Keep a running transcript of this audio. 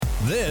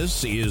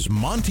This is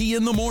Monty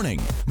in the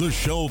Morning, the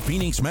show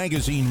Phoenix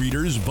Magazine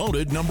readers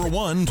voted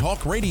 #1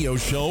 talk radio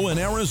show in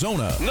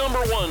Arizona.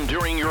 #1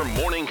 during your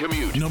morning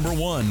commute.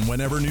 #1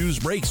 whenever news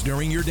breaks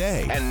during your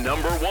day. And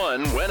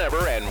 #1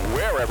 whenever and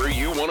wherever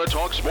you want to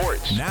talk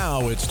sports.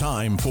 Now it's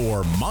time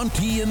for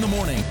Monty in the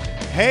Morning.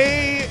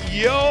 Hey,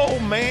 yo,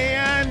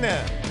 man.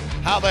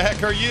 How the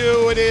heck are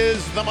you? It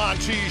is the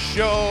Monty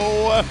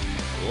Show,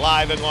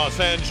 live in Los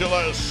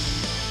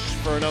Angeles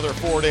for another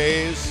 4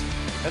 days.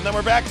 And then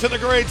we're back to the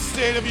great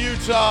state of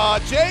Utah.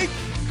 Jake?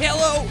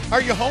 Hello.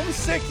 Are you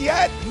homesick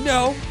yet?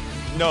 No.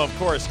 No, of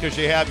course, because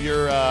you have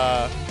your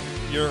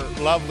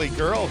lovely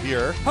girl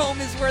here.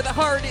 Home is where the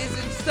heart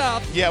is and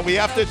stuff. Yeah, we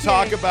have to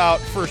talk about,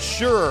 for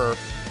sure,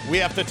 we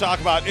have to talk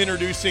about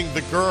introducing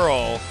the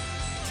girl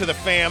to the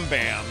fam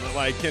bam,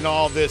 like in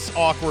all this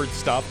awkward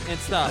stuff. And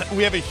stuff.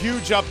 We have a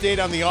huge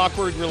update on the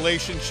awkward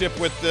relationship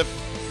with the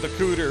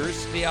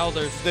Cooters. The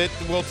elders. That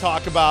we'll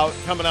talk about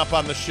coming up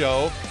on the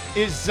show.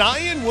 Is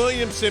Zion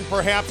Williamson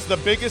perhaps the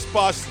biggest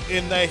bust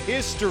in the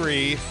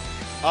history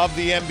of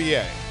the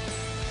NBA?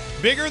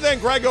 Bigger than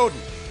Greg Oden.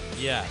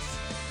 Yes.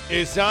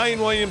 Is Zion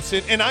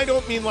Williamson, and I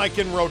don't mean like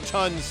in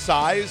rotund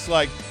size,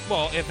 like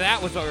Well, if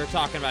that was what we were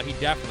talking about, he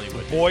definitely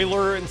would.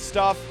 boiler and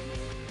stuff.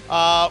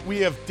 We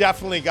have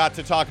definitely got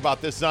to talk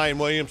about this Zion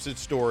Williamson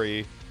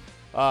story.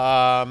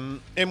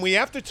 And we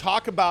have to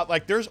talk about,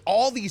 like, there's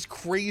all these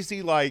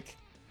crazy, like,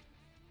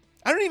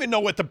 I don't even know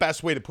what the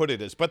best way to put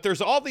it is, but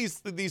there's all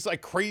these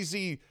like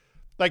crazy,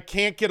 like,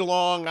 can't get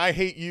along, I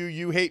hate you,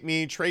 you hate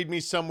me, trade me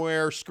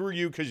somewhere, screw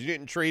you because you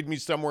didn't trade me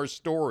somewhere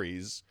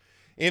stories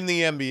in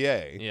the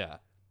NBA. Yeah.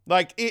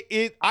 Like,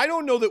 I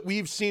don't know that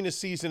we've seen a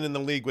season in the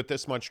league with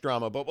this much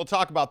drama, but we'll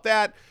talk about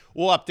that.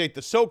 We'll update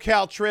the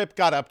SoCal trip,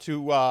 got up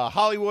to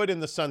Hollywood in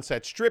the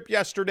Sunset Strip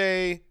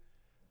yesterday.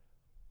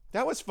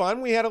 That was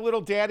fun. We had a little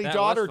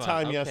daddy-daughter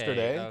time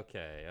yesterday.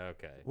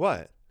 Okay.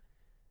 What?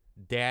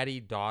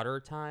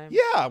 Daddy-daughter time?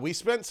 Yeah, we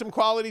spent some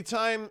quality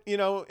time,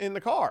 in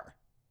the car.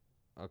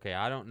 Okay,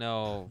 I don't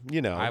know.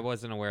 I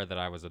wasn't aware that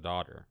I was a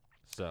daughter,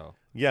 so.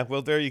 Yeah,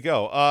 well, there you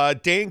go.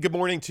 Dane, good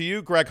morning to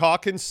you. Greg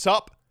Hawkins,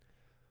 sup?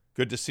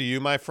 Good to see you,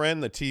 my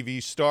friend, the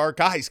TV star.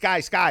 Guys.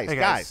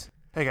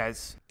 Hey,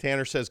 guys.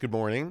 Tanner says good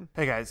morning.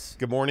 Hey, guys.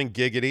 Good morning,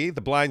 Giggity.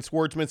 The Blind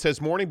Swordsman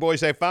says, morning,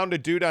 boys. I found a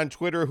dude on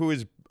Twitter who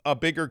is a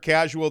bigger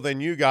casual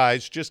than you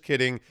guys. Just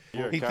kidding.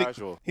 You're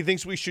casual. He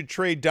thinks we should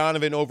trade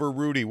Donovan over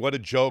Rudy. What a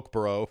joke,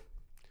 bro.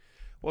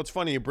 Well, it's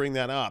funny you bring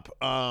that up.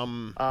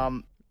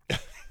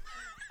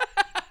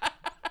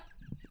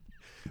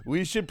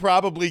 We should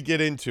probably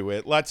get into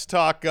it. Let's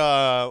talk.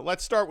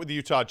 Let's start with the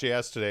Utah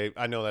Jazz today.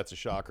 I know that's a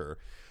shocker.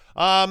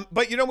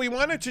 But, we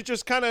wanted to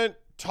just kind of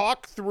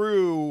talk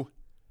through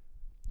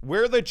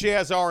where the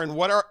Jazz are and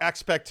what our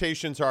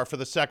expectations are for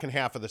the second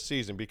half of the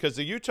season, because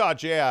the Utah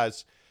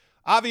Jazz,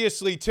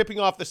 obviously tipping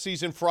off the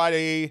season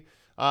Friday,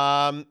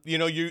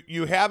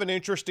 you have an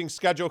interesting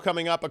schedule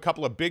coming up, a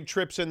couple of big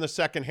trips in the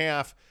second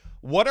half.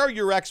 What are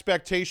your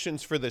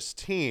expectations for this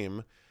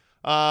team?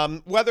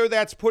 Whether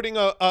that's putting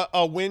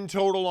a win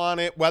total on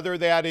it, whether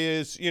that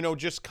is,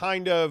 just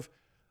kind of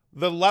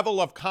the level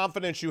of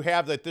confidence you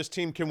have that this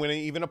team can win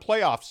even a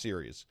playoff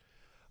series.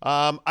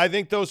 I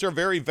think those are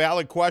very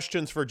valid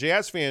questions for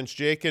Jazz fans,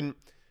 Jake. And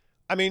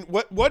I mean,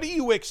 what do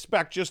you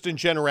expect just in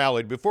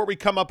generality before we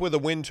come up with a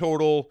win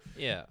total?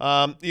 Yeah.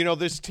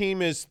 This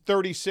team is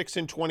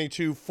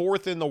 36-22,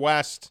 fourth in the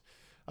West.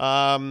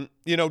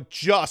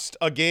 Just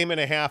a game and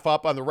a half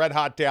up on the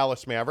red-hot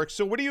Dallas Mavericks.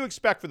 So what do you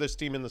expect for this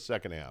team in the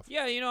second half?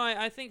 Yeah,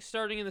 I think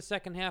starting in the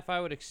second half, I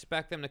would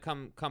expect them to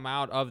come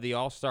out of the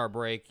All-Star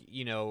break,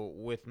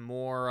 with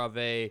more of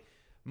a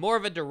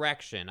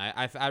direction.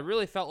 I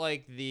really felt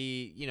like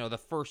the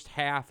first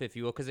half, if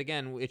you will, because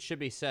again, it should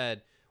be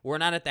said, we're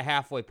not at the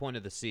halfway point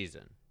of the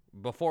season.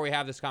 Before we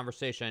have this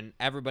conversation,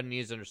 everybody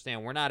needs to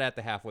understand we're not at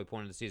the halfway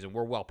point of the season.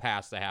 We're well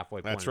past the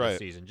halfway point of the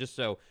season. Just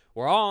so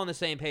we're all on the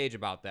same page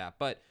about that.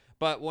 But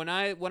when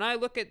I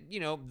look at,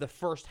 the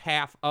first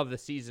half of the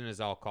season, as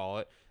I'll call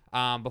it,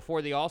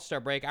 before the All-Star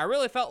break, I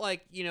really felt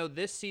like,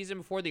 this season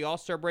before the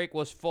All-Star break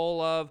was full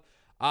of,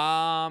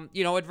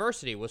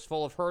 adversity, was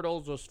full of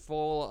hurdles, was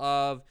full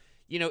of,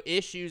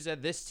 issues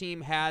that this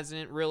team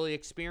hasn't really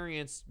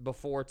experienced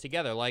before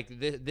together. Like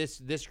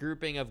this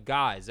grouping of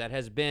guys that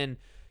has been,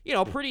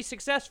 pretty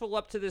successful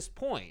up to this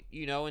point,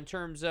 in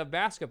terms of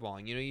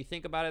basketballing. You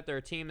think about it, they're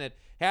a team that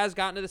has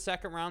gotten to the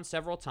second round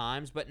several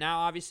times, but now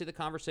obviously the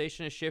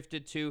conversation has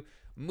shifted to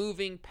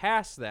moving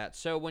past that.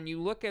 So when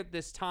you look at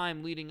this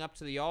time leading up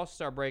to the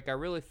All-Star break, I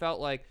really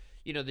felt like,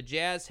 the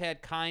Jazz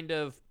had kind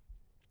of,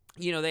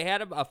 they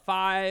had a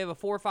 4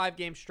 or 5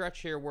 game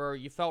stretch here where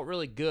you felt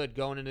really good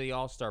going into the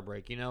All-Star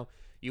break.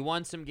 You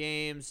won some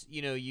games,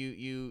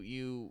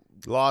 you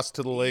lost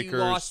to the Lakers. You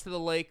lost to the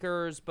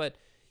Lakers, but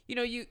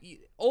you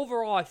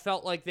overall, I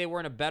felt like they were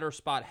in a better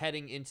spot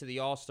heading into the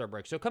All-Star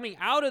break. So coming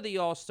out of the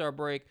All-Star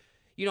break,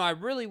 I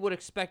really would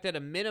expect at a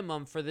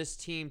minimum for this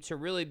team to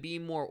really be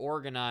more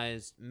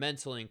organized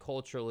mentally and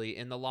culturally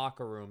in the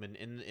locker room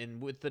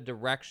and with the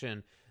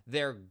direction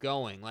they're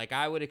going. Like,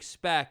 I would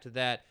expect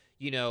that,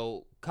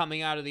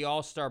 coming out of the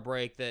All-Star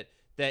break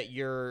that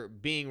you're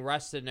being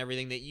rested and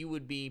everything, that you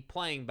would be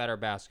playing better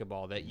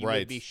basketball, that you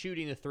would be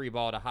shooting the three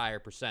ball at a higher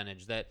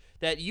percentage,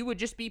 that you would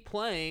just be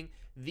playing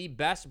the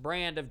best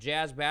brand of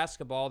Jazz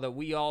basketball that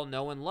we all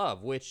know and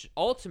love, which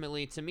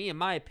ultimately, to me, in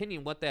my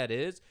opinion, what that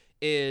is,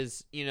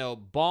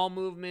 ball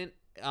movement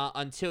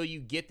until you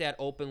get that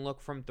open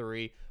look from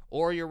three,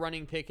 or you're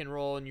running pick and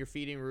roll and you're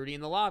feeding Rudy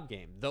in the lob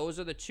game. Those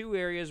are the two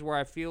areas where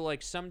I feel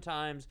like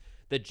sometimes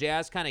the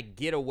Jazz kind of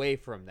get away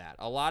from that.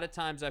 A lot of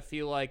times I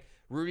feel like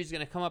Rudy's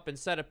going to come up and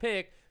set a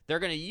pick. They're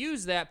going to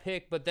use that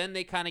pick, but then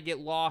they kind of get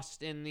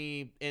lost in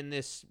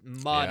this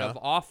mud of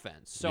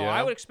offense. So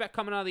I would expect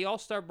coming out of the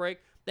All-Star break,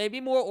 they'd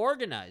be more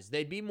organized.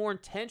 They'd be more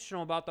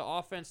intentional about the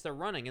offense they're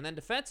running. And then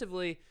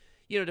defensively,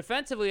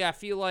 I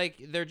feel like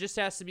there just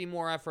has to be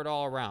more effort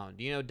all around.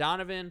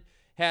 Donovan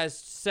has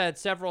said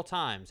several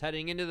times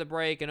heading into the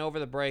break and over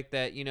the break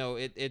that,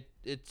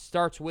 it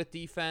starts with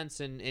defense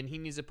and he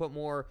needs to put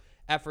more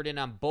effort in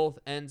on both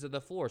ends of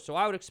the floor. So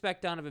I would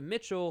expect Donovan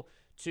Mitchell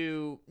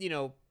to,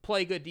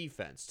 play good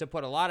defense, to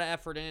put a lot of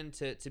effort in,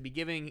 to be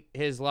giving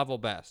his level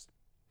best.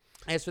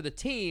 As for the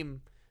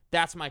team,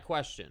 that's my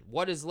question.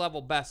 What does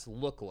level best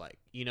look like?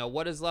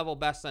 What does level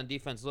best on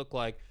defense look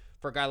like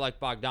for a guy like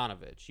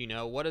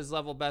Bogdanovich? What does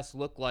level best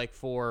look like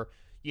for,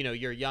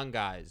 your young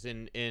guys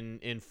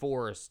in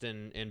Forrest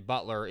and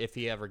Butler if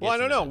he ever gets Well, I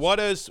don't know.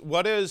 This.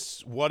 What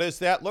does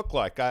that look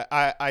like?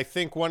 I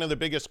think one of the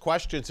biggest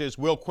questions is,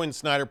 will Quinn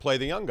Snyder play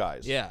the young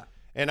guys? Yeah.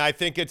 And I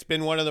think it's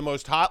been one of the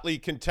most hotly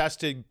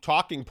contested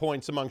talking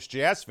points amongst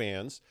Jazz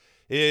fans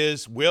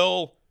is,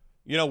 will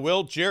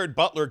Jared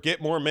Butler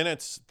get more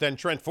minutes than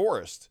Trent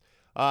Forrest?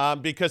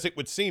 Because it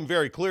would seem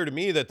very clear to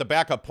me that the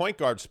backup point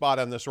guard spot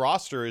on this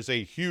roster is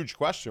a huge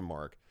question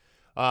mark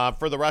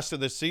for the rest of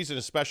this season,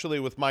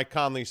 especially with Mike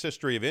Conley's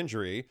history of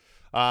injury.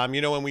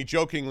 When we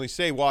jokingly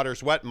say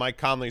water's wet and Mike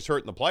Conley's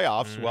hurt in the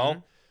playoffs,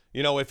 well,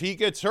 if he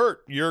gets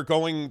hurt, you're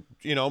going,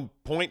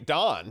 point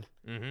Don.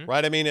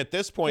 Right? I mean, at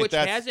this point, which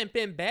hasn't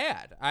been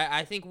bad.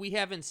 I think we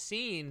haven't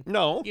seen,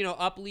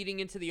 up leading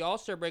into the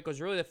All-Star break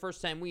was really the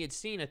first time we had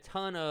seen a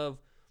ton of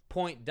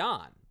point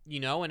Don,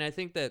 and I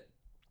think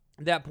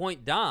that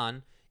point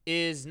Don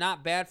is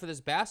not bad for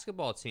this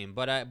basketball team.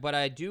 But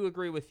I do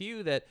agree with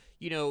you that,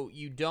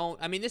 you don't,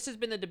 I mean, this has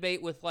been the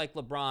debate with like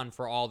LeBron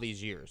for all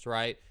these years,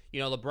 right?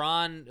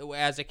 LeBron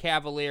as a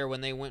Cavalier,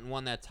 when they went and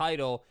won that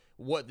title,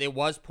 it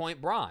was point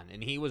Bron,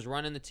 and he was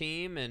running the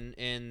team,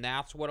 and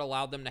that's what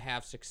allowed them to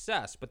have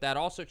success. But that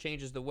also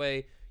changes the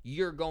way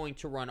you're going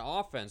to run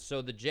offense.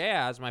 So the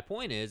Jazz, my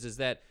point is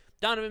that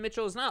Donovan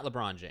Mitchell is not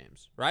LeBron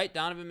James, right?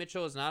 Donovan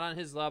Mitchell is not on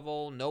his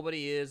level.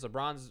 Nobody is.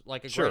 LeBron's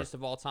like a greatest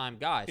of all time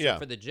guy. So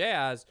for the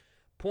Jazz,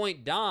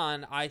 point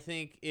Don, I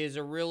think, is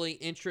a really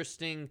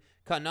interesting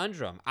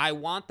conundrum. I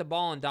want the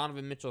ball in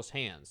Donovan Mitchell's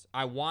hands.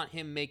 I want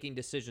him making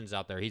decisions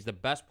out there. He's the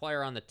best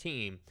player on the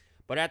team.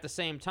 But at the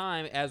same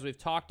time, as we've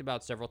talked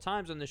about several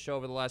times on this show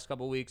over the last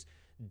couple of weeks,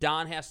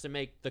 Don has to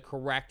make the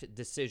correct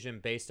decision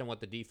based on what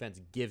the defense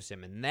gives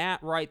him. And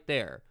that right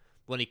there,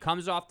 when he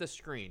comes off the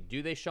screen,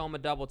 do they show him a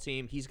double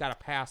team? He's got to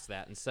pass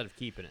that instead of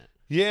keeping it.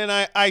 Yeah, and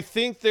I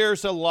think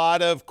there's a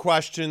lot of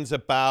questions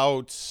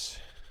about,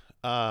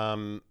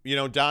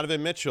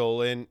 Donovan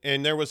Mitchell.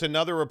 And there was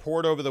another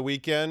report over the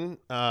weekend,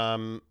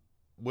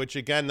 which,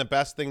 again, the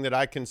best thing that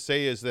I can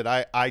say is that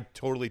I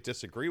totally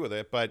disagree with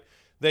it, but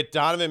that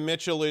Donovan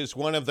Mitchell is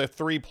one of the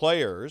three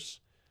players,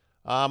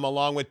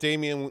 along with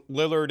Damian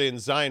Lillard and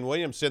Zion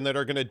Williamson, that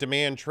are going to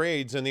demand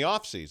trades in the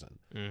offseason.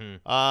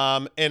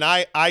 And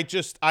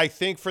I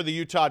think for the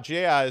Utah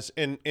Jazz,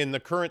 in the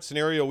current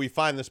scenario we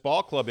find this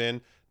ball club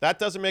in, that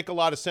doesn't make a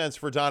lot of sense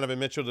for Donovan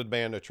Mitchell to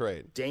demand a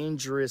trade.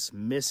 Dangerous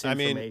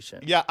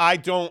misinformation. I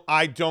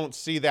don't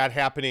see that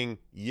happening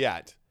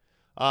yet.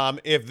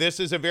 If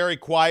this is a very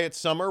quiet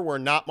summer where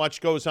not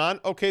much goes on,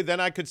 okay, then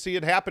I could see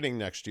it happening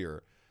next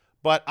year.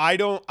 But I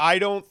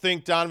don't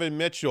think Donovan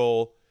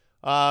Mitchell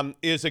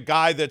is a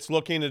guy that's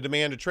looking to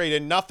demand a trade.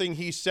 And nothing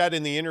he said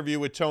in the interview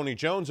with Tony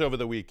Jones over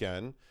the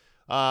weekend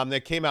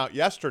that came out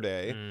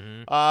yesterday,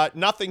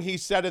 nothing he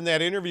said in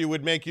that interview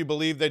would make you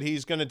believe that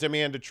he's going to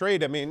demand a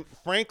trade. I mean,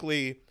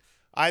 frankly,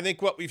 I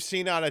think what we've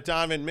seen out of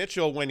Donovan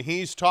Mitchell when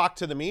he's talked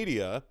to the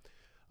media,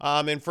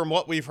 and from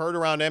what we've heard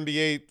around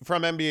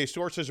NBA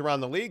sources around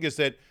the league, is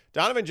that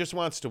Donovan just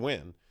wants to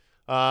win.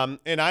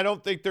 And I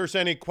don't think there's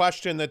any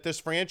question that this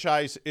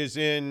franchise is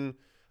in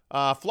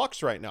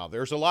flux right now.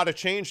 There's a lot of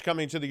change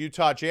coming to the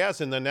Utah Jazz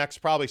in the next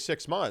probably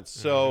 6 months.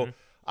 So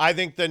I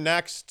think the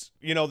next,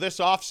 this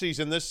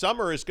offseason, this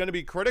summer is going to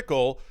be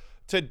critical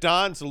to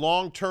Don's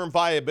long-term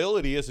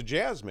viability as a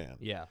Jazz man.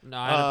 Yeah, no,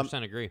 I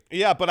 100% agree.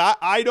 Yeah, but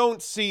I don't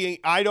see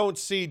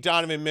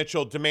Donovan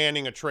Mitchell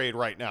demanding a trade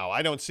right now.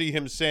 I don't see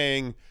him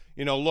saying,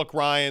 look,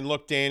 Ryan,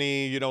 look,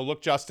 Danny,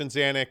 look, Justin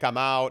Zanuck, I'm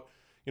out.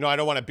 I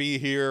don't want to be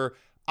here.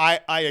 I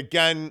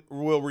again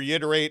will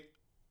reiterate,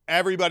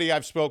 everybody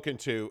I've spoken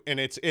to, and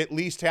it's at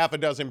least half a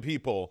dozen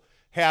people,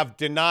 have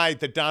denied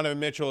that Donovan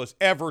Mitchell has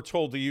ever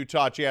told the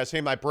Utah Jazz, hey,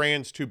 my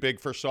brand's too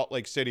big for Salt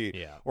Lake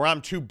City, or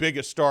I'm too big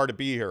a star to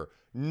be here.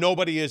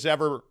 nobody has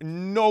ever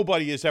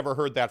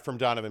heard that from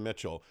Donovan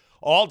Mitchell.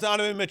 All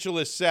Donovan Mitchell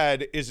has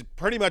said is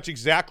pretty much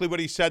exactly what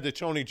he said to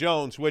Tony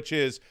Jones, which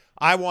is,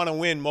 I want to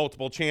win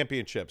multiple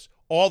championships.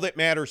 All that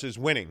matters is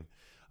winning.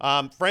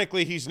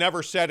 Frankly, he's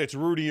never said it's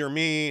Rudy or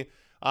me.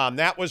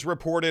 That was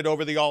reported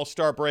over the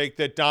All-Star break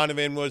that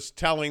Donovan was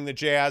telling the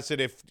Jazz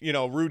that if,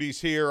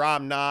 Rudy's here,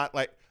 I'm not.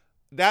 Like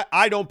that,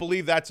 I don't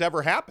believe that's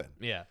ever happened.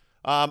 Yeah.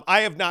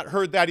 I have not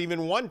heard that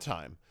even one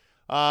time.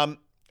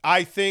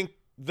 I think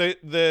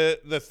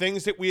the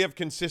things that we have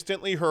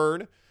consistently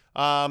heard,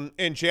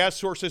 and Jazz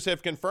sources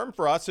have confirmed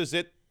for us, is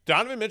that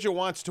Donovan Mitchell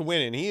wants to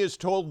win, and he has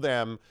told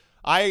them,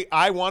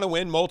 I want to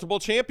win multiple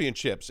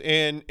championships.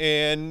 And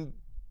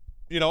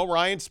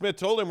Ryan Smith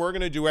told him, we're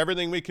going to do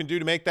everything we can do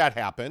to make that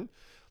happen.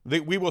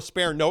 That we will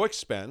spare no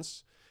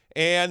expense,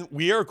 and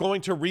we are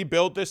going to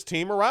rebuild this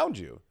team around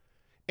you.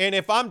 And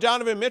if I'm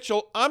Donovan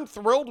Mitchell, I'm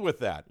thrilled with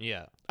that.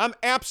 Yeah. I'm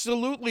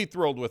absolutely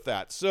thrilled with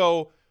that.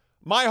 So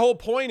my whole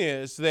point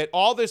is that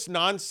all this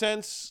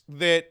nonsense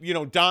that,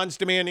 Don's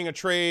demanding a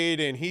trade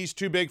and he's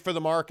too big for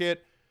the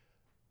market,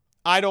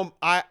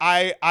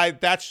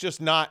 that's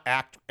just not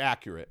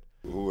accurate.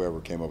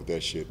 Whoever came up with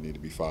that shit need to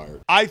be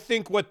fired. I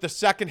think what the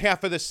second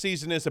half of the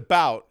season is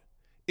about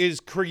is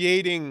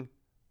creating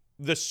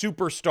the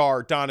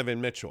superstar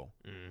Donovan Mitchell.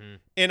 Mm-hmm.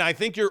 And I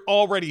think you're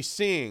already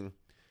seeing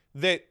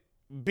that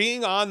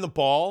being on the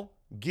ball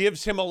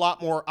gives him a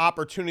lot more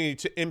opportunity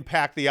to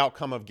impact the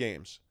outcome of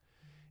games.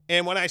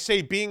 And when I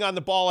say being on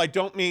the ball, I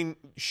don't mean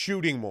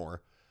shooting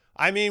more.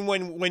 I mean,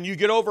 when you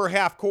get over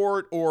half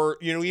court or,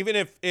 even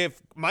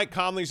if Mike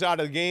Conley's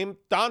out of the game,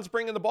 Don's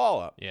bringing the ball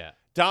up. Yeah.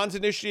 Don's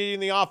initiating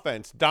the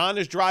offense. Don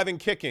is driving,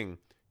 kicking.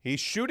 He's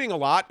shooting a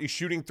lot. He's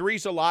shooting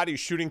threes a lot. He's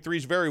shooting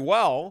threes very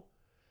well.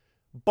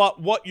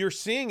 But what you're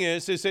seeing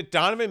is that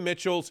Donovan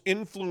Mitchell's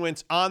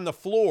influence on the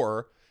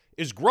floor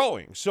is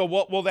growing. So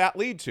what will that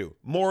lead to?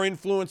 More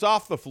influence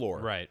off the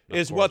floor. Right.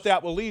 Is what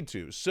that will lead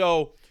to.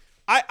 So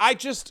I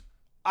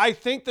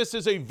think this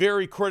is a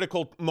very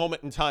critical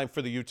moment in time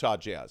for the Utah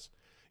Jazz.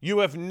 You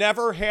have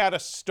never had a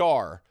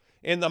star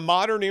in the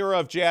modern era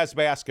of Jazz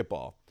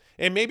basketball.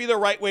 And maybe the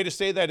right way to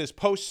say that is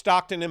post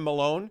Stockton and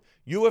Malone.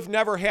 You have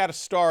never had a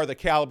star the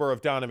caliber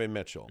of Donovan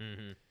Mitchell.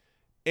 Mm-hmm.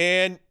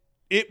 And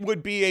it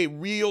would be a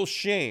real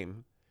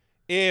shame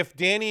if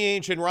Danny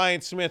Ainge and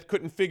Ryan Smith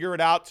couldn't figure it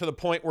out to the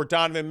point where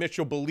Donovan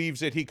Mitchell believes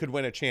that he could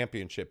win a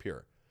championship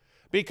here.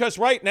 Because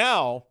right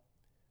now,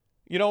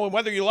 and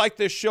whether you like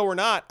this show or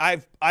not,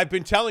 I've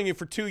been telling you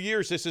for 2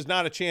 years this is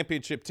not a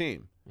championship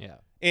team. Yeah.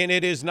 And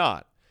it is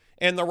not.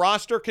 And the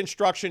roster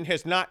construction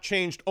has not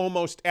changed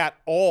almost at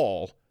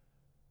all.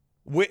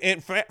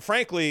 And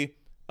frankly,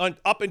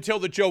 up until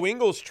the Joe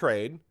Ingles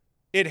trade,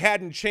 it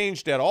hadn't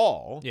changed at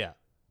all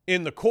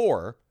in the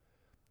core.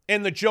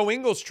 And the Joe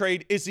Ingles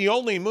trade is the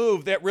only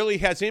move that really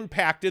has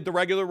impacted the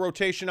regular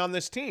rotation on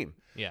this team.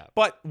 Yeah.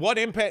 But what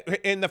impact,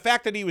 and the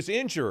fact that he was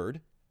injured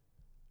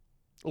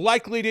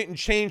likely didn't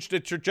change the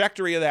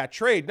trajectory of that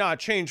trade, not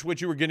change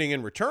what you were getting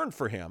in return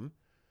for him,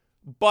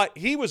 but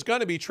he was going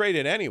to be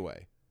traded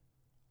anyway.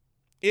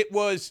 It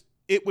was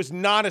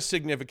not a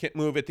significant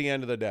move at the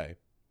end of the day.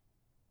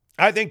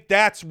 I think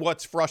that's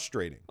what's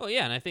frustrating. Well,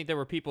 yeah, and I think there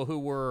were people who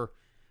were,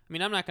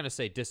 I'm not going to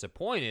say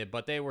disappointed,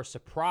 but they were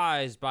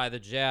surprised by the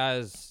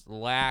Jazz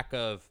lack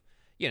of,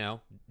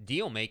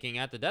 deal making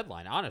at the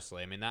deadline.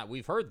 Honestly, that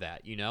we've heard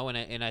that,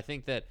 and I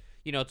think that,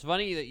 it's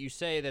funny that you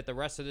say that the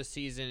rest of the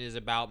season is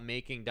about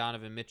making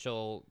Donovan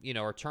Mitchell,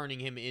 or turning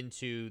him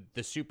into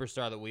the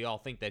superstar that we all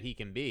think that he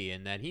can be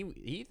and that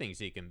he thinks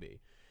he can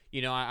be.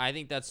 I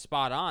think that's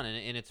spot on,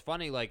 and it's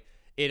funny, like,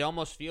 it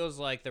almost feels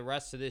like the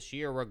rest of this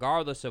year,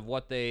 regardless of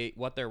what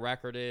their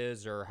record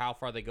is or how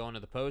far they go into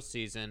the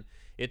postseason,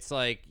 it's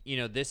like,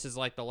 this is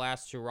like the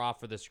last hurrah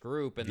for this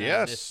group. And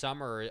then this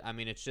summer,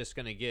 it's just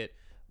going to get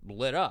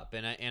lit up.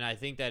 And I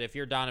think that if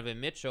you're Donovan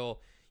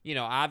Mitchell,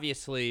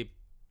 obviously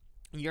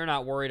you're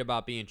not worried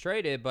about being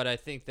traded, but I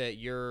think that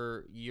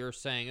you're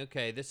saying,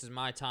 okay, this is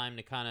my time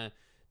to kind of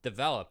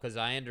develop, because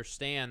I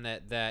understand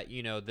that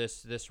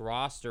this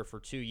roster for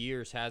 2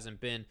 years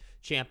hasn't been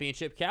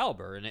championship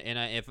caliber,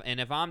 and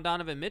if I'm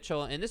Donovan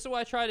Mitchell, and this is what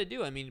I try to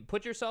do,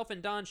 put yourself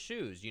in Don's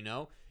shoes.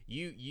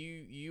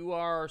 You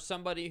are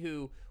somebody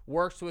who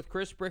works with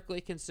Chris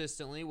Brickley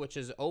consistently, which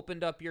has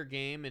opened up your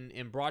game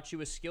and brought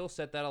you a skill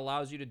set that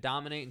allows you to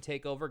dominate and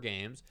take over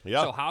games.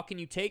 Yeah. So how can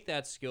you take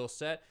that skill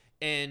set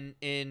and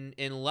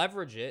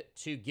leverage it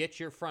to get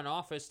your front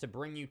office to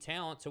bring you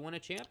talent to win a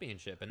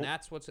championship? And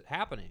that's what's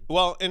happening.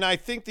 Well, and I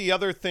think the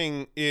other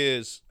thing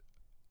is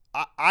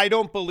I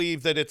don't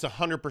believe that it's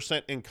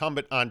 100%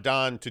 incumbent on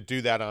Don to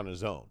do that on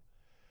his own.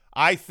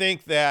 I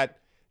think that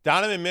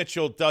Donovan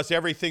Mitchell does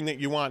everything that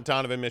you want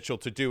Donovan Mitchell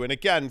to do. And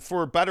again,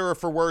 for better or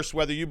for worse,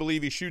 whether you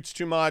believe he shoots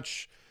too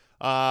much,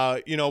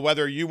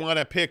 whether you want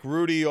to pick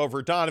Rudy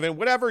over Donovan,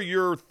 whatever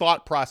your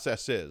thought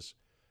process is,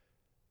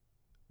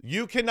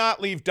 you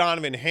cannot leave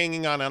Donovan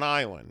hanging on an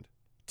island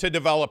to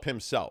develop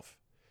himself.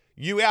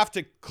 You have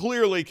to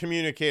clearly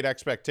communicate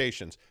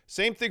expectations.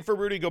 Same thing for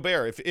Rudy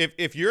Gobert.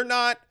 If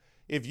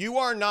you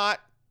are not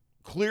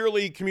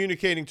clearly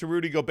communicating to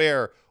Rudy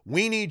Gobert,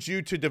 we need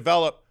you to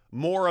develop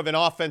more of an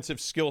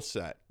offensive skill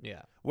set.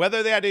 Yeah.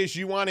 Whether that is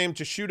you want him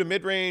to shoot a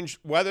mid-range,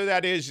 whether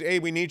that is, hey,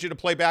 we need you to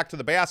play back to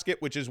the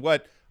basket, which is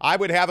what I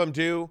would have him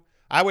do.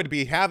 I would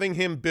be having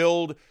him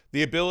build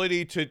the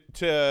ability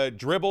to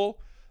dribble,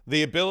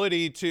 the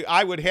ability to –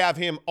 I would have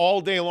him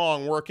all day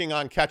long working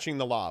on catching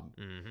the lob,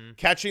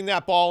 catching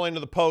that ball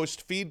into the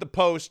post, feed the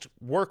post,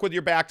 work with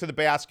your back to the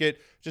basket.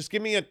 Just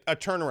give me a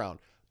turnaround.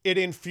 It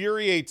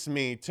infuriates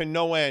me to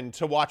no end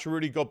to watch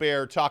Rudy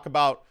Gobert talk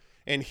about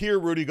and hear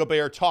Rudy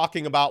Gobert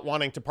talking about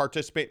wanting to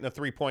participate in a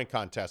three-point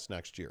contest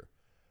next year.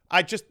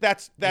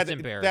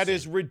 That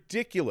is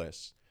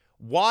ridiculous.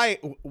 Why?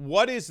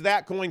 What is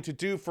that going to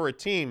do for a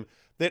team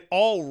that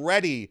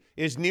already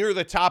is near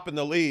the top in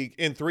the league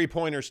in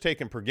three-pointers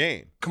taken per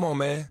game? Come on,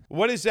 man.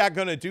 What is that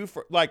going to do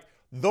for, like,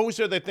 those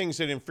are the things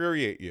that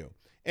infuriate you.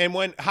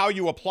 And how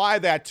you apply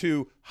that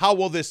to how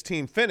will this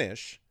team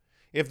finish,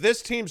 if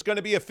this team's going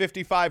to be a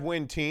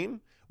 55-win team,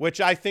 which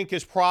I think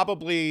is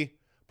probably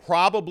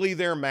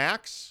their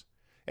max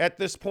at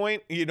this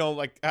point,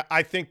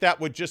 I think that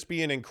would just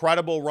be an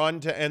incredible run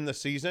to end the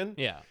season.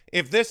 Yeah.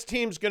 If this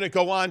team's going to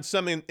go on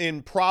some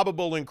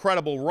improbable,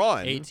 incredible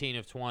run. 18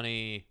 of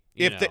 20.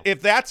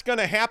 If that's going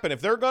to happen,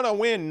 if they're going to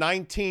win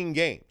 19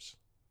 games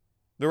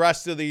the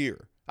rest of the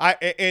year,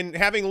 and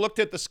having looked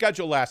at the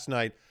schedule last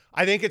night,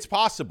 I think it's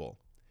possible.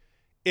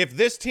 If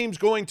this team's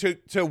going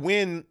to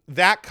win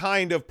that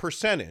kind of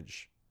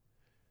percentage,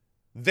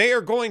 they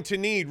are going to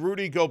need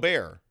Rudy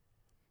Gobert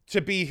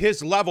to be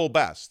his level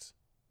best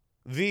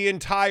the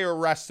entire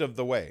rest of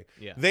the way.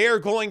 Yeah. They are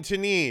going to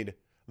need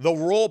the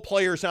role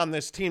players on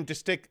this team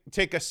to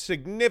take a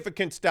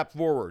significant step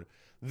forward.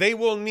 They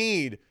will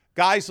need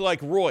guys like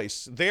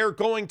Royce. They're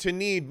going to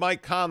need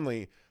Mike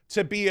Conley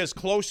to be as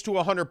close to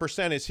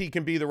 100% as he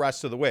can be the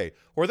rest of the way,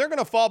 or they're going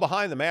to fall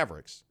behind the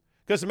Mavericks,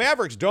 because the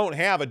Mavericks don't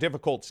have a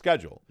difficult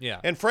schedule.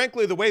 Yeah. And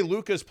frankly, the way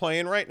Luka's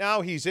playing right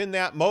now, he's in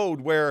that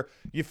mode where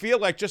you feel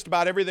like just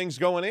about everything's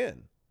going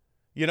in.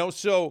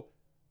 So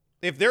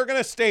if they're going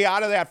to stay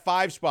out of that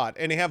 5 spot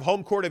and have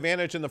home court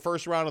advantage in the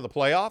first round of the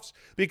playoffs,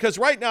 because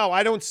right now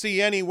I don't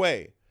see any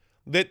way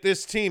that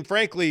this team,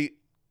 frankly,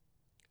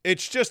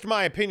 it's just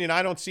my opinion,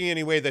 I don't see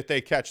any way that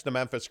they catch the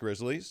Memphis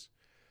Grizzlies,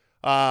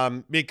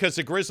 because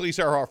the Grizzlies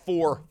are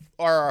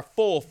a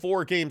full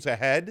 4 games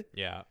ahead.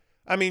 Yeah.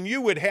 I mean,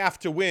 you would have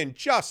to win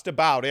just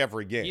about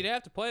every game. You'd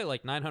have to play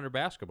like 900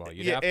 basketball.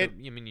 You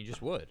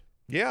just would.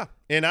 Yeah.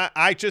 And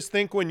I just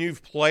think when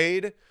you've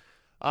played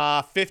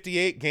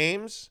 58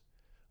 games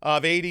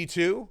of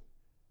 82,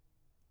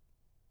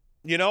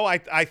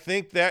 I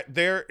think that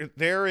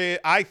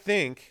I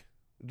think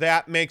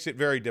that makes it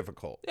very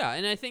difficult. Yeah,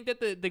 and I think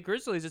that the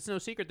Grizzlies, it's no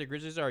secret the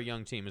Grizzlies are a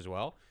young team as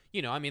well.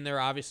 They're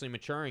obviously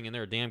maturing and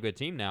they're a damn good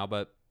team now,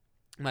 but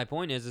my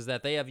point is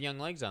that they have young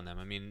legs on them.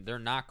 I mean, they're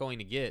not going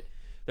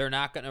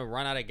to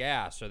run out of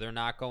gas, or they're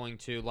not going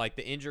to,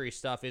 the injury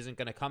stuff isn't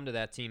going to come to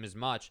that team as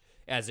much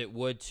as it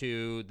would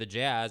to the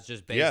Jazz,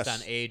 just based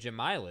on age and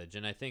mileage.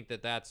 And I think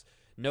that that's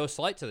no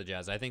slight to the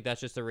Jazz. I think that's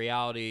just the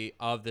reality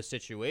of the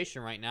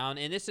situation right now.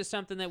 And this is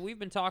something that we've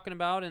been talking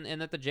about and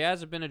that the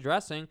Jazz have been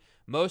addressing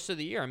most of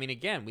the year. I mean,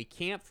 again, we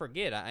can't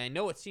forget. I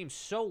know it seems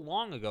so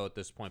long ago at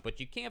this point, but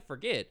you can't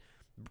forget,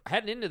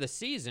 heading into the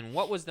season,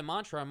 what was the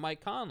mantra on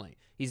Mike Conley?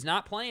 He's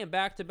not playing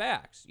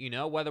back-to-backs,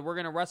 whether we're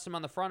going to rest him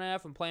on the front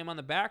half and play him on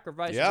the back or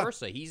vice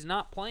versa. He's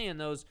not playing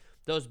those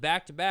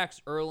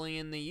back-to-backs early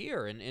in the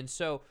year. And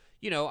so,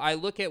 I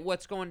look at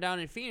what's going down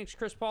in Phoenix.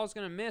 Chris Paul's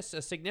going to miss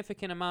a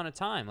significant amount of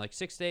time, like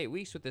 6 to 8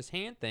 weeks with this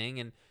hand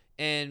thing.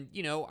 And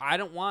I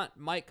don't want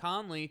Mike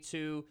Conley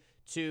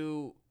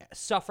to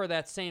suffer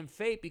that same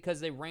fate because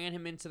they ran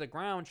him into the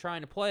ground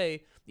trying to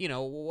play,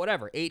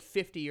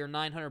 850 or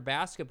 900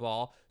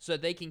 basketball so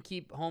that they can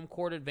keep home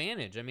court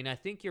advantage. I mean, I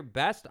think your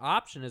best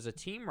option as a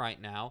team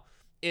right now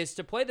is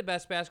to play the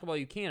best basketball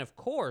you can, of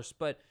course,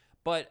 but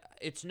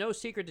it's no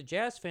secret to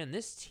Jazz fan,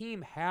 this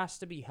team has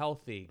to be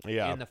healthy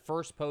in the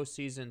first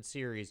postseason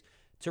series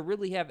to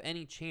really have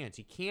any chance.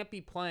 You can't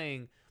be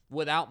playing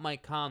without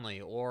Mike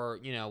Conley or,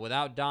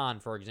 without Don,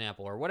 for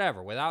example, or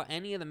whatever, without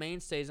any of the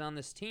mainstays on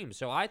this team.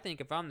 So I think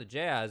if I'm the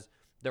Jazz,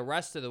 the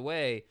rest of the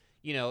way,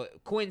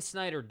 Quinn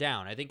Snyder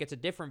down. I think it's a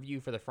different view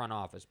for the front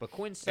office, but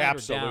Quinn Snyder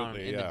down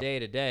in the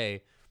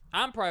day-to-day,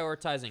 I'm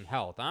prioritizing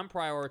health. I'm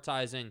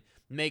prioritizing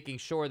making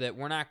sure that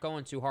we're not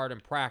going too hard in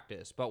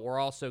practice, but we're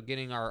also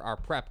getting our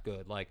prep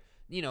good.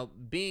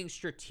 Being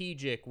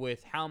strategic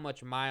with how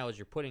much mileage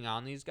you're putting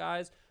on these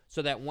guys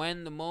so that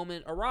when the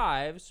moment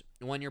arrives,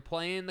 when you're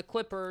playing the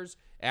Clippers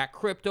at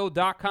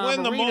Crypto.com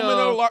When the Arena,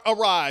 moment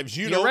arrives,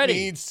 you don't ready.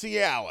 need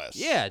Cialis.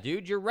 Yeah,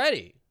 dude, you're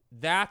ready.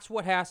 That's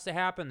what has to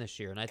happen this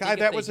year. And I think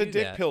that was a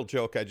dick pill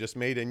joke I just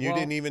made, and you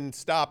didn't even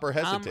stop or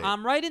hesitate.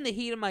 I'm right in the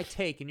heat of my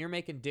take, and you're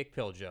making dick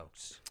pill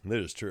jokes. That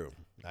is true.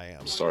 I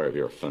am. Sorry if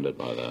you're offended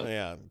by that.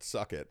 Yeah,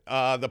 suck it.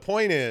 The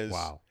point is,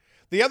 wow.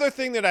 The other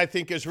thing that I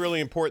think is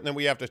really important that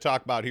we have to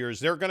talk about here is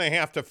they're going to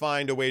have to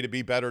find a way to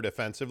be better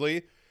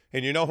defensively,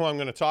 and you know who I'm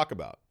going to talk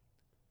about.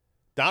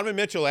 Donovan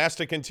Mitchell has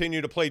to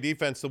continue to play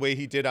defense the way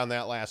he did on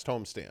that last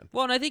homestand.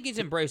 Well, and I think he's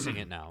embracing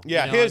it now.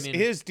 Yeah,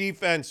 his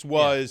defense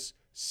was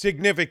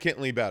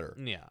significantly better.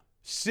 Yeah.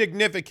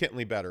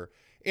 Significantly better.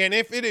 And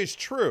if it is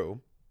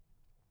true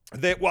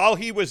that while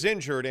he was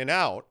injured and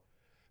out,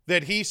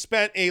 that he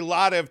spent a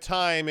lot of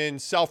time in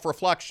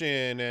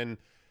self-reflection and,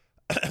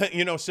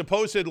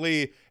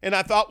 supposedly, and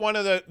I thought one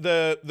of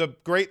the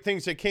great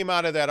things that came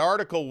out of that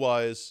article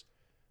was,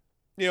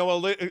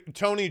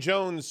 Tony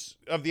Jones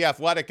of The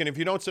Athletic, and if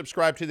you don't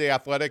subscribe to The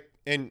Athletic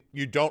and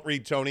you don't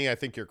read Tony, I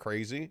think you're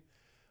crazy.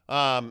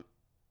 But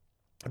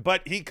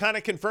he kind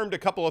of confirmed a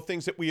couple of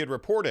things that we had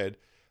reported,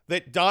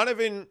 that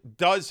Donovan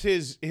does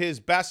his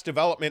best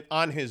development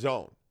on his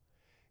own.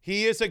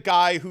 He is a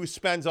guy who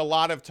spends a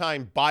lot of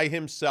time by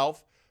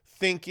himself,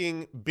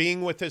 thinking,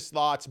 being with his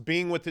thoughts,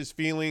 being with his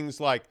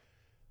feelings. Like,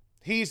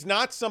 he's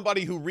not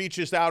somebody who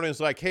reaches out and is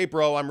like, hey,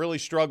 bro, I'm really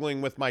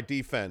struggling with my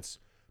defense.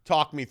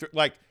 Talk me through.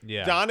 Like,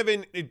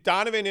 Donovan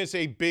is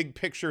a big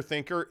picture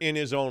thinker in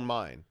his own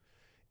mind.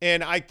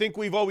 And I think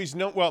we've always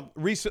known, well,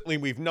 recently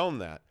we've known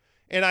that.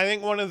 And I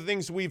think one of the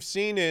things we've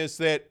seen is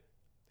that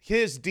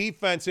his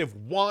defensive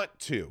want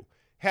to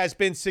has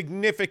been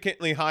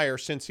significantly higher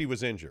since he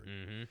was injured.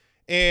 Mm-hmm.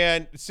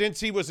 And since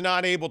he was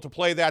not able to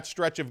play that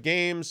stretch of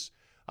games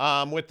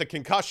with the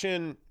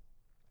concussion,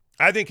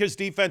 I think his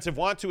defensive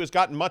want to has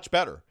gotten much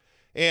better.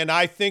 And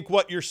I think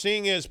what you're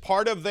seeing is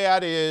part of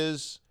that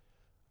is,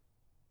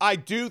 I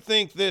do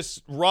think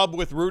this rub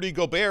with Rudy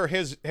Gobert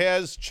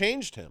has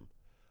changed him.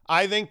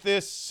 I think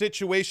this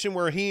situation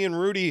where he and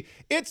Rudy,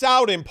 it's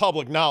out in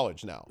public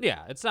knowledge now.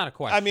 Yeah, it's not a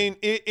question. I mean,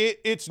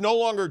 it's no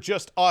longer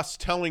just us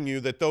telling you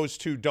that those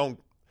two don't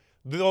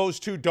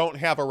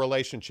have a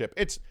relationship.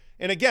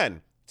 And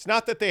again, it's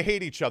not that they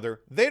hate each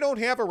other. They don't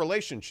have a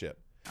relationship.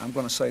 I'm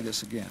going to say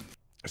this again.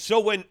 So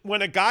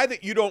when a guy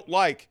that you don't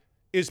like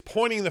is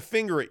pointing the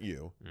finger at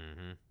you,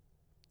 mm-hmm.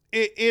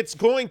 it's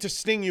going to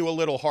sting you a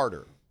little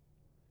harder.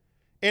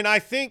 And I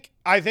think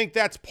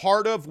that's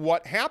part of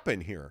what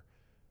happened here.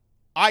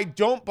 I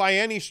don't, by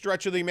any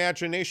stretch of the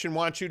imagination,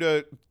 want you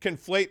to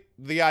conflate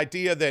the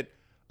idea that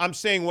I'm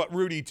saying what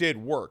Rudy did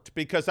worked,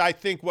 because I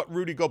think what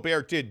Rudy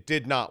Gobert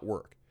did not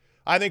work.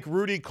 I think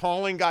Rudy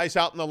calling guys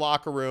out in the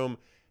locker room,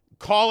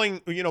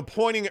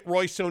 pointing at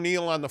Royce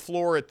O'Neal on the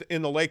floor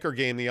in the Laker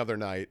game the other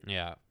night,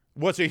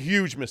 was a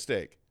huge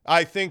mistake.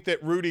 I think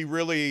that Rudy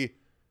really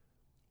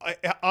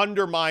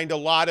undermined a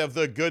lot of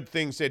the good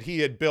things that he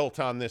had built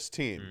on this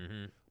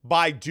team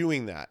by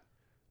doing that.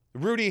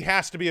 Rudy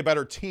has to be a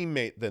better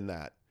teammate than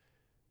that.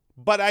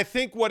 But I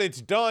think what it's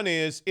done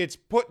is it's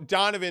put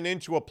Donovan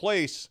into a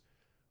place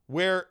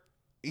where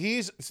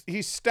he's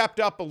stepped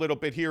up a little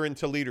bit here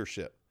into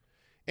leadership.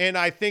 And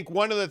I think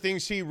one of the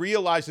things he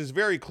realizes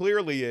very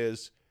clearly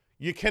is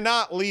you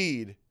cannot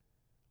lead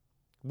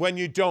when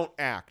you don't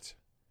act.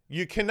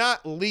 You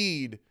cannot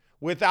lead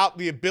without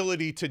the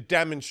ability to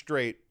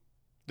demonstrate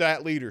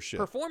that leadership.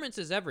 Performance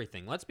is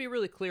everything. Let's be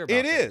really clear about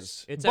it. It is.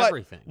 is. It's but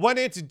everything. When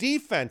it's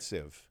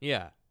defensive.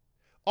 Yeah.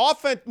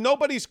 Offense,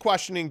 nobody's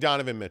questioning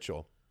Donovan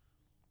Mitchell.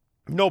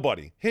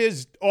 Nobody.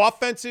 His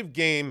offensive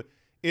game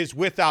is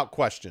without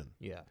question.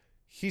 Yeah.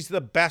 He's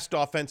the best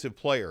offensive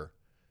player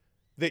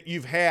that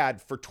you've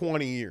had for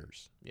 20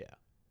 years. Yeah.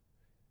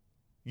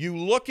 You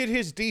look at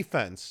his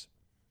defense,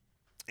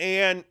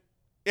 and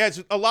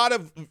as a lot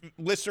of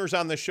listeners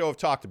on this show have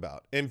talked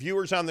about and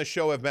viewers on this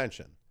show have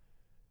mentioned,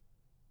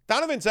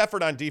 Donovan's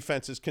effort on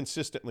defense is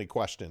consistently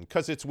questioned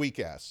because it's weak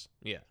ass.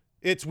 Yeah.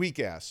 It's weak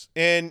ass.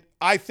 And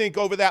I think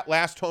over that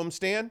last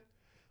homestand,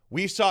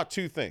 we saw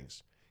two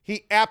things.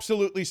 He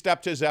absolutely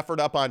stepped his effort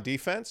up on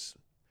defense.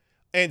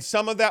 And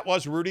some of that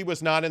was Rudy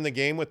was not in the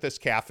game with this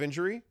calf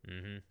injury.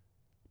 Mm-hmm.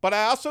 But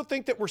I also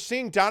think that we're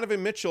seeing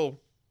Donovan Mitchell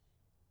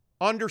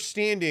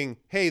understanding,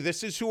 hey,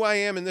 this is who I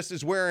am and this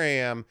is where I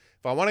am.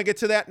 If I want to get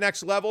to that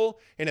next level,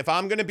 and if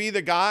I'm going to be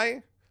the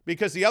guy,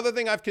 because the other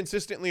thing I've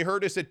consistently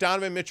heard is that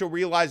Donovan Mitchell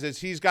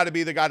realizes he's got to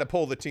be the guy to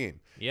pull the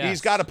team. Yes.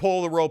 He's got to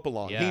pull the rope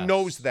along. Yes. He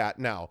knows that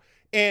now.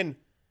 And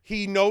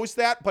he knows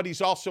that, but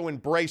he's also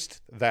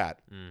embraced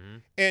that. Mm-hmm.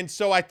 And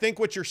so I think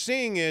what you're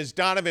seeing is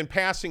Donovan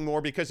passing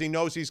more because he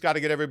knows he's got to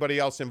get everybody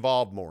else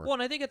involved more. Well,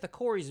 and I think at the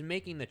core he's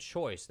making the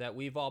choice that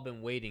we've all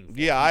been waiting for.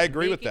 Yeah, I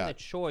agree with that. Making the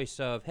choice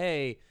of,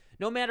 hey,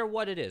 no matter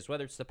what it is,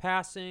 whether it's the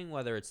passing,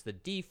 whether it's the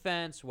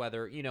defense,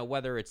 whether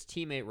it's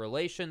teammate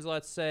relations,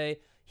 let's say,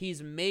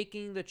 he's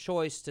making the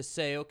choice to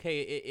say,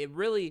 okay, it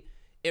really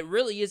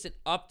isn't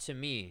up to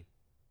me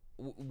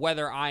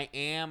whether I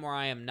am or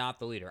I am not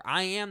the leader.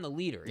 I am the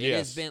leader. It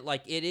has been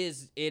like it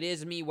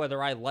is me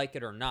whether I like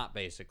it or not,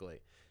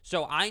 basically.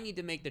 So I need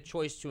to make the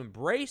choice to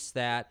embrace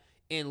that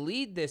and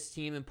lead this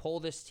team and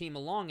pull this team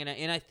along.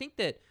 And I think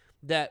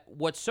that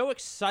what's so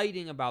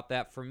exciting about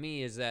that for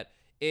me is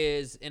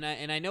and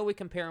I know we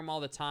compare them all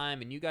the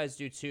time, and you guys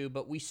do too,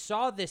 but we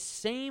saw this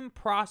same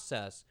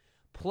process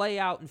play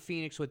out in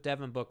Phoenix with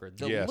Devin Booker.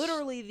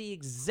 Literally the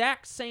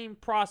exact same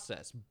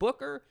process.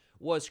 Booker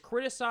was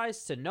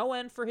criticized to no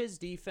end for his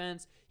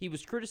defense. He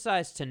was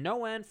criticized to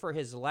no end for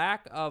his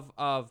lack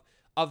of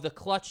of the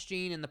clutch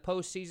gene in the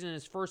postseason,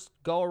 his first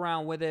go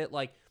around with it.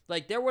 Like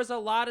there was a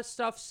lot of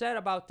stuff said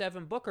about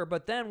Devin Booker,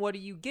 but then what do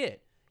you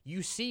get?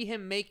 You see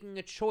him making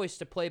a choice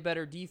to play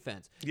better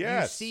defense.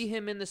 Yes. You see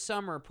him in the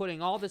summer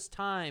putting all this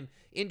time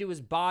into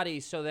his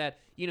body so that,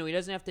 he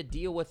doesn't have to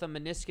deal with a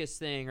meniscus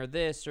thing or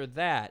this or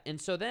that.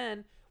 And so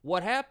then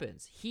what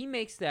happens? He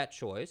makes that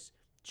choice,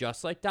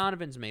 just like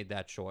Donovan's made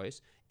that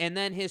choice. And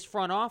then his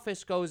front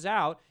office goes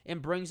out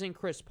and brings in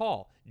Chris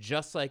Paul,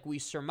 just like we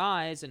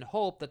surmise and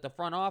hope that the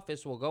front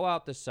office will go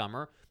out this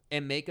summer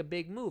and make a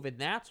big move. And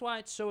that's why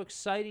it's so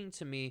exciting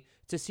to me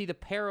to see the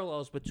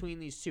parallels between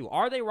these two.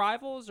 Are they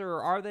rivals,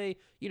 or are they,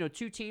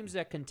 two teams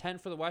that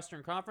contend for the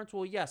Western Conference?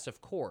 Well, yes,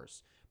 of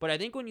course. But I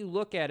think when you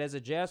look at, as a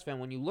Jazz fan,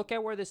 when you look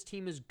at where this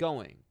team is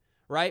going,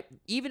 right,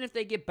 even if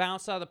they get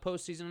bounced out of the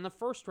postseason in the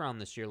first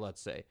round this year,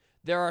 let's say,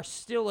 there are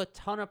still a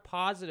ton of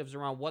positives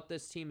around what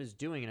this team is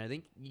doing. And I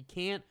think you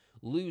can't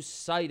lose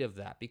sight of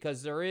that,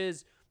 because there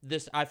is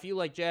this, I feel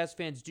like Jazz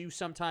fans do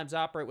sometimes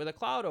operate with a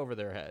cloud over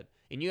their head.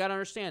 And you got to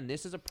understand,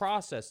 this is a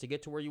process to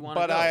get to where you want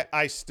to go. But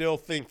I still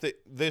think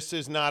that this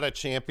is not a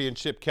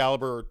championship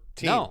caliber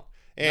team. No.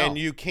 And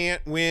you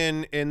can't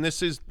win, and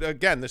this is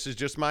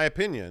just my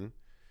opinion,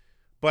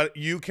 but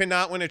you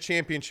cannot win a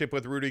championship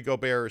with Rudy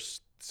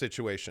Gobert's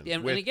situation.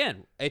 And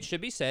again, it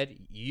should be said,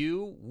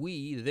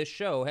 this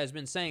show has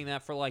been saying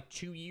that for like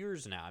 2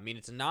 years now. I mean,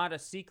 it's not a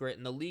secret,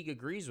 and the league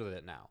agrees with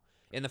it now.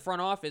 And the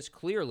front office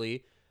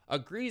clearly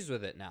agrees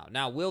with it now.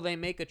 Now, will they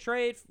make a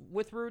trade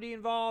with Rudy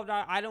involved?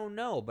 I don't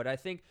know, but I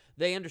think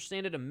they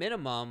understand at a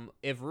minimum,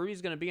 if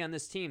Rudy's going to be on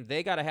this team,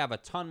 they got to have a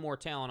ton more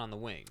talent on the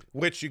wing.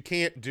 Which you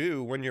can't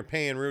do when you're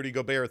paying Rudy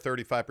Gobert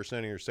 35%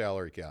 of your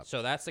salary cap.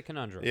 So that's the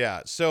conundrum.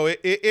 Yeah, so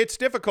it's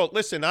difficult.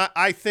 Listen,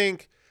 I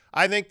think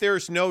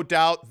there's no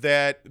doubt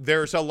that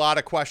there's a lot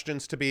of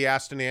questions to be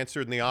asked and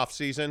answered in the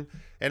offseason.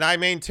 And I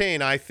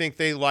maintain, I think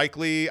you're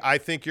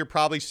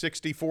probably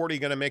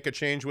 60-40 going to make a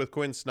change with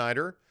Quinn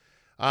Snyder.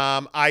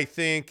 I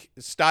think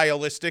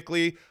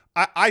stylistically,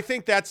 I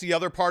think that's the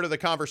other part of the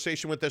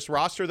conversation with this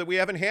roster that we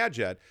haven't had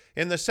yet.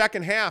 In the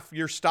second half,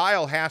 your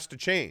style has to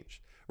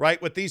change, right?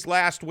 With these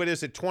last,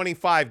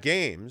 25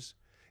 games,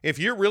 if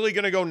you're really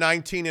going to go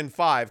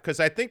 19-5, because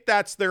I think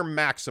that's their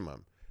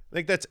maximum. I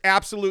think that's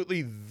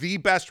absolutely the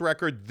best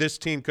record this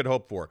team could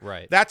hope for.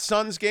 Right. That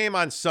Suns game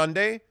on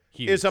Sunday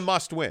is a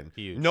must-win.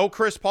 Huge. No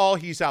Chris Paul.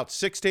 He's out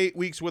 6 to 8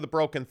 weeks with a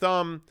broken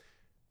thumb.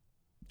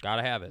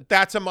 Gotta have it.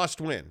 That's a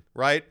must-win,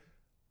 right?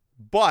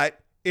 But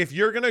if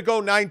you're going to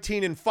go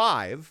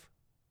 19-5,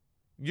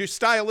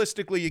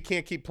 stylistically, you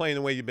can't keep playing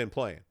the way you've been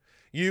playing.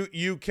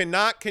 You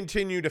cannot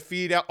continue to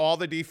feed out all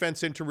the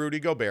defense into Rudy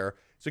Gobert.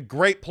 He's a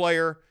great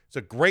player. He's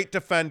a great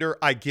defender.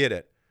 I get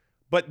it.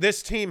 But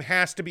this team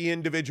has to be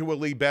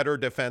individually better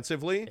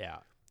defensively. Yeah.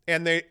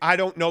 And I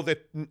don't know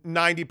that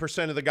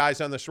 90% of the guys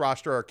on this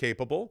roster are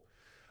capable.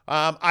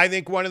 I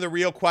think one of the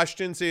real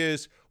questions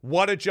is,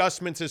 what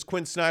adjustments is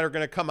Quinn Snyder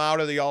going to come out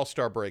of the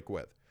All-Star break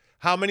with?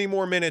 How many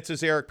more minutes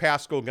is Eric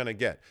Paschall going to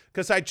get?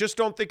 Because I just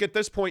don't think at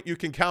this point you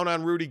can count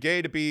on Rudy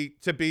Gay to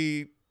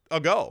be a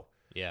go.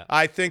 Yeah.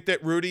 I think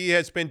that Rudy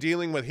has been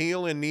dealing with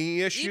heel and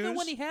knee issues. Even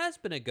when he has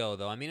been a go,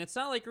 though. I mean, it's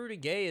not like Rudy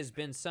Gay has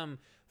been some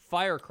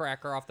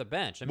firecracker off the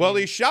bench. Well,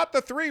 he shot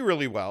the three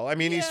really well. I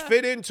mean, he's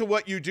fit into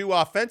what you do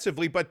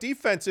offensively, but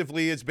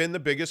defensively has been the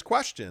biggest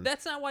question.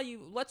 That's not why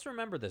let's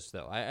remember this,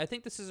 though. I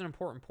think this is an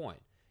important point.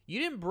 You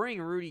didn't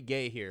bring Rudy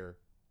Gay here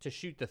to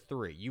shoot the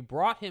three. You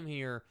brought him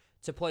here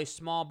to play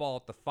small ball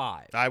at the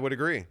 5. I would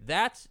agree.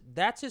 That's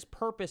his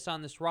purpose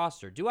on this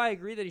roster. Do I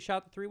agree that he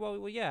shot the 3 well?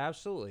 Well, yeah,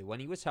 absolutely. When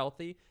he was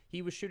healthy,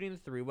 he was shooting the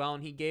 3 well,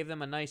 and he gave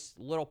them a nice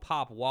little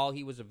pop while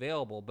he was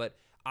available. But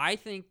I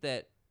think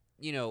that,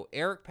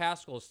 Eric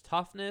Paschall's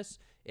toughness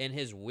and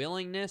his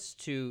willingness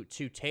to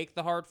take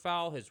the hard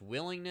foul, his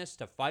willingness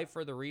to fight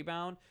for the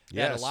rebound,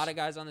 that a lot of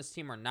guys on this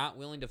team are not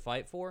willing to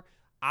fight for,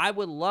 I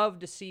would love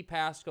to see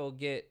Paschall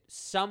get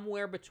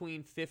somewhere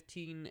between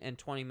 15 and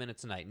 20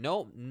 minutes a night.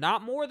 No,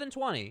 not more than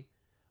 20,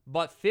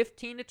 but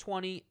 15 to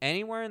 20,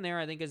 anywhere in there,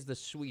 I think is the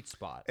sweet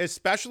spot.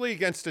 Especially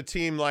against a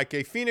team like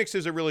Phoenix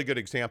is a really good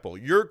example.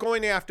 You're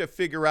going to have to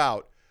figure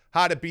out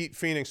how to beat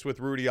Phoenix with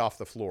Rudy off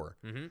the floor.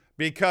 Mm-hmm.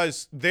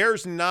 Because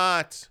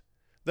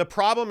the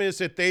problem is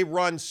that they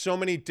run so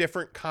many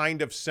different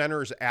kind of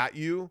centers at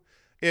you.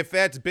 If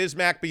that's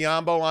Bismack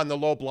Biyombo on the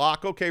low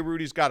block, okay,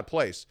 Rudy's got a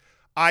place.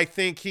 I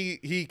think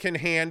he can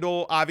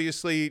handle,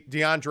 obviously,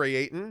 DeAndre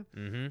Ayton.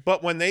 Mm-hmm.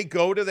 But when they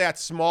go to that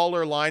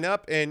smaller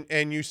lineup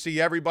and you see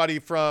everybody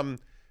from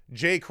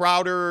Jay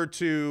Crowder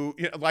to,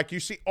 you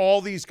see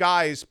all these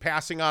guys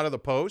passing out of the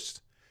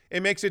post,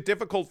 it makes it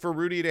difficult for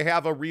Rudy to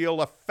have a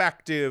real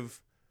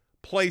effective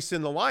place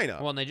in the lineup.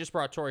 Well, and they just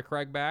brought Torrey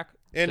Craig back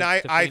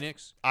to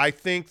Phoenix. I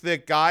think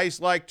that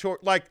guys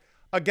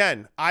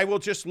again, I will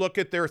just look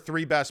at their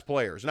 3 best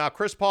players. Now,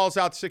 Chris Paul's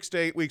out 6 to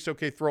 8 weeks.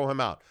 Okay, throw him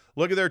out.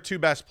 Look at their 2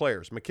 best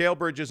players, Mikal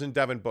Bridges and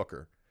Devin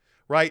Booker,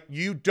 right?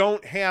 You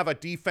don't have a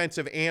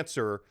defensive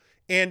answer.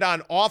 And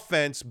on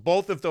offense,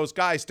 both of those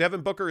guys,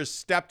 Devin Booker has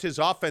stepped his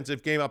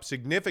offensive game up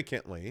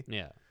significantly.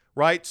 Yeah.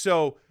 Right?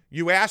 So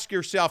you ask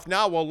yourself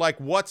now, well,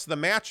 what's the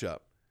matchup?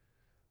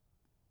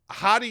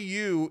 how do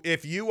you,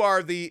 if you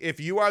are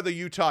the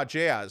Utah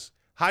Jazz,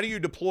 how do you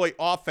deploy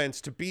offense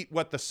to beat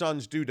what the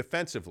Suns do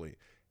defensively?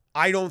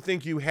 I don't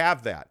think you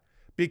have that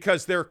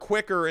because they're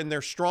quicker and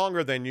they're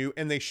stronger than you,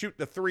 and they shoot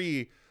the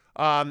three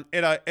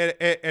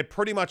at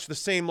pretty much the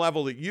same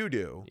level that you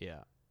do. Yeah.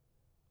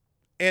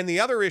 And the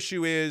other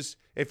issue is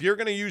if you're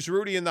going to use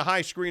Rudy in the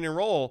high screen and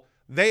roll,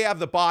 they have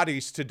the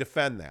bodies to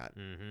defend that.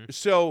 Mm-hmm.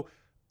 So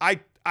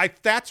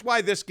that's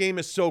why this game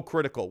is so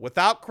critical.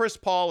 Without Chris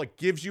Paul, it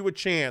gives you a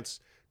chance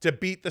to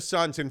beat the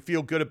Suns and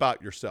feel good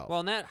about yourself. Well,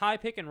 and that high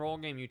pick and roll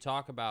game you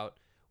talk about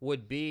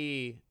would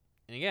be,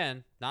 and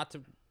again, not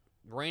to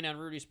rain on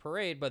Rudy's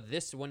parade, but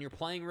this, when you're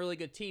playing really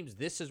good teams,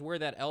 this is where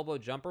that elbow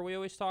jumper we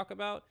always talk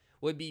about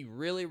would be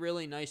really,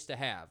 really nice to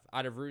have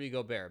out of Rudy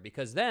Gobert,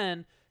 because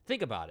then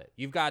think about it.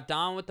 You've got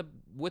Don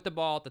with the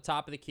ball at the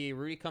top of the key.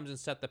 Rudy comes and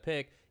set the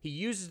pick. He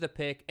uses the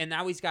pick, and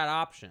now he's got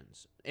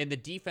options, and the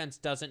defense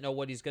doesn't know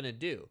what he's going to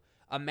do.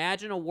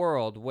 Imagine a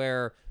world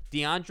where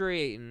DeAndre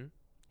Ayton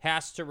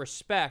has to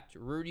respect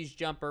Rudy's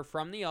jumper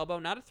from the elbow,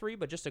 not a three,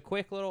 but just a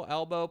quick little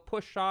elbow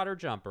push shot or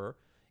jumper.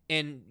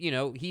 And,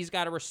 he's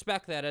got to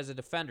respect that as a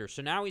defender.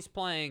 So now he's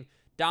playing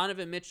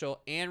Donovan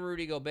Mitchell and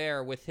Rudy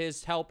Gobert with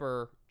his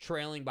helper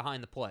trailing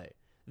behind the play.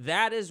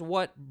 That is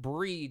what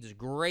breeds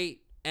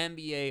great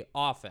NBA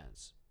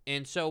offense.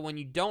 And so when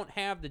you don't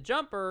have the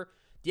jumper,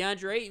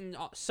 DeAndre Ayton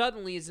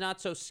suddenly is not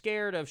so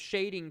scared of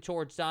shading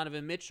towards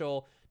Donovan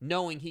Mitchell,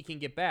 knowing he can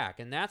get back.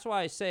 And that's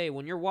why I say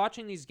when you're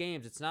watching these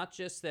games, it's not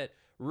just that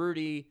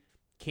Rudy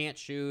can't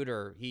shoot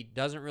or he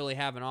doesn't really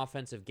have an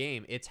offensive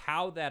game. It's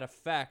how that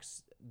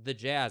affects the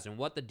Jazz and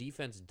what the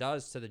defense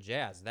does to the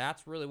Jazz.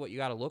 That's really what you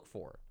got to look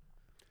for.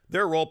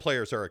 Their role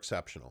players are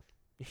exceptional.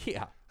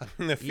 Yeah.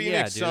 The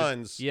Phoenix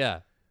Suns,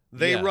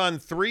 they run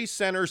three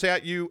centers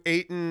at you,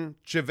 Ayton,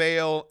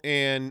 JaVale,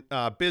 and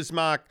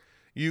Bismack.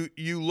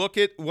 You look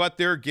at what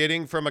they're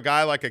getting from a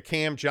guy like a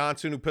Cam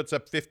Johnson who puts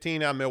up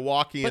 15 on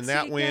Milwaukee in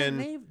that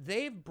win.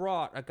 They've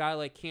brought a guy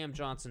like Cam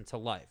Johnson to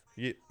life.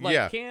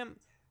 Cam,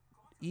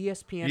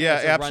 ESPN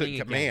is running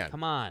again. Man.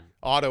 Come on.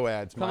 Auto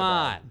ads. Come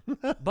on.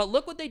 But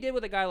look what they did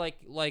with a guy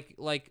like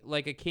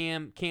a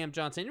Cam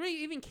Johnson,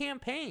 even Cam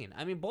Payne.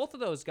 I mean, both of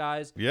those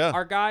guys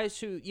are guys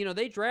who,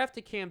 they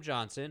drafted Cam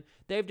Johnson.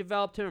 They've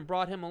developed him and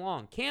brought him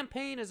along. Cam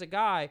Payne is a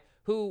guy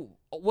who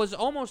was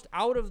almost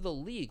out of the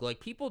league. Like,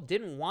 people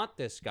didn't want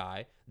this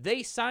guy.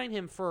 They signed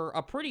him for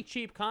a pretty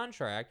cheap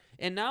contract,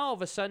 and now all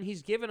of a sudden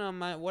he's giving them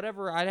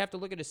whatever. I'd have to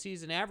look at his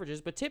season averages,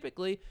 but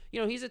typically,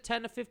 he's a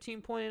 10 to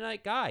 15 point a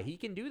night guy. He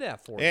can do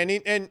that for you.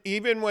 And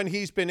even when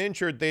he's been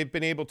injured, they've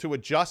been able to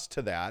adjust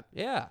to that.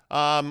 Yeah.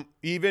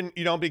 Even,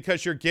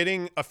 because you're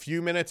getting a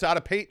few minutes out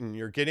of Peyton.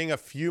 You're getting a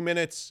few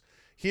minutes.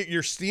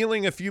 You're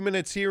stealing a few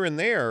minutes here and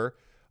there.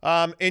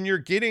 And you're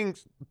getting,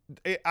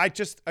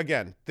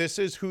 again, this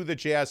is who the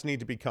Jazz need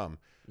to become.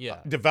 Yeah.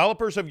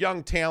 Developers of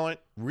young talent,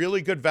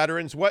 really good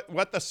veterans.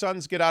 What the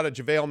Suns get out of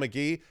JaVale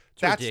McGee,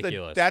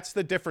 that's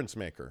the difference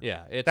maker.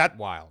 Yeah, it's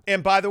wild.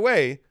 And by the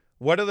way,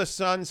 what do the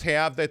Suns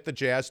have that the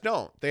Jazz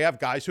don't? They have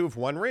guys who have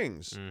won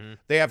rings. Mm-hmm.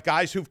 They have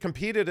guys who've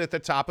competed at the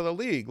top of the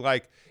league.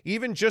 Like,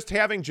 even just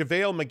having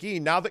JaVale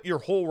McGee, now that your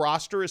whole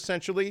roster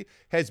essentially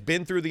has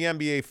been through the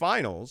NBA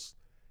Finals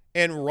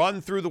and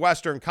run through the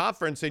Western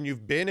Conference, and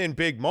you've been in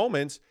big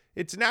moments,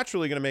 it's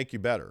naturally going to make you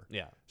better.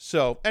 Yeah.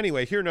 So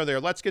anyway, here nor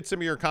there, let's get some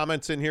of your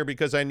comments in here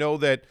because I know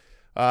that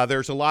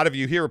there's a lot of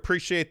you here.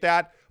 Appreciate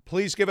that.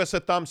 Please give us a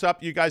thumbs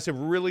up. You guys have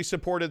really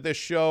supported this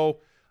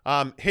show.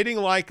 Hitting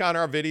like on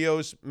our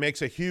videos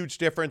makes a huge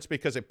difference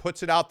because it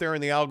puts it out there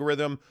in the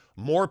algorithm.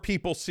 More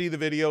people see the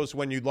videos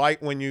when you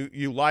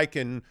like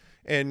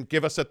and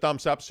give us a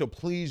thumbs up. So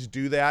please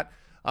do that.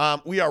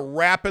 We are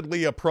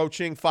rapidly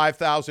approaching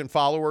 5,000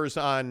 followers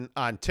on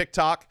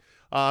TikTok,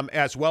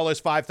 as well as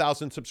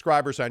 5,000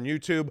 subscribers on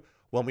YouTube.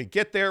 When we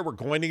get there, we're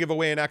going to give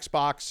away an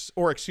Xbox,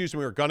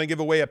 we're going to give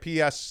away a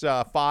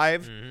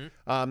PS5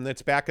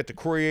 that's back at the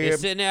crib. You're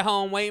sitting at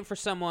home waiting for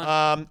someone.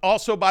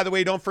 Also, by the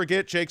way, don't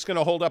forget, Jake's going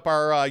to hold up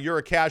our You're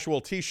a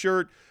Casual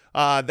t-shirt.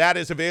 That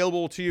is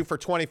available to you for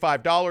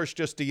 $25.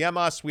 Just DM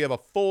us. We have a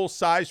full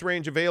size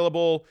range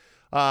available.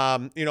 All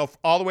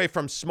the way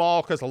from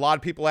small, because a lot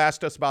of people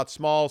asked us about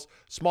smalls.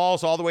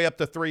 Smalls all the way up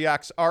to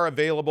 3X are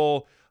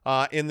available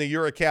in the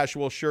You're a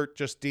Casual shirt.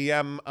 Just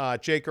DM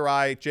Jake or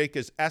I. Jake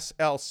is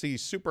SLC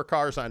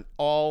Supercars on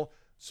all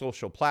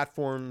social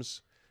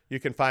platforms. You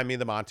can find me,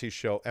 The Monty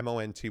Show,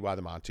 Monty,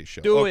 The Monty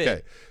Show.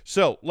 Okay,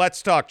 so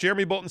let's talk.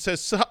 Jeremy Bolton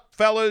says, sup,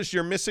 fellas,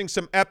 you're missing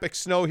some epic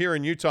snow here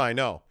in Utah. I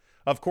know.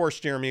 Of course,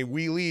 Jeremy,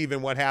 we leave,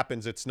 and what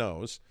happens? It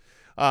snows.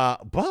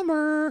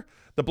 Bummer.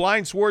 The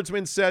Blind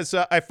Swordsman says,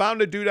 I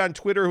found a dude on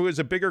Twitter who is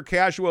a bigger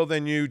casual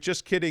than you.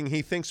 Just kidding.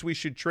 He thinks we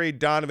should trade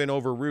Donovan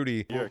over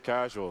Rudy. You're a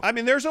casual. I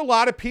mean, there's a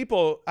lot of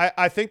people.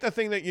 I think the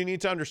thing that you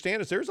need to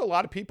understand is there's a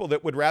lot of people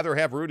that would rather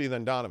have Rudy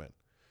than Donovan.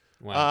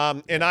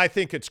 Wow. And I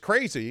think it's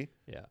crazy.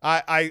 Yeah.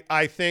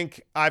 I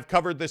think I've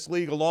covered this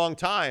league a long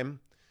time,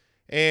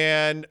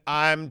 and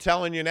I'm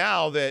telling you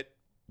now that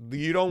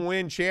you don't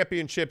win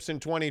championships in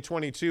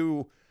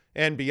 2022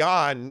 and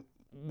beyond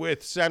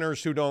with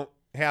centers who don't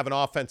have an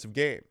offensive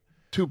game.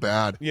 Too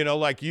bad. You know,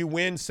 like you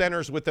win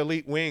centers with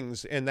elite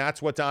wings, and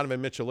that's what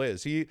Donovan Mitchell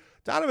is.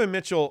 Donovan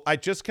Mitchell, I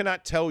just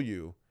cannot tell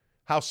you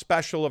how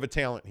special of a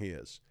talent he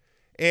is.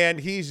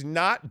 And he's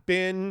not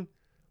been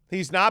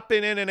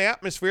in an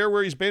atmosphere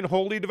where he's been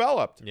wholly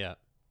developed. Yeah.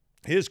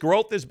 His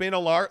growth has been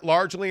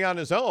largely on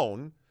his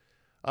own.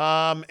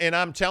 And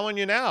I'm telling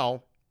you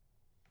now,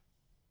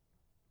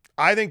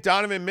 I think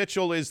Donovan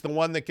Mitchell is the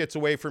one that gets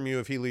away from you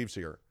if he leaves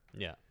here.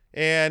 Yeah.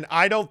 And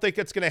I don't think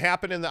it's going to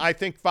happen. I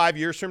think 5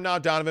 years from now,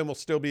 Donovan will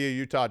still be a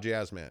Utah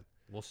Jazz man.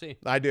 We'll see.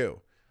 I do.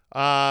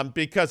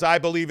 Because I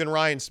believe in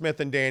Ryan Smith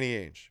and Danny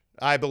Ainge.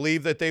 I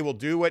believe that they will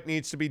do what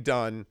needs to be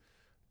done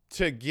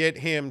to get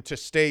him to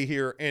stay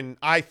here. And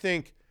I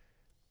think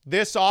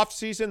this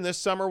offseason, this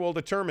summer, will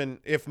determine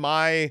if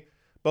my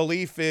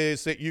belief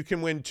is that you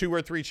can win 2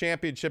 or 3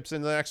 championships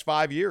in the next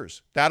 5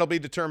 years. That'll be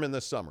determined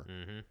this summer.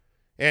 Mm-hmm.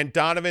 And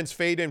Donovan's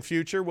fate and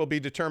future will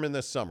be determined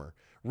this summer.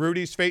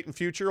 Rudy's fate and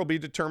future will be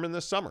determined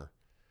this summer.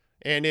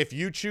 And if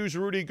you choose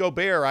Rudy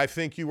Gobert, I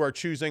think you are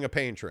choosing a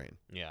pain train.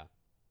 Yeah.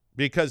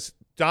 Because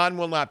Don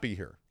will not be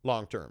here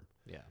long term.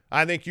 Yeah.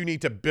 I think you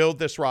need to build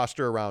this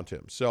roster around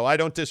him. So I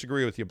don't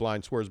disagree with you,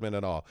 Blind Swordsman,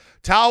 at all.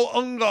 Tau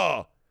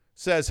Unga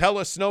says,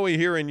 hella snowy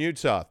here in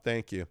Utah.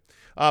 Thank you.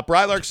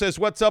 Brylark says,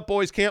 what's up,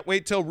 boys? Can't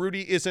wait till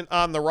Rudy isn't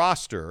on the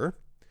roster.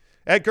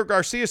 Edgar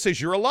Garcia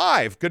says, you're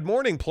alive. Good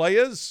morning,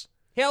 players.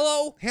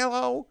 Hello.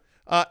 Hello.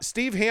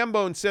 Steve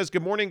Hambone says,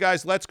 good morning,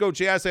 guys. Let's go,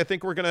 Jazz. I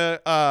think we're going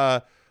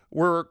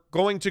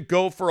to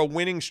go for a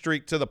winning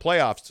streak to the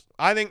playoffs.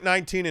 I think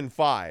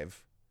 19-5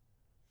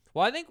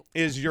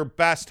 is your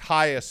best,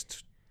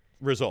 highest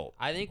result.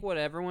 I think what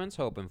everyone's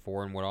hoping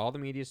for and what all the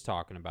media is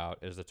talking about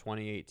is the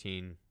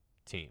 2018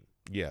 team.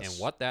 Yes.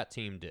 And what that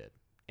team did.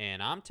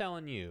 And I'm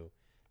telling you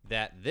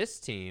that this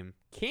team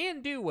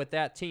can do what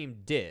that team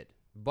did,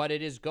 but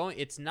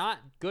it's not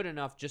good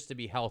enough just to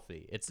be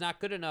healthy. It's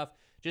not good enough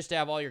just to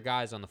have all your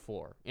guys on the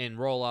floor and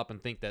roll up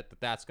and think that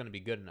that's going to be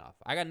good enough.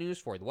 I got news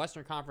for you. The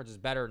Western Conference is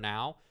better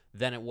now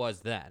than it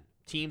was then.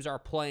 Teams are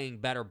playing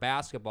better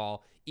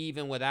basketball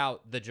even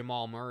without the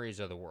Jamal Murrays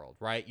of the world,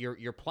 right?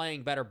 You're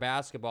playing better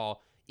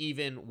basketball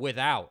even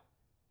without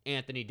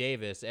Anthony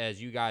Davis,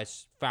 as you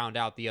guys found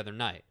out the other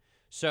night.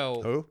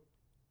 So who?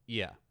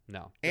 Yeah,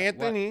 no.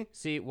 Anthony.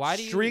 See, why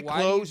do you Street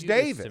why clothes do you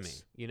do Davis. this to me?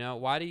 You know,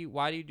 why do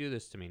you do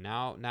this to me?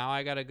 Now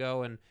I got to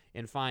go and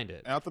find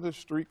it. After the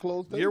street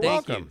closed Davis? You're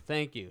welcome.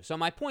 Thank you. So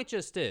my point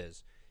just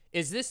is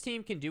this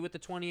team can do what the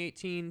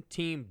 2018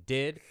 team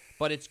did,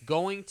 but it's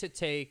going to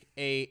take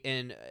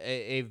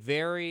a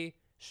very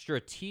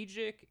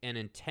strategic and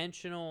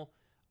intentional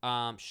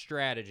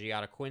strategy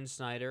out of Quinn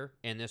Snyder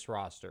and this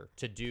roster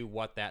to do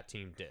what that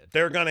team did.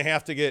 They're going to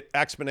have to get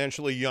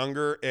exponentially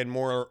younger and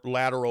more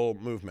lateral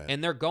movement.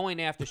 And they're going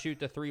to have to shoot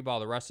the 3 ball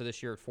the rest of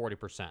this year at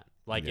 40%.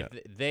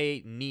 If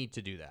they need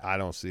to do that. I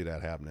don't see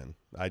that happening.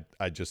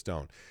 I just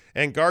don't.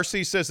 And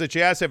Garcia says the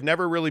Jazz have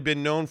never really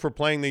been known for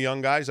playing the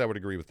young guys. I would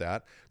agree with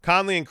that.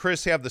 Conley and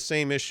Chris have the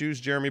same issues.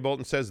 Jeremy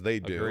Bolton says they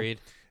do.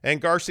 Agreed.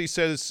 And Garcia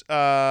says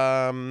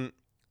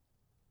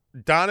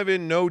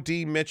Donovan, No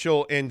D,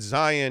 Mitchell, and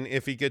Zion,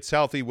 if he gets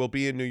healthy, will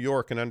be in New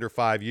York in under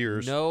 5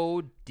 years.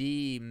 No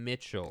D,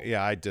 Mitchell.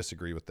 Yeah, I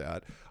disagree with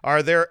that.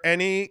 Are there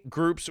any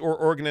groups or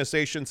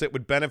organizations that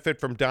would benefit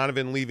from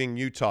Donovan leaving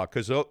Utah?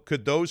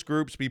 Could those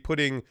groups be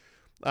putting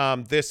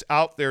this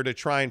out there to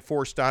try and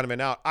force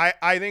Donovan out?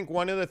 I think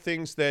one of the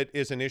things that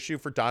is an issue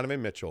for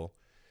Donovan Mitchell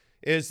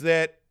is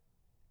that,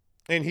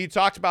 and he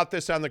talked about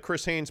this on the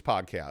Chris Haynes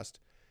podcast,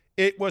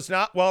 it was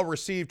not well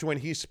received when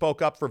he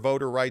spoke up for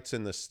voter rights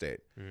in this state.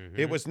 Mm-hmm.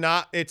 It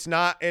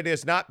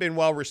has not been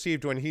well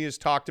received when he has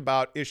talked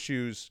about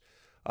issues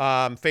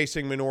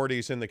facing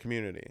minorities in the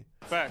community.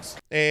 Facts.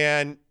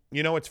 And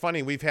you know, it's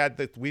funny,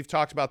 we've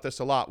talked about this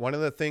a lot. One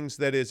of the things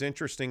that is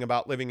interesting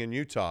about living in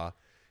Utah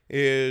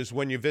is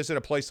when you visit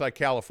a place like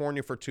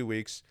California for 2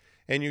 weeks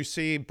and you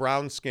see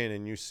brown skin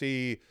and you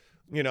see,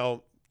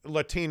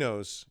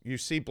 Latinos, you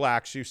see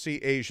blacks, you see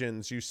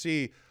Asians, you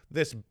see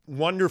this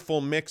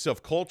wonderful mix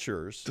of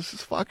cultures. This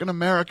is fucking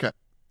America.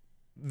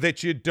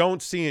 That you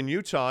don't see in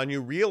Utah, and you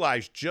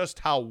realize just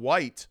how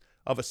white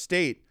of a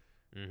state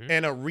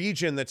and a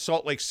region that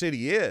Salt Lake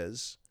City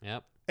is.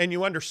 Yep. And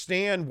you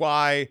understand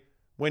why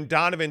when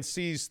Donovan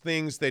sees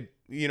things that,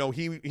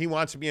 he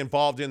wants to be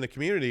involved in the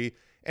community,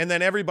 and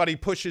then everybody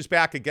pushes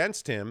back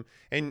against him,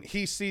 and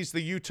he sees the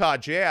Utah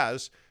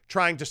Jazz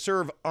trying to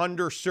serve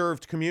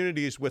underserved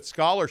communities with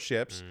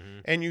scholarships,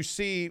 and you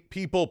see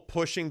people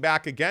pushing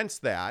back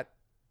against that,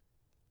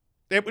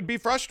 it would be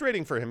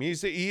frustrating for him.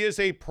 He is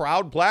a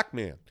proud black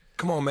man.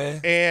 Come on,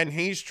 man. And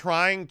he's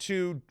trying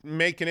to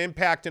make an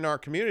impact in our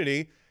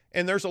community,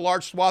 and there's a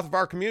large swath of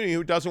our community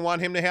who doesn't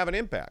want him to have an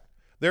impact.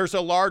 There's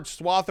a large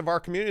swath of our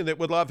community that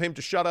would love him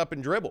to shut up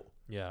and dribble.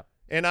 Yeah.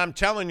 And I'm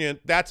telling you,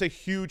 that's a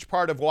huge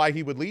part of why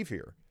he would leave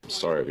here.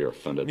 Sorry if you're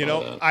offended by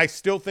that. I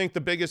still think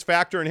the biggest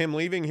factor in him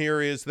leaving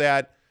here is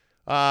that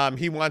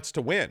he wants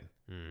to win.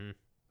 Mm-hmm.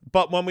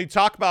 But when we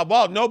talk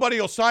about, nobody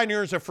will sign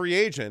here as a free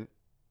agent,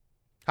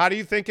 how do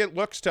you think it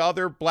looks to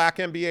other black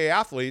NBA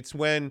athletes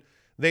when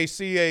They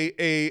see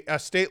a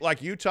state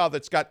like Utah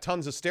that's got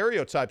tons of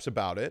stereotypes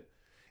about it,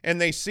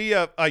 and they see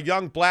a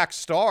young black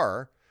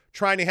star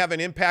trying to have an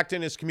impact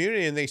in his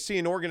community, and they see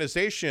an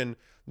organization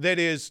that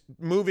is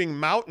moving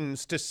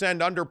mountains to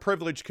send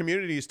underprivileged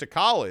communities to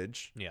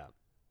college. Yeah.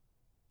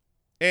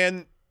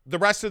 And the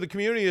rest of the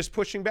community is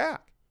pushing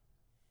back.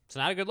 It's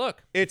not a good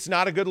look. It's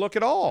not a good look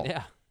at all.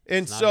 Yeah.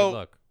 And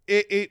so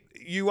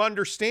you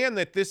understand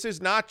that this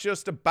is not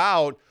just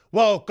about,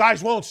 well,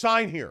 guys won't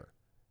sign here.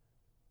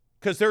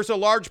 Because there's a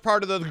large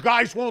part of the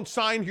guys won't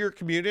sign here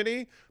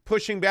community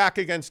pushing back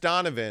against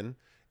Donovan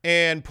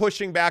and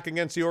pushing back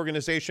against the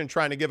organization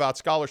trying to give out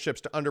scholarships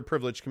to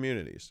underprivileged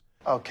communities.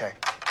 Okay,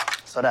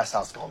 so that's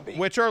how it's going to be.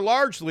 Which are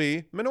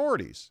largely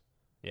minorities.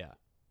 Yeah.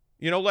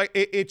 You know, like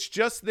it's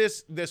just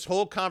this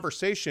whole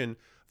conversation.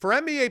 For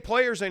NBA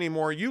players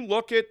anymore, you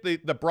look at the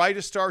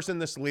brightest stars in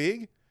this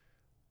league,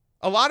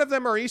 a lot of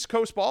them are East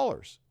Coast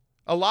ballers.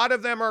 A lot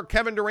of them are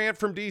Kevin Durant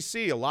from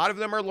D.C. A lot of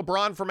them are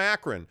LeBron from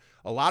Akron.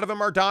 A lot of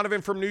them are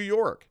Donovan from New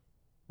York,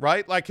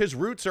 right? Like his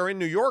roots are in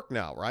New York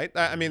now, right?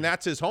 I mean,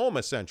 that's his home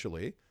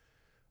essentially.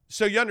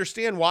 So you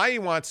understand why he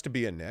wants to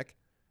be a Knick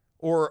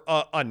or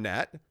a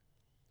Net,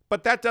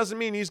 but that doesn't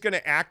mean he's going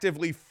to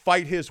actively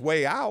fight his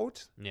way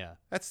out. Yeah.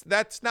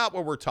 That's not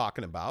what we're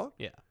talking about.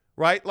 Yeah.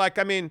 Right? Like,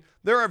 I mean,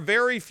 there are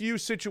very few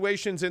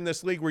situations in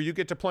this league where you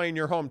get to play in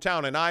your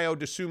hometown, and Ayo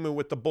Dosunmu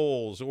with the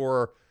Bulls,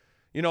 or,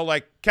 you know,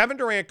 like Kevin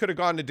Durant could have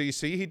gone to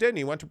D.C. He didn't.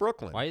 He went to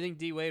Brooklyn. Why do you think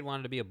D-Wade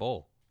wanted to be a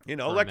Bull? You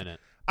know, like,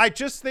 I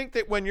just think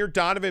that when you're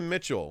Donovan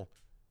Mitchell,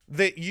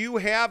 that you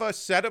have a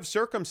set of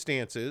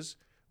circumstances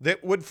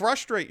that would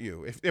frustrate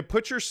you. If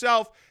put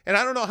yourself, and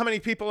I don't know how many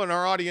people in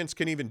our audience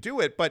can even do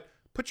it, but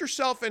put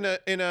yourself in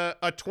a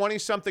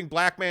 20-something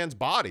black man's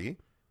body,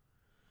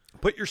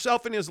 put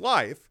yourself in his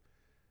life,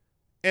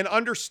 and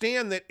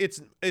understand that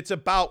it's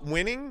about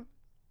winning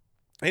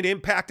and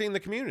impacting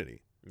the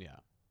community. Yeah.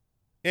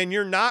 And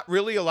you're not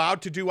really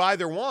allowed to do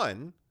either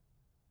one.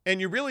 And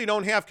you really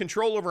don't have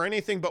control over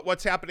anything but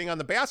what's happening on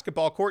the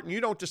basketball court, and you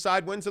don't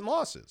decide wins and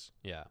losses.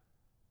 Yeah.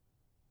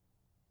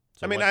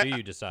 So I mean, what do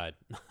you decide?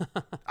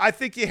 I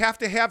think you have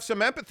to have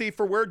some empathy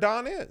for where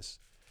Don is.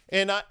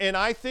 And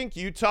I think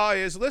Utah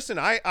is, listen,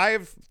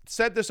 I've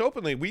said this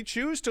openly. We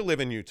choose to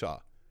live in Utah.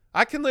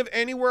 I can live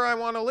anywhere I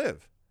want to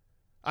live.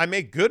 I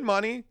make good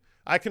money.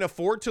 I can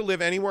afford to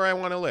live anywhere I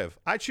want to live.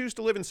 I choose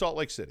to live in Salt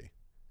Lake City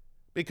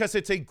because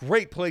it's a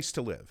great place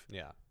to live.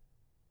 Yeah.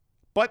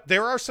 But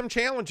there are some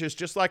challenges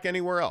just like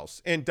anywhere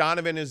else, and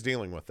Donovan is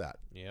dealing with that.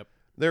 Yep.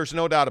 There's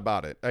no doubt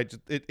about it.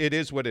 It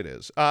is what it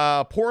is.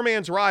 Poor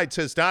Man's Ride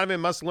says Donovan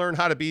must learn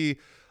how to be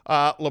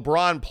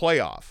LeBron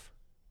playoff.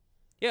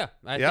 Yeah,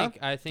 I think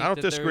I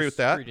don't disagree with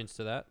that. Credence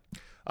to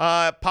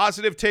that.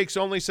 Positive Takes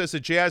Only says the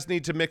Jazz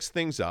need to mix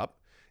things up.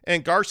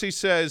 And Garcia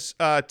says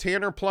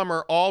Tanner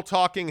Plummer, all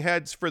talking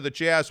heads for the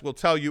Jazz, will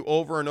tell you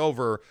over and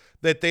over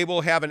that they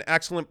will have an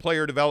excellent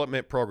player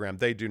development program.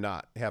 They do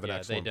not have an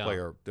excellent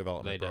player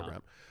development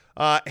program.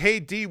 Hey,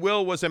 D.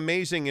 Will was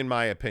amazing in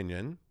my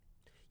opinion.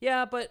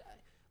 Yeah, but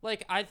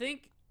like I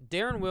think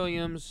Darren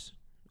Williams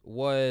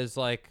was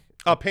like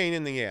a pain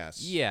in the ass.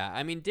 Yeah,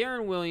 I mean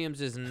Darren Williams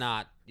is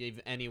not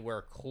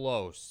anywhere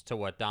close to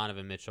what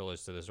Donovan Mitchell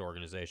is to this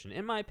organization,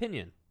 in my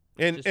opinion.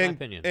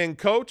 And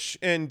Coach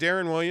and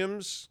Darren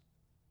Williams,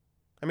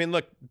 I mean,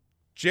 look,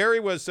 Jerry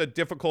was a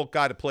difficult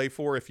guy to play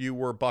for if you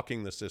were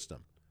bucking the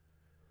system.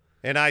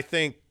 And I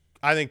think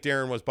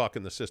Darren was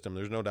bucking the system.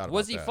 There's no doubt about that.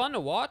 Was he fun to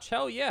watch?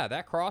 Hell yeah.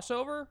 That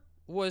crossover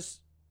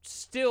was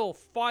still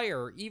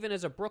fire, even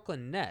as a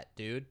Brooklyn Net,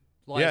 dude.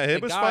 Like, yeah,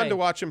 it was fun to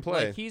watch him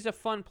play. Like, he's a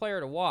fun player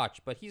to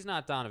watch, but he's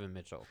not Donovan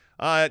Mitchell.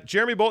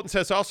 Jeremy Bolton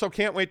says, also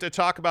can't wait to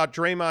talk about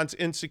Draymond's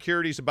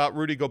insecurities about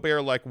Rudy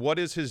Gobert. Like, what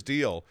is his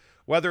deal?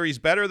 Whether he's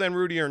better than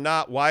Rudy or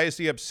not, why is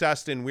he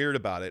obsessed and weird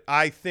about it?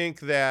 I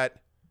think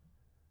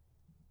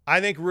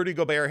Rudy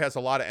Gobert has a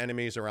lot of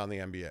enemies around the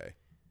NBA.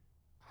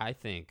 I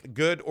think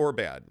good or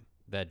bad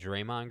that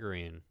Draymond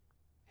Green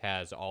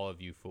has all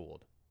of you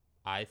fooled.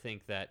 I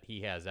think that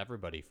he has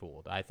everybody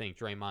fooled. I think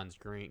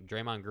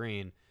Draymond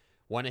Green,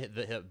 one of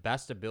the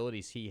best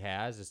abilities he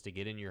has is to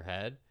get in your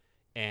head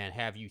and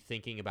have you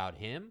thinking about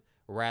him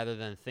rather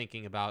than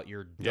thinking about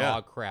your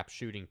dog crap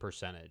shooting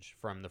percentage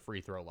from the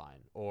free throw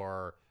line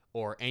or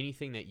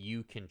anything that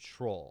you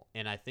control.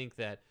 And I think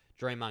that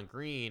Draymond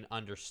Green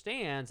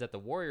understands that the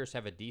Warriors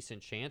have a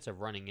decent chance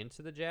of running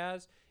into the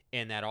Jazz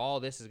and that all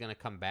this is going to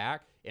come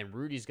back and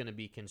Rudy's going to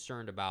be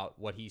concerned about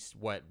what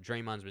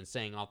Draymond's been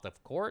saying off the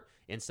court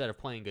instead of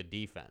playing good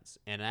defense.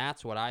 And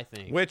that's what I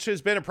think. Which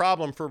has been a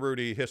problem for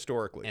Rudy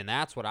historically. And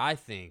that's what I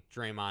think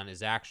Draymond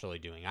is actually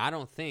doing. I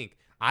don't think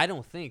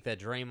that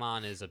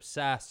Draymond is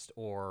obsessed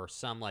or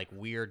some like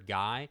weird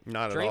guy.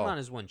 Not at all. Draymond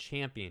has won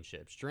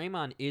championships.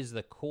 Draymond is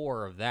the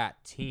core of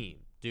that team.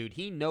 Dude,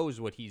 he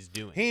knows what he's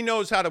doing. He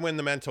knows how to win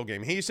the mental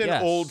game. He's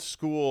an old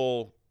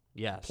school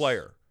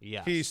player.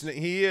 Yes.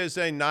 He is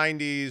a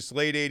 90s,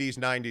 late 80s,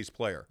 90s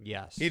player.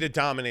 Yes. He'd have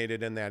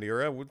dominated in that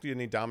era,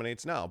 and he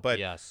dominates now. But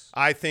yes.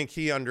 I think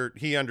he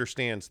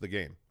understands the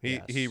game.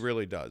 Yes. He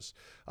really does.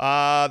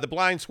 The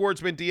blind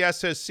swordsman DS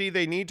says, see,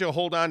 they need to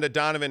hold on to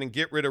Donovan and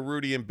get rid of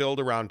Rudy and build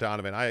around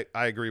Donovan. I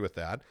agree with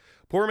that.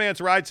 Poor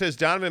Man's Ride says,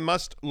 Donovan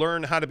must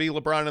learn how to be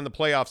LeBron in the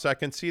playoffs. I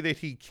can see that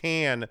he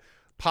can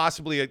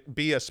possibly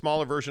be a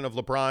smaller version of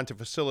LeBron to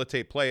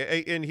facilitate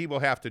play, and he will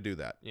have to do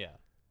that. Yeah.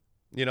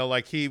 You know,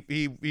 like he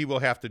will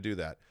have to do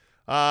that.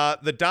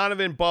 The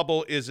Donovan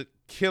bubble is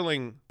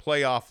killing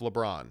playoff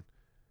LeBron.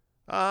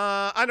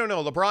 I don't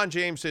know. LeBron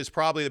James is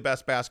probably the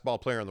best basketball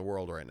player in the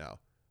world right now.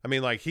 I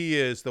mean, like he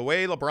is. The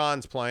way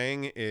LeBron's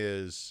playing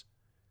is.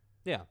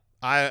 Yeah.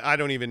 I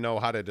don't even know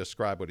how to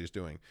describe what he's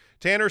doing.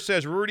 Tanner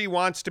says Rudy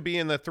wants to be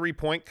in the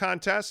 3-point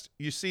contest.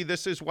 You see,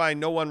 this is why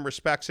no one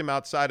respects him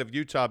outside of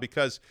Utah,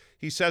 because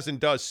he says and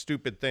does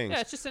stupid things. Yeah,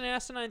 it's just an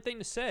asinine thing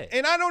to say.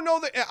 And I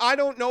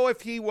don't know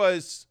if he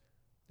was.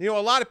 You know,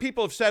 a lot of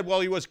people have said, well,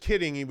 he was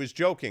kidding, he was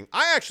joking.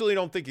 I actually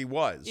don't think he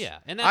was. Yeah,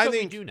 and that's what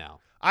we do now.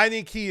 I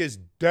think he is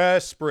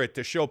desperate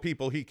to show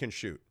people he can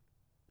shoot.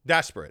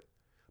 Desperate.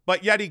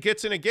 But yet he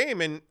gets in a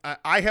game, and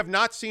I have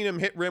not seen him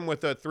hit rim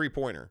with a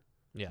 3-pointer.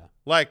 Yeah.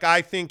 Like,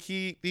 I think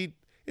he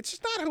it's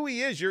just not who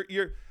he is.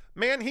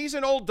 Man, he's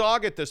an old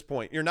dog at this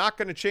point. You're not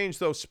going to change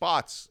those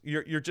spots.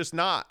 You're just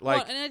not.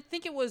 Like, well, and I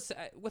think it was,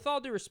 with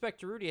all due respect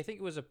to Rudy, I think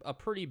it was a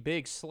pretty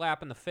big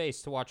slap in the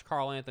face to watch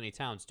Karl Anthony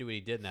Towns do what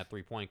he did in that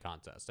 3-point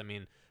contest. I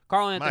mean,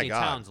 Karl Anthony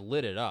Towns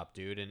lit it up,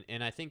 dude.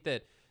 And I think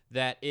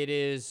that it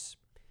is,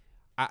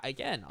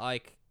 again,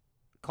 like,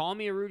 call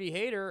me a Rudy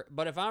hater,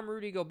 but if I'm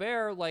Rudy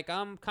Gobert, like,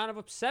 I'm kind of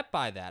upset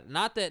by that.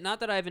 Not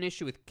that I have an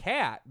issue with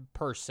Cat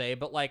per se,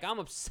 but like I'm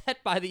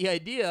upset by the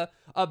idea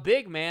a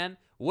big man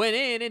went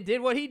in and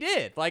did what he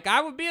did. Like,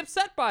 I would be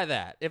upset by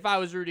that if I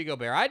was Rudy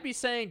Gobert. I'd be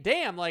saying,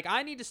 damn, like,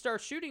 I need to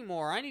start shooting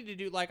more. I need to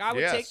do, like, I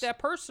would take that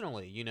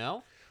personally, you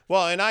know?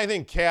 Well, and I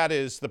think Cat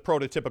is the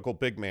prototypical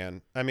big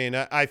man. I mean,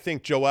 I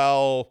think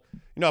Joel,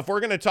 you know, if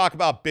we're going to talk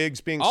about bigs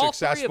being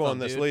successful in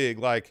this league,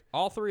 like,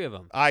 all three of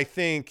them, I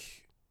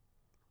think,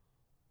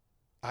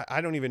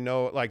 I don't even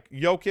know, like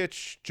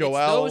Jokic,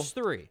 Joel, those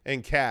three,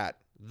 and Cat.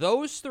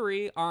 Those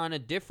three are on a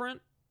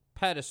different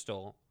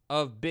pedestal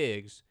of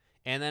bigs,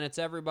 and then it's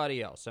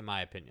everybody else, in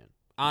my opinion.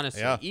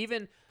 Honestly,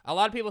 even a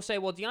lot of people say,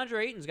 well,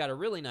 DeAndre Ayton's got a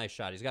really nice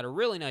shot. He's got a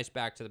really nice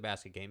back to the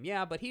basket game.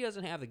 Yeah, but he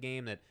doesn't have the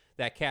game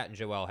that Cat and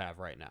Joel have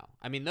right now.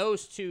 I mean,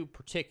 those two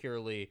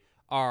particularly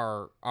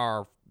are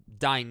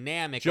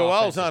dynamic.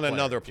 Joel's on players,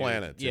 another dude.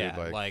 planet, too.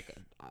 Yeah, like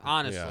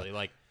honestly,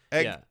 like.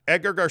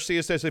 Edgar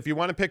Garcia says, if you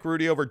want to pick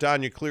Rudy over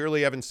Don, you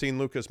clearly haven't seen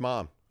Luka's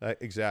mom.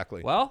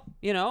 Exactly. Well,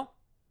 you know,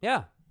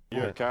 yeah.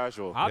 You're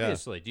casual.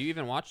 Obviously. Yeah. Do you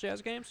even watch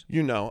Jazz games?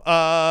 You know.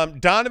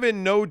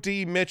 Donovan No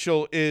D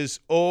Mitchell is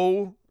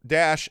O-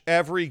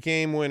 every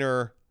game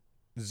winner,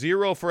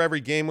 0 for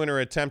every game winner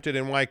attempted,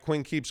 and why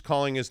Quinn keeps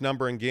calling his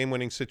number in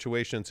game-winning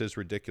situations is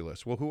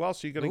ridiculous. Well, who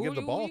else are you going to give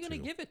the ball to? Who are you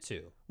going to give it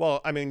to?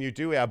 Well, I mean, you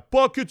do have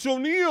Buckets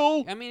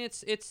O'Neal. I mean,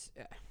 it's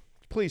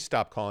Please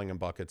stop calling him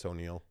Buckets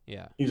O'Neal.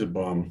 Yeah. He's a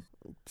bum.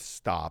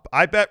 Stop.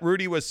 I bet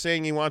Rudy was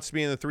saying he wants to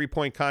be in the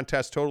 3-point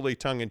contest, totally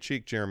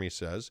tongue-in-cheek, Jeremy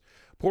says.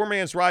 Poor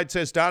Man's Ride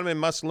says Donovan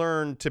must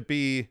learn to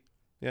be,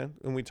 yeah,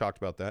 and we talked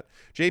about that.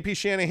 JP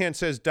Shanahan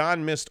says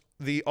Don missed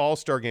the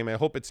All-Star game. I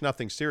hope it's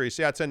nothing serious.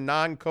 Yeah, it's a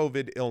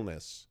non-COVID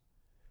illness.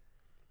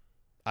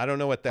 I don't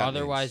know what that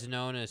Otherwise means.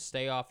 known as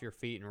stay off your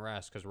feet and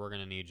rest because we're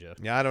going to need you.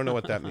 Yeah, I don't know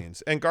what that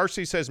means. And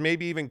Garcia says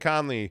maybe even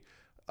Conley.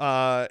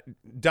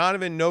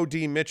 Donovan No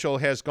D Mitchell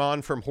has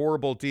gone from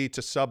horrible D to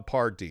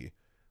subpar D.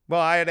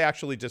 Well, I'd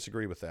actually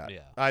disagree with that.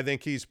 Yeah. I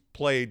think he's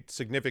played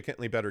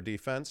significantly better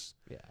defense.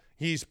 Yeah.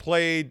 He has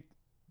played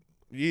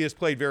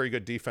very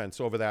good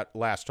defense over that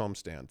last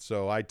homestand.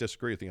 So I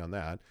disagree with you on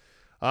that.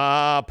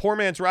 Poor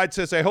Man's Ride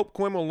says, I hope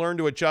Quinn will learn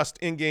to adjust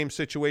in-game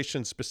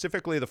situations,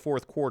 specifically the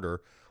fourth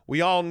quarter.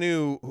 We all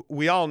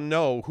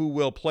know who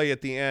will play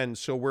at the end,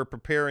 so we're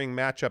preparing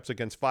matchups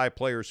against 5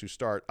 players who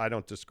start. I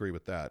don't disagree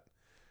with that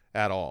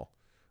at all.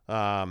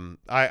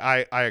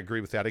 I agree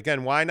with that.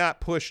 Again, why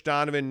not push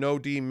Donovan No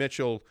D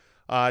Mitchell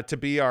to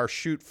be our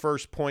shoot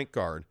first point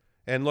guard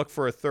and look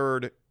for a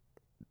third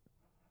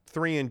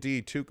 3 and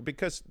D too?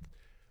 Because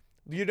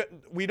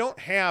we don't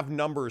have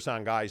numbers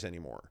on guys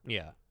anymore.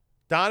 Yeah.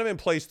 Donovan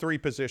plays 3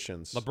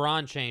 positions.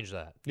 LeBron changed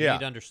that. You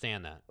need to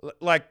understand that.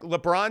 Like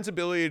LeBron's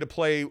ability to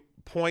play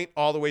point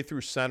all the way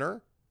through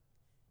center.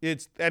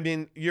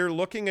 You're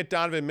looking at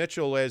Donovan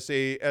Mitchell as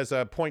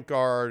a point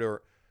guard,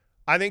 or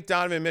I think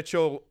Donovan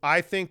Mitchell,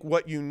 I think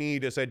what you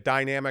need is a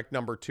dynamic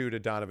number 2 to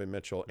Donovan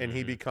Mitchell, and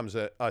he becomes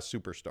a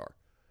superstar.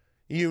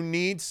 You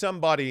need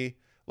somebody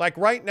like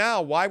right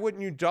now. Why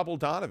wouldn't you double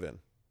Donovan?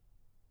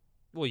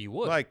 Well, you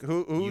would. Like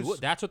who's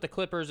that's what the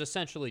Clippers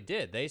essentially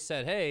did. They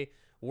said, "Hey,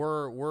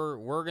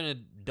 we're gonna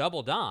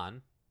double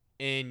Don,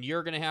 and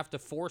you're gonna have to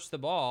force the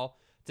ball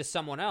to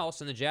someone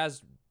else." And the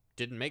Jazz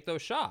didn't make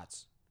those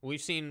shots. I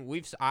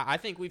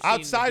think we've seen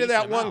outside of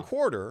that one amount.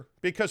 quarter,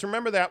 because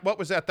remember that, what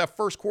was that, the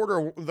first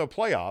quarter of the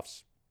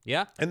playoffs,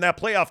 Yeah. In that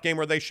playoff game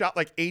where they shot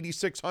like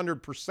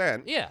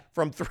 8,600%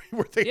 from three,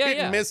 where they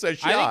didn't miss a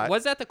shot. I think,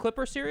 was that the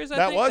Clipper series?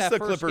 That was the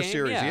first Clipper game?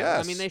 series, yeah.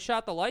 yes. I mean, they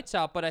shot the lights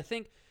out, but I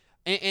think,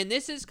 and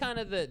this is kind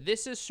of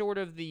this is sort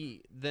of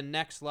the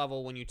next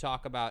level when you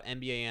talk about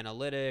NBA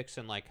analytics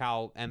and like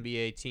how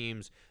NBA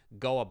teams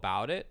go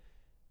about it.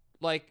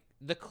 Like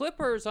the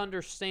Clippers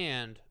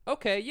understand,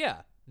 okay,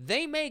 yeah,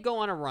 they may go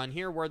on a run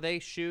here where they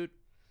shoot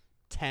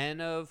 10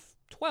 of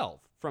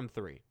 12 from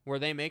three, where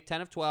they make 10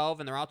 of 12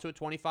 and they're out to a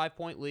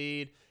 25-point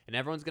lead, and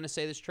everyone's going to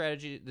say the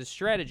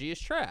strategy is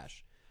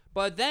trash.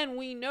 But then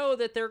we know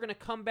that they're going to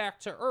come back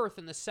to earth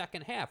in the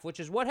second half, which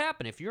is what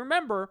happened. If you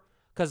remember,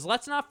 because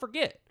let's not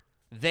forget,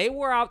 they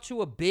were out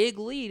to a big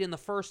lead in the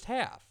first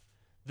half.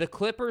 The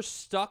Clippers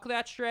stuck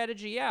that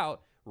strategy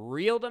out,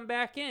 reeled them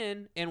back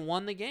in, and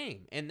won the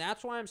game. And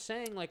that's why I'm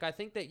saying, like, I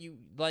think that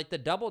the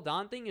double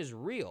down thing is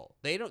real.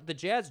 The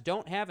Jazz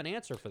don't have an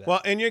answer for that.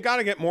 Well, and you got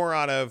to get more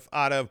out of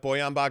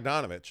Bojan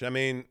Bogdanović. I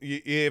mean,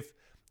 if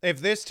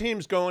this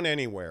team's going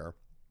anywhere,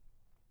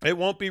 it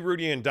won't be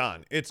Rudy and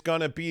Don. It's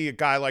going to be a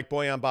guy like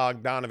Bojan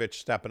Bogdanović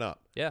stepping up.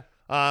 Yeah.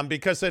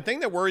 Because the thing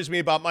that worries me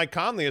about Mike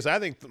Conley is I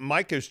think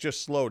Mike has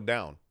just slowed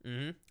down.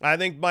 Mm-hmm. I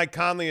think Mike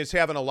Conley is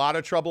having a lot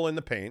of trouble in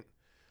the paint.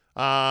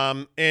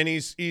 And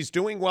he's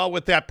doing well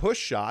with that push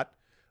shot,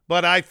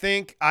 but I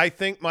think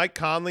Mike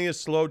Conley has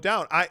slowed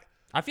down.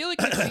 I feel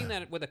like you've seen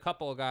that with a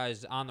couple of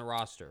guys on the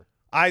roster.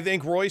 I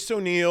think Royce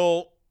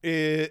O'Neal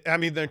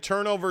the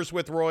turnovers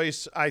with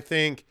Royce, I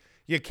think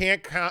you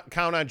can't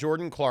count on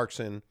Jordan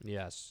Clarkson.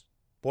 Yes.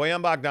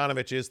 Bojan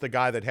Bogdanović is the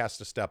guy that has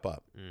to step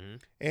up. Mm-hmm.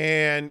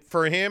 And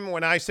for him,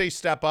 when I say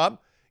step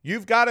up,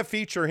 you've got to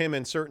feature him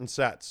in certain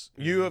sets.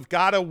 Mm-hmm. You have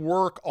got to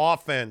work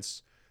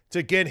offense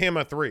to get him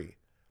a three.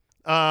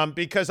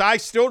 Because I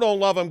still don't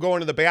love him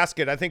going to the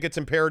basket. I think it's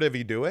imperative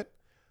he do it.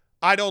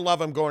 I don't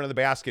love him going to the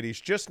basket. He's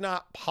just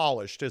not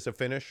polished as a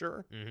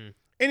finisher. Mm-hmm.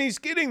 And he's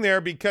getting there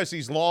because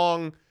he's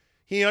long.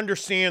 He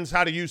understands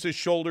how to use his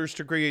shoulders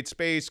to create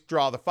space,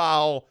 draw the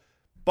foul.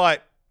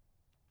 But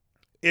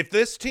if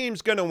this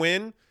team's going to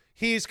win,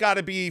 he's got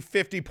to be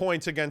 50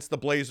 points against the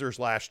Blazers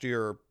last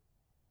year,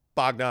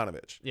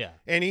 Bogdanović. Yeah.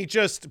 And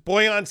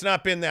Bojan's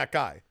not been that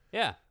guy.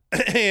 Yeah.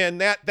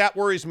 And that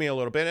worries me a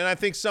little bit. And I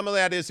think some of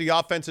that is the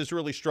offense has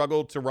really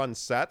struggled to run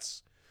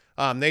sets.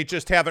 They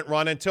just haven't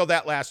run until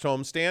that last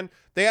homestand.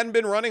 They hadn't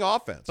been running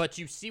offense. But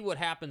you see what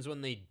happens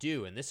when they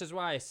do. And this is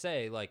why I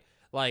say, like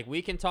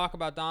we can talk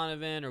about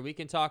Donovan or we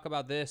can talk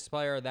about this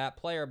player or that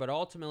player, but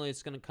ultimately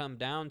it's going to come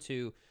down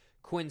to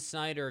Quinn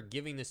Snyder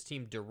giving this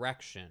team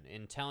direction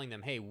and telling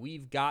them, hey,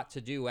 we've got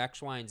to do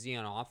X, Y, and Z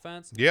on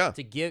offense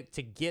to get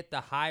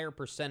the higher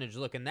percentage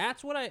look. And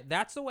that's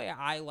the way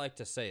I like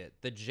to say it.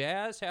 The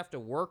Jazz have to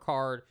work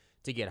hard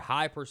to get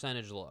high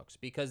percentage looks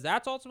because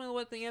that's ultimately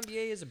what the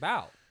NBA is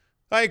about.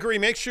 I agree.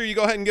 Make sure you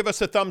go ahead and give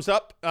us a thumbs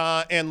up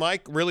and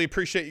like. Really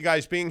appreciate you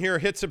guys being here.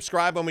 Hit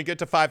subscribe when we get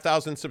to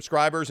 5,000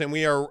 subscribers, and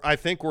I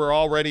think we're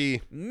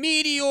already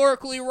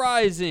meteorically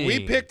rising. We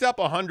picked up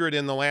 100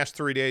 in the last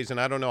 3 days,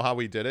 and I don't know how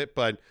we did it,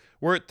 but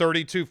we're at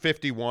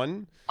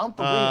 3251.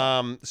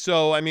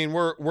 So I mean,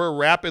 we're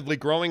rapidly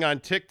growing on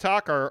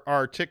TikTok.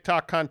 Our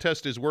TikTok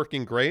contest is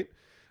working great.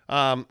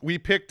 We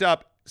picked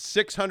up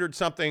 600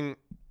 something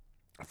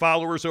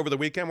followers over the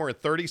weekend. We're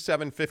at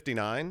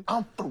 3759.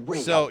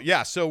 So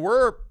yeah, so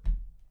we're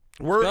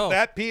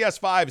that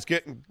PS5 is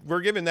we're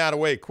giving that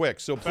away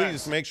quick. So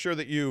please make sure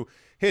that you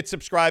hit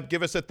subscribe,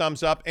 give us a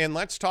thumbs up, and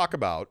let's talk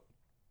about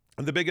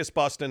the biggest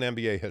bust in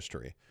NBA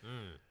history.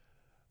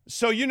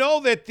 So you know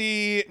that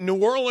the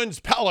New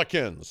Orleans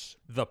Pelicans,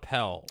 the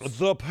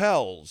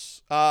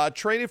Pels,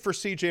 traded for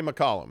CJ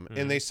McCollum,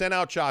 and they sent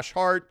out Josh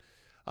Hart.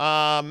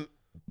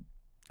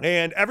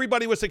 And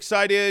everybody was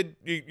excited.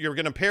 You're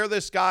going to pair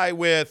this guy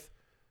with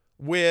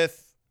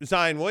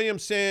Zion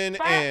Williamson.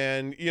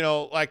 And,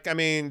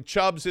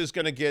 Chubbs is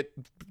going to get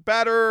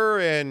better.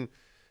 And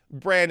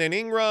Brandon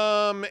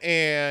Ingram.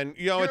 And,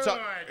 it's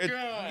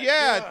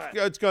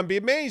going to be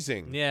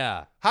amazing.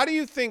 Yeah. How do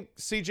you think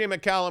C.J.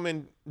 McCollum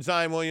and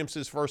Zion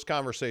Williamson's first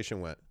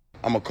conversation went?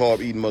 I'm a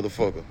carb-eating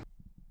motherfucker.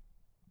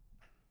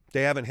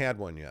 They haven't had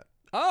one yet.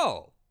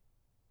 Oh.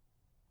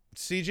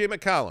 C.J.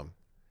 McCollum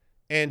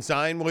and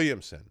Zion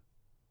Williamson,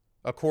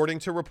 according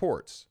to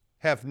reports,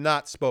 have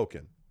not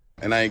spoken.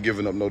 And I ain't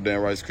giving up no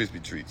damn Rice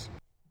Krispie treats.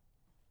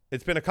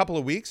 It's been a couple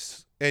of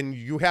weeks, and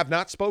you have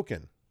not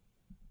spoken.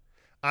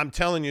 I'm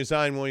telling you,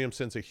 Zion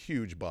Williamson's a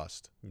huge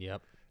bust.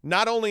 Yep.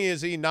 Not only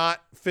is he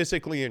not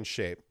physically in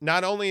shape,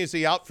 not only is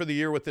he out for the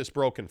year with this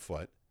broken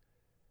foot,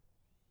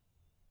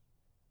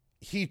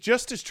 he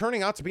just is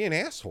turning out to be an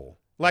asshole.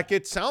 Like,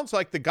 it sounds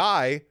like the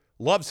guy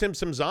loves him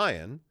some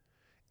Zion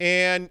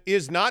and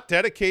is not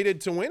dedicated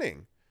to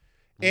winning.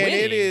 And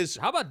it is...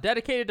 How about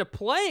dedicated to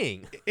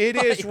playing? It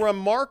is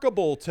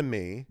remarkable to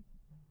me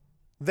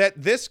that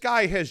this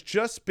guy has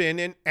just been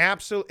an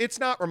absolute... It's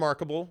not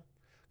remarkable,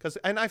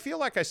 and I feel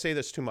like I say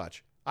this too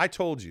much. I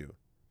told you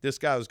this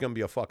guy was going to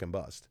be a fucking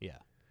bust. Yeah.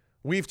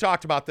 We've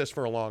talked about this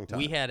for a long time.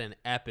 We had an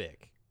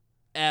epic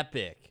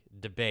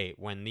debate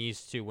when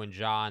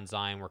Ja and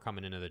Zion were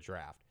coming into the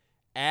draft.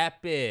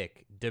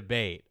 epic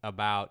debate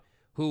about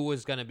who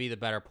was going to be the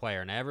better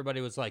player. And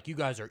everybody was like, you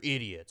guys are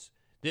idiots.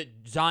 That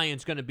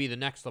Zion's going to be the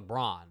next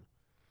LeBron.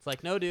 It's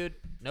like, no, dude.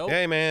 Nope.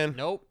 Hey, man.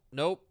 Nope.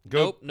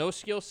 Go. No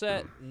skill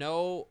set.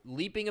 No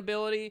leaping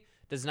ability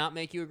does not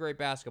make you a great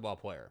basketball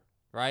player,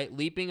 right?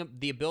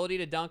 The ability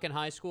to dunk in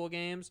high school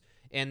games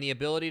and the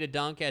ability to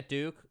dunk at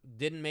Duke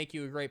didn't make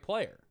you a great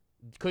player.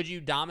 Could you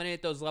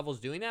dominate those levels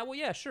doing that? Well,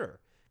 yeah, sure,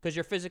 because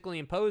you're physically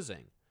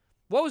imposing.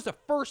 What was the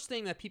first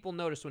thing that people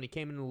noticed when he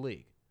came into the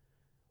league?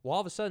 Well,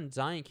 all of a sudden,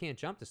 Zion can't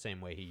jump the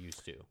same way he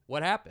used to.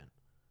 What happened?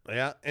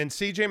 Yeah, and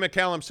C.J.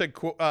 McCallum said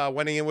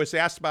when he was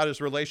asked about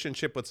his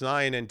relationship with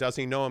Zion and does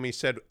he know him, he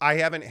said, I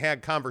haven't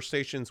had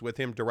conversations with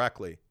him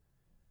directly.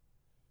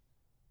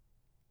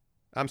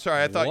 I'm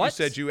sorry, I thought you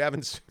said you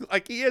haven't.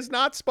 Like, he has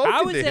not spoken to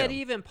him. How is that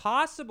even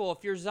possible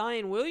if you're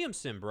Zion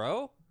Williamson,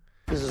 bro?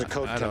 This is a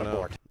code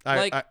board.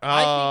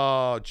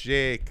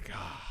 Jake.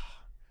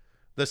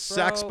 The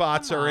sex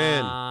bots are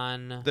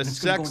in. The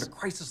sex go into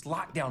crisis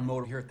lockdown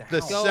mode here at the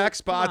house. The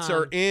sex bots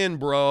are in,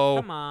 bro.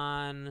 Come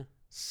on.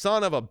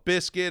 Son of a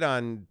biscuit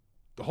on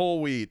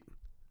whole wheat.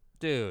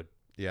 Dude.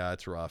 Yeah,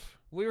 it's rough.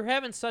 We were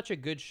having such a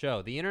good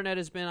show. The internet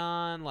has been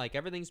on. Like,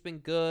 everything's been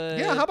good.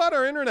 Yeah, how about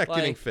our internet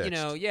getting fixed?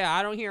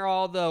 I don't hear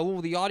all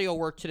the audio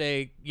work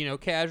today,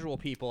 casual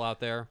people out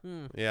there.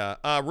 Yeah.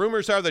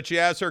 Rumors are the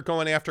Jazz are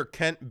going after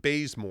Kent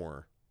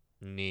Bazemore.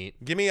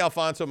 Neat. Give me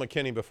Alfonso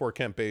McKinney before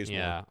Kent Bazemore.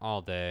 Yeah,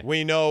 all day.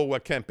 We know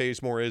what Kent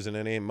Bazemore is, and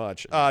it ain't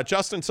much.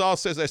 Justin Saul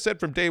says, I said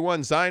from day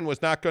one, Zion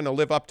was not going to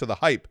live up to the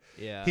hype.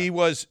 Yeah. He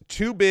was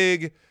too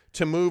big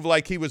to move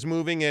like he was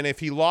moving, and if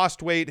he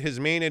lost weight, his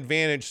main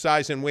advantage,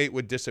 size and weight,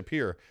 would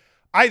disappear.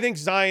 I think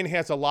Zion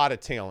has a lot of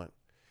talent.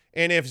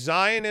 And if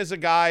Zion is a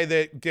guy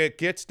that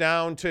gets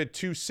down to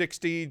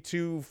 260,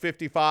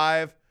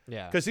 255,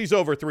 because he's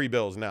over $3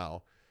 billion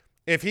now,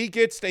 if he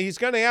he's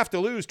going to have to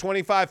lose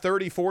 25,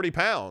 30, 40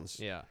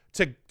 pounds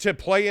to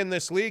play in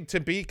this league, to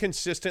be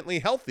consistently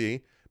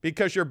healthy,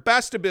 because your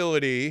best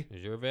ability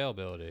is your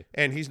availability.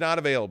 And he's not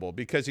available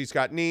because he's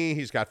got knee,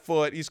 he's got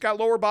foot, he's got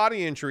lower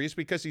body injuries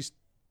because he's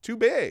too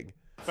big.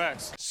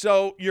 Facts.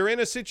 So you're in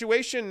a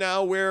situation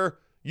now where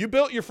you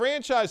built your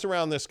franchise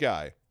around this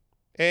guy,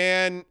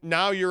 and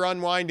now you're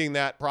unwinding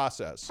that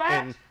process. Facts.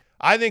 And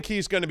I think he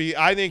is going to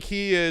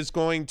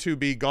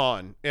be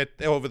gone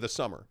over the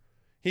summer.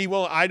 He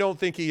will. I don't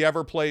think he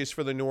ever plays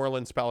for the New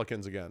Orleans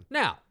Pelicans again.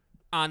 Now,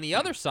 on the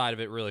other side of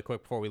it, really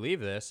quick before we leave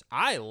this,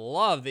 I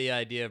love the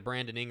idea of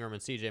Brandon Ingram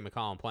and C.J.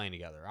 McCollum playing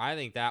together. I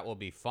think that will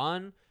be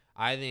fun.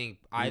 I think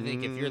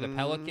if you're the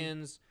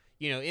Pelicans,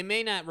 it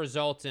may not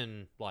result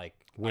in like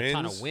a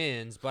ton of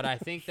wins, but I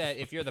think that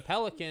if you're the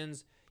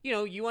Pelicans,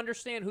 you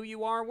understand who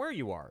you are and where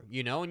you are,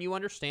 and you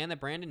understand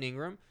that Brandon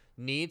Ingram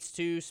needs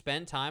to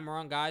spend time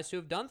around guys who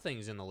have done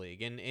things in the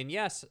league. And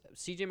yes,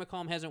 C.J.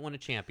 McCollum hasn't won a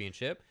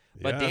championship,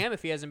 but damn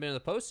if he hasn't been in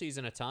the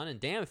postseason a ton, and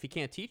damn if he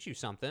can't teach you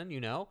something,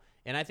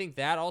 And I think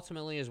that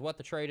ultimately is what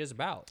the trade is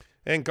about.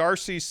 And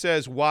Garcia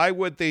says, why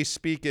would they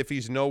speak if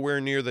he's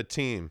nowhere near the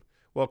team?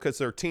 Well, because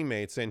they're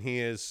teammates, and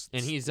he's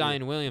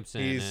Zion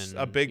Williamson. He's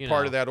a big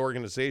part of that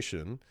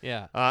organization.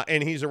 Yeah.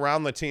 And he's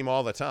around the team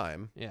all the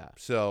time. Yeah.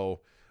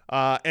 So,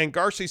 and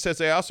Garcia says,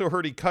 I also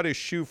heard he cut his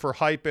shoe for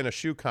hype in a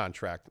shoe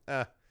contract.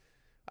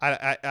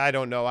 I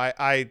don't know.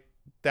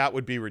 That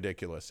would be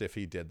ridiculous if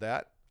he did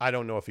that. I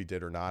don't know if he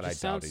did or not. I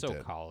doubt he did. Sounds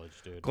so college,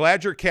 dude.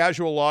 Glad your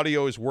casual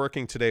audio is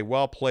working today.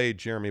 Well played,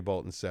 Jeremy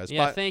Bolton says.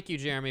 Yeah, thank you,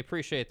 Jeremy.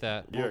 Appreciate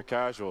that. You're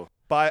casual.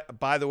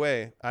 By the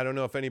way, I don't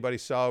know if anybody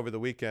saw over the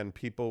weekend.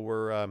 People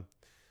were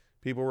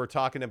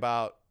talking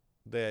about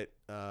that.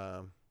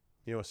 A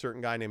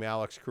certain guy named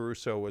Alex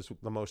Caruso was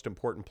the most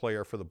important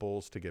player for the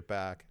Bulls to get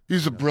back.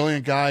 He's a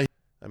brilliant guy.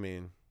 I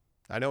mean,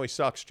 I know he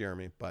sucks,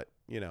 Jeremy, but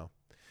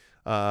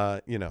I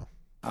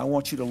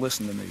want you to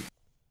listen to me.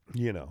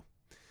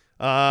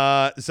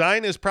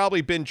 Zion has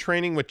probably been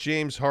training with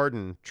James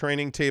Harden,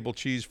 training table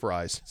cheese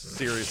fries.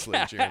 Seriously,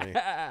 Jeremy.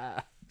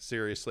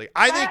 Seriously.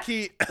 I think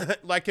he,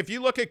 like, if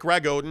you look at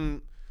Greg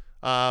Oden,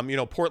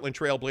 Portland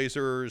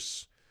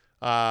Trailblazers.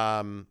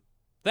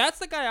 That's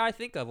the guy I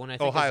think of when I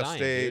think Ohio of Zion,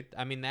 State. Dude.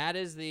 I mean,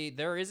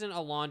 there isn't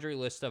a laundry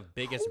list of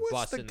biggest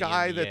busts in the NBA.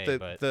 Who was the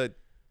guy that the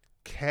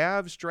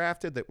Cavs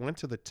drafted that went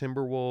to the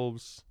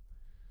Timberwolves?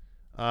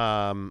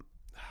 Man.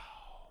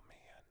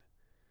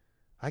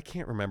 I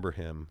can't remember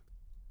him.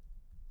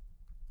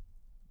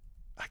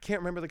 I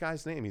can't remember the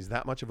guy's name. He's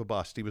that much of a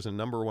bust. He was a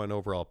number 1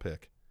 overall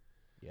pick.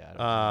 Yeah.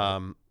 I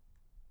don't know.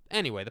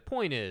 Anyway, the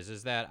point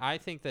is that I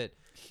think that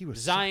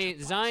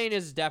Zion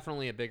is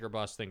definitely a bigger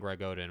bust than Greg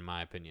Oden, in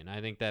my opinion. I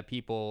think that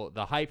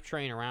the hype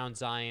train around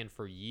Zion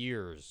for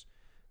years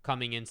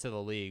coming into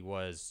the league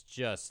was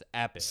just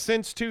epic.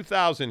 Since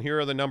 2000, here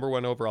are the number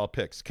 1 overall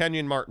picks.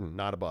 Kenyon Martin,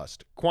 not a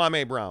bust.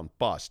 Kwame Brown,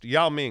 bust.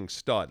 Yao Ming,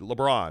 stud.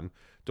 LeBron,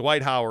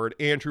 Dwight Howard,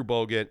 Andrew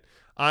Bogut,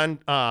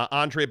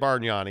 Andre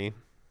Bargnani.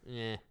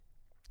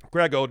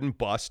 Greg Oden,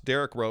 bust.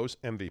 Derrick Rose,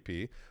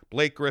 MVP.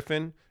 Blake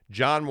Griffin,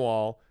 John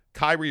Wall,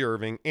 Kyrie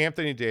Irving,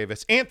 Anthony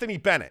Davis, Anthony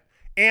Bennett.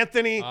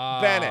 Anthony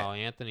Bennett. Oh,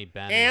 Anthony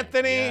Bennett.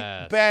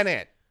 Anthony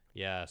Bennett.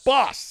 Yes.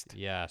 Bust.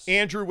 Yes.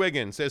 Andrew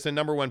Wiggins as the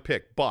number 1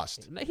 pick.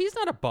 Bust. He's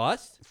not a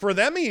bust. For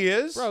them, he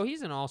is. Bro,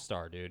 he's an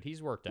all-star, dude.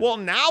 He's worked out. Well,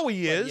 now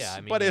he is. Yeah,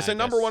 I mean, but as a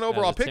number 1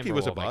 overall pick, he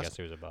was a I bust. guess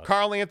he was a bust.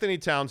 Karl Anthony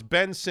Towns,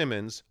 Ben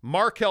Simmons,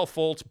 Markelle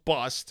Fultz,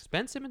 bust. Is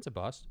Ben Simmons a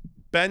bust?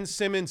 Ben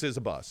Simmons is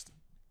a bust.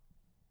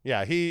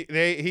 Yeah, he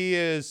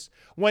is.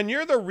 When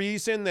you're the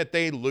reason that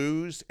they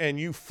lose and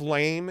you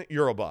flame,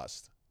 you're a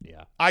bust.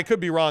 Yeah. I could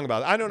be wrong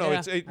about it. I don't know.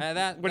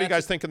 Yeah, What do you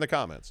guys think in the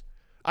comments?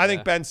 I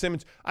think Ben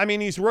Simmons, I mean,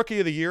 he's rookie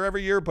of the year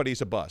every year, but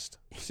he's a bust.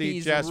 See,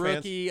 he's Jazz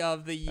rookie fans?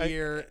 of the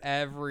year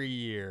every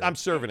year. I'm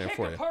serving it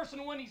for you.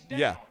 When he's down.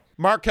 Yeah.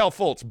 Markelle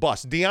Fultz,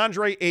 bust.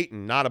 DeAndre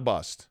Ayton, not a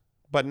bust,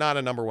 but not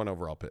a number 1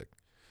 overall pick.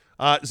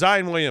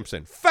 Zion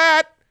Williamson,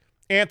 fat.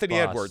 Anthony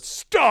Bust. Edwards,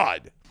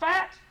 stud.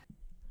 Fat.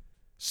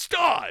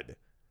 Stud.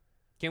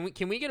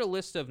 Can we get a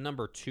list of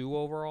number 2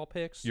 overall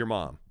picks? Your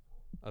mom.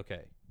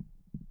 Okay.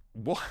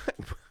 What?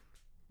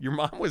 Your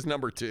mom was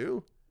number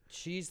 2?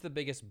 She's the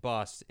biggest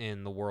bust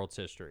in the world's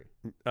history.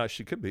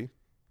 She could be.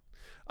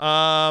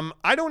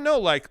 I don't know,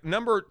 like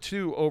number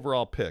 2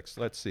 overall picks.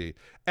 Let's see.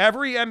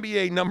 Every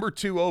NBA number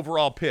 2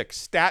 overall pick,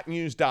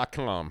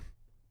 statnews.com.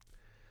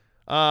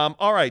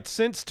 All right,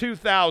 since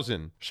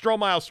 2000,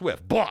 Stromile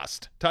Swift,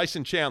 bust.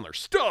 Tyson Chandler,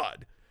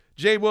 stud.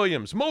 Jay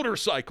Williams,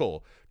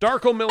 motorcycle.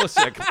 Darko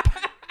Milicic,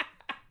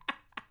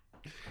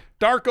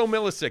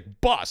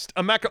 bust.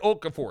 Emeka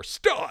Okafor,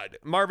 stud.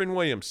 Marvin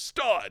Williams,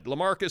 stud.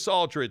 LaMarcus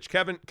Aldridge,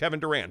 Kevin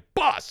Durant,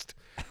 bust.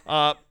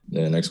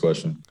 Next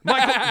question.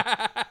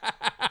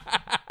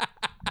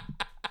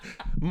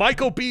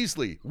 Michael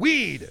Beasley,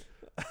 weed.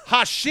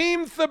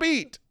 Hashim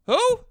Thabit.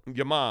 Who?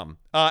 Your mom.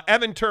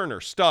 Evan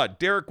Turner, stud.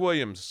 Derek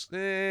Williams,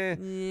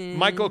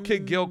 Michael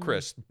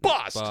Kidd-Gilchrist,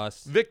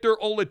 bust. Victor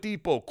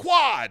Oladipo,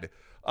 quad.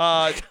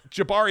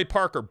 Jabari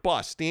Parker,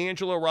 bust.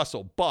 D'Angelo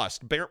Russell,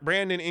 bust.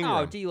 Brandon Ingram.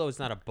 Oh, D'Lo's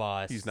not a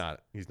bust. He's not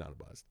a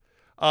bust.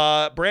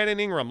 Brandon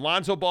Ingram,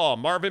 Lonzo Ball,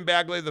 Marvin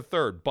Bagley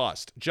III,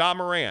 bust. Ja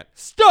Morant,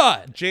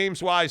 stud.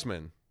 James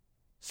Wiseman,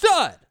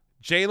 stud.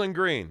 Jalen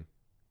Green,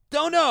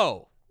 don't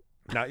know.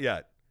 Not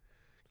yet.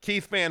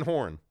 Keith Van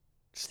Horn,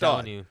 stud.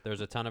 Telling you,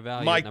 there's a ton of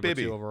value. Mike at number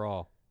Bibby, 2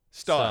 overall.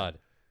 stud.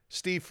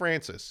 Steve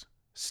Francis,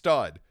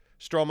 stud.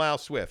 Stromile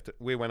Swift.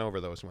 We went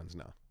over those ones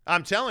now.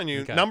 I'm telling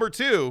you, number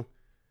 2.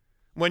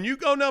 When you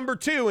go number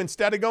 2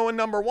 instead of going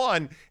number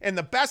 1, and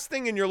the best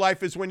thing in your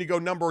life is when you go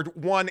number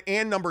 1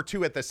 and number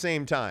 2 at the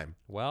same time.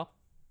 Well,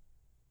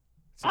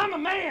 I'm a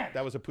man.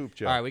 That was a poop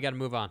joke. All right, we got to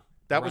move on.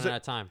 We're running out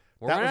of time.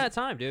 We're running out of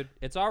time, dude.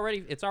 It's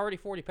already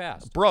 40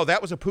 past. Bro,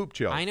 that was a poop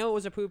joke. I know it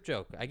was a poop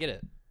joke. I get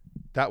it.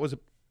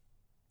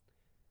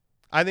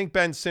 I think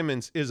Ben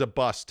Simmons is a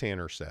bust,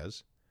 Tanner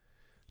says.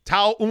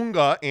 Tau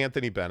Unga,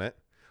 Anthony Bennett.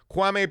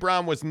 Kwame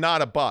Brown was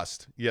not a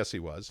bust. Yes, he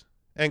was.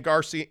 And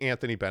Garcia,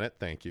 Anthony Bennett,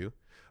 thank you.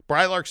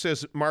 Brylark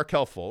says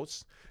Markelle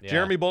Fultz. Yeah.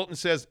 Jeremy Bolton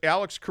says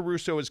Alex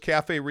Caruso is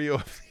Cafe Rio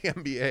of the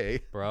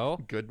NBA. Bro.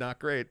 Good, not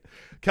great.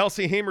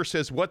 Kelsey Hamer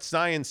says, what's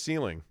Zion's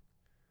ceiling?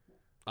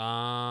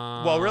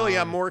 Well, really,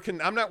 I'm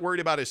not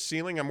worried about his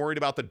ceiling. I'm worried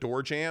about the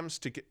door jams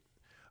to get.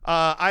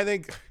 I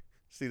think.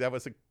 See, that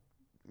was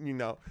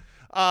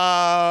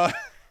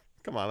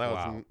come on,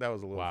 that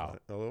was a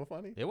little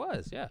funny. It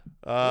was, yeah.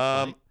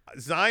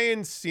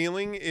 Zion's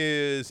ceiling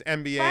is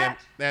NBA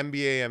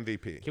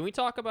MVP. Can we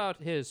talk about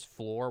his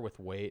floor with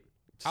weight?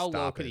 How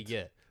low could he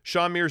get?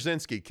 Sean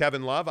Mierzinski,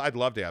 Kevin Love. I'd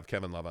love to have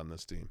Kevin Love on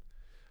this team.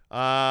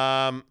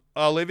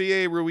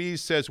 Olivier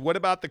Ruiz says, what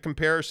about the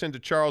comparison to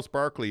Charles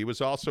Barkley? He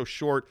was also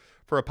short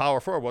for a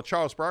power forward. Well,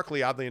 Charles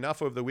Barkley, oddly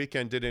enough, over the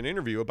weekend did an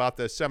interview about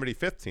the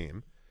 75th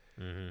team.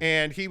 Mm-hmm.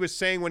 And he was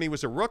saying when he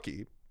was a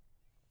rookie,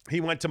 he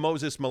went to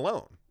Moses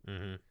Malone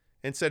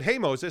and said, hey,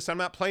 Moses, I'm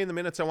not playing the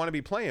minutes I want to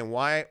be playing.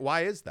 Why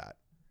is that?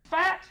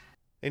 Fat.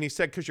 And he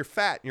said, because you're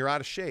fat and you're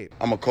out of shape.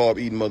 I'm a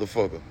carb-eating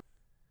motherfucker.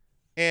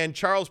 And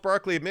Charles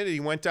Barkley admitted he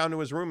went down to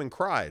his room and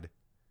cried.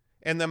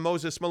 And then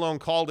Moses Malone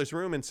called his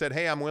room and said,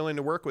 hey, I'm willing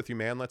to work with you,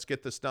 man. Let's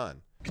get this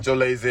done. Get your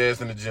lazy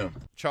ass in the gym.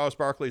 Charles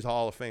Barkley's a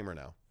Hall of Famer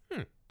now.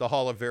 The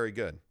Hall of Very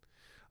Good.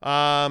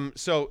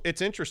 So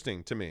it's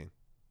interesting to me.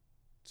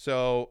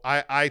 So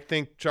I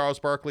think Charles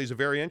Barkley's a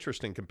very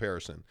interesting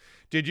comparison.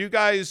 Did you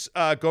guys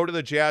go to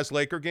the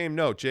Jazz-Laker game?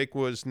 No, Jake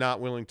was not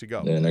willing to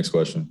go. Yeah, next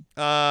question.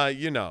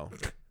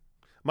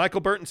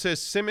 Michael Burton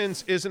says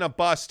Simmons isn't a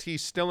bust.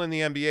 He's still in the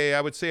NBA. I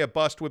would say a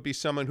bust would be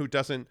someone who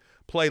doesn't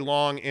play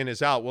long and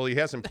is out. Well, he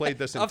hasn't played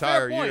this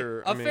entire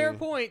year. Fair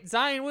point.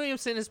 Zion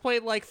Williamson has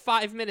played like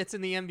 5 minutes in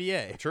the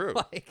NBA. True.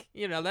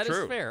 That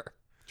is fair.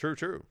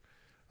 True.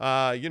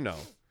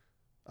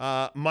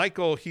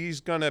 Michael, he's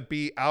gonna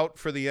be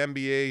out of the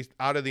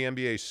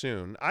NBA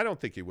soon. I don't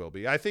think he will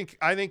be. I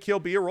think he'll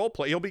be a role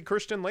player. He'll be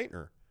Christian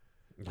Laettner.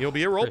 He'll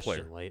be a role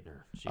player.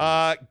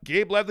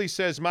 Gabe Ledley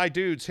says, my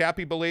dudes,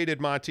 happy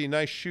belated, Monty.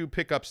 Nice shoe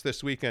pickups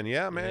this weekend.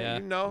 Yeah,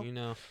 man. You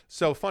know.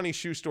 So funny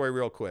shoe story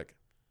real quick.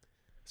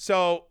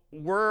 So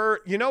when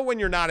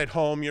you're not at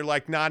home, you're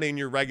like not in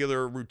your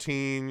regular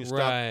routine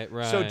stuff.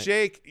 Right. So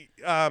Jake,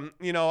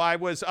 I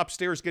was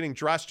upstairs getting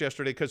dressed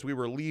yesterday because we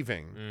were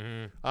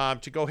leaving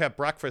to go have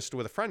breakfast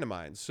with a friend of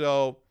mine.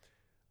 So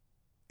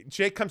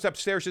Jake comes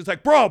upstairs. He's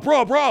like,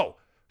 bro,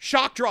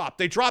 shock drop.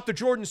 They dropped the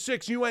Jordan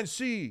 6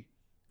 UNC.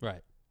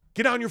 Right.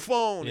 Get on your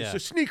phone. Yeah. It's a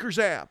sneakers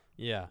app.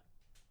 Yeah.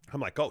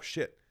 I'm like, oh,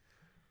 shit.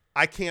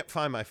 I can't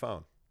find my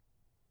phone.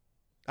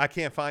 I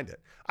can't find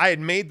it. I had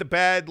made the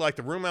bed. Like,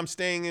 the room I'm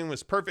staying in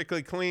was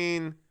perfectly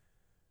clean.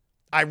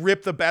 I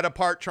ripped the bed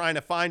apart trying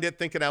to find it,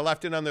 thinking I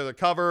left it under the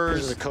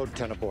covers. This is a code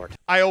 10 abort.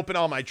 I opened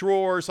all my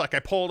drawers. Like, I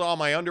pulled all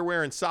my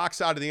underwear and socks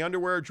out of the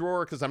underwear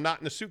drawer because I'm not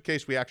in a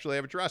suitcase. We actually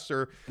have a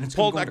dresser. And it's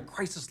pulled going to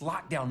crisis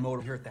lockdown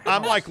mode here at the house.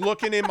 I'm, like,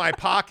 looking in my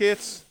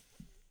pockets.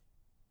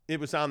 It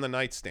was on the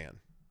nightstand.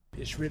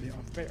 It's really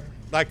unfair.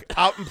 Like,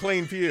 out in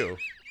plain view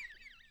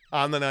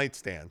on the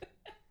nightstand.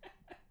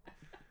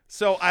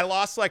 So I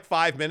lost like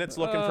 5 minutes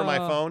looking for my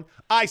phone.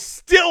 I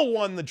still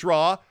won the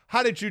draw.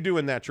 How did you do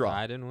in that draw?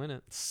 I didn't win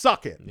it.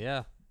 Suck it.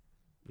 Yeah.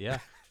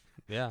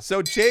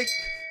 So Jake.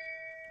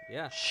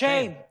 Yeah.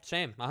 Shame.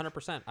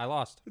 100%. I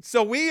lost.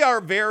 So we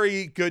are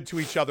very good to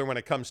each other when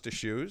it comes to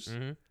shoes.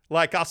 Mm-hmm.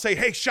 Like, I'll say,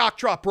 hey, shock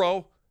drop,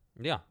 bro.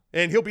 Yeah.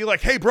 And he'll be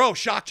like, hey, bro,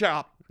 shock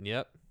drop.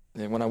 Yep.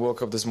 And when I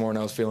woke up this morning,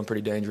 I was feeling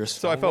pretty dangerous.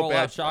 So I Don't felt roll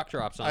bad. out shock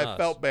drops on I us.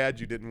 felt bad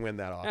you didn't win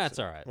that auction. That's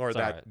all right. Or It's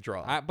that all right.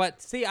 draw.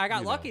 But see, I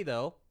got lucky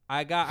though.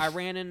 I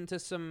ran into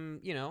some,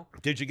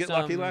 Did you get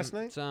lucky last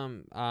night?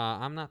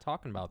 I'm not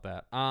talking about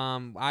that.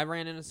 I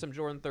ran into some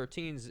Jordan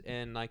 13s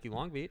in Nike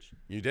Long Beach.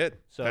 You did.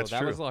 So That's that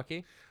true. was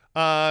lucky.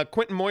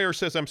 Quentin Moyer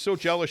says, I'm so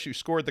jealous you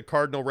scored the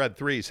Cardinal red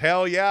threes.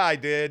 Hell yeah, I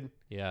did.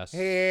 Yes.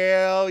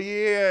 Hell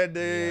yeah, dude.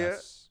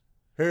 Yes.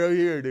 Hell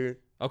yeah, dude.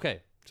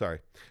 Okay. Sorry.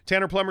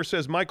 Tanner Plummer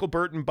says, Michael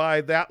Burton, by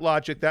that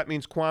logic, that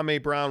means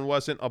Kwame Brown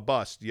wasn't a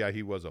bust. Yeah,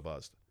 he was a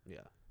bust. Yeah.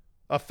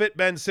 A fit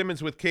Ben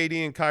Simmons with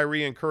KD and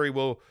Kyrie and Curry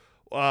will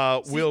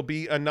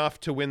be enough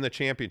to win the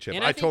championship.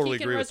 And I think totally he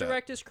can agree with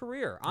resurrect that. his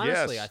career.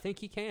 Honestly, Yes. I think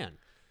he can.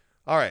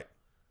 All right.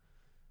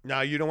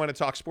 Now, you don't want to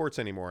talk sports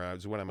anymore,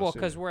 is what I'm Well,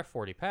 assuming. because we're at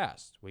 40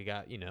 past. We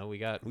got. We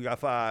got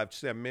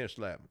 5-7 minutes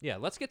left. Yeah,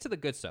 let's get to the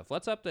good stuff.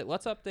 Let's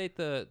update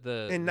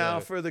the. And now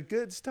for the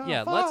good stuff.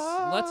 Yeah,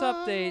 let's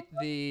update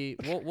the.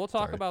 We'll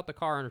talk Sorry. about the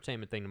car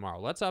entertainment thing tomorrow.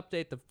 Let's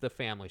update the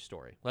family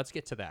story. Let's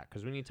get to that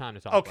because we need time to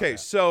talk. Okay, about that.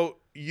 so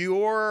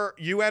you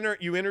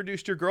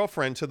introduced your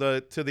girlfriend to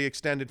the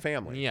extended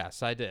family.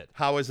 Yes, I did.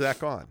 How has that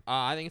gone?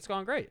 I think it's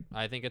gone great.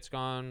 I think it's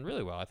gone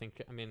really well. I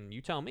mean,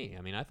 you tell me.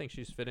 I mean, I think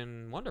she's fit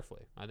in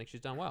wonderfully. I think she's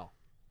done well.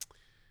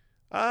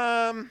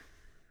 Yeah,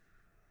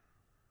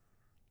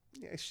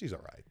 she's all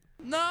right.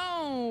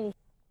 No.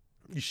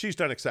 She's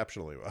done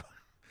exceptionally well.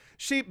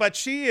 But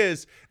she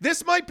is.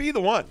 This might be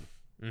the one.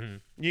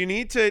 Mm-hmm. You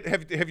need to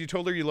have you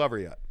told her you love her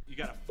yet? You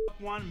gotta fuck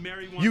one,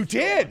 marry one. You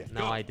did.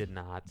 No, I did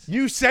not.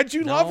 You said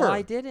you love her. No,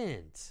 I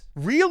didn't.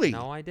 Really?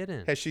 No, I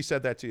didn't. Has she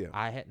said that to you?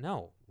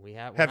 No. We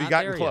have. Have you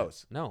gotten there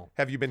close? Yet. No.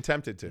 Have you been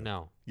tempted to?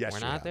 No. Yes, we're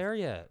you not have. there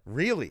yet.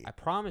 Really? I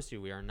promise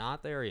you, we are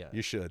not there yet.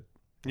 You should.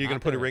 You Not gonna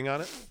put a there. ring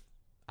on it?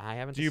 I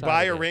haven't. Do you decided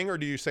buy a yet. ring or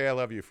do you say I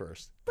love you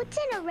first? What's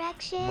an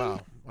erection?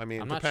 Well, I mean,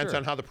 it I'm not depends sure.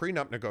 on how the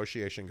prenup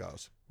negotiation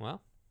goes.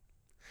 Well,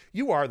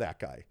 You are that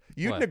guy.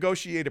 You'd What?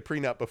 negotiate a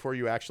prenup before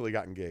you actually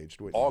got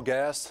engaged, wouldn't All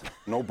gas,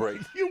 no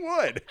brake. you? You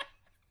would.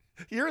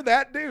 You're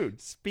that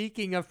dude.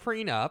 speaking of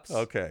prenups.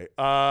 Okay.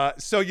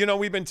 So,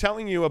 we've been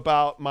telling you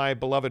about my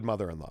beloved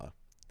mother-in-law.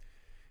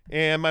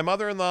 And my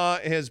mother-in-law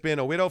has been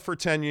a widow for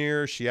 10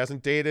 years. She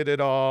hasn't dated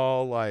at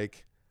all.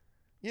 Like,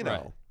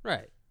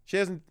 Right. she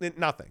hasn't,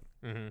 nothing.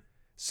 Mm-hmm.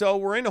 So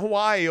we're in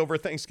Hawaii over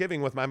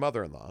Thanksgiving with my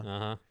mother-in-law.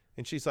 Uh-huh.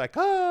 And she's like,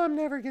 oh, I'm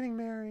never getting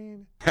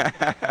married.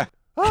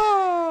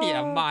 Oh.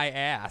 Yeah, my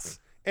ass.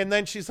 And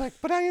then she's like,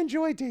 but I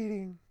enjoy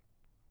dating.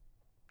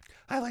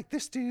 I like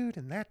this dude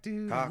and that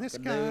dude and this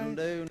guy and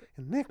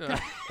that guy.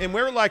 And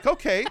we're like,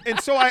 okay. And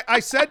so I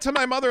said to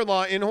my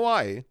mother-in-law in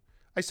Hawaii,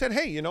 I said,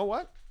 hey, you know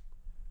what?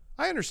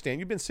 I understand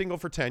you've been single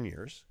for 10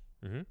 years.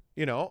 Mm-hmm.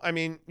 I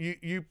mean,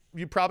 you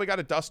probably got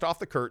to dust off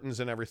the curtains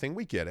and everything.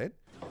 We get it.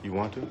 You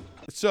want to?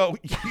 So,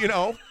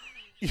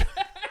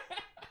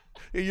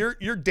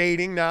 you're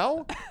dating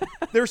now.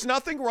 There's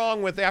nothing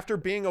wrong with, after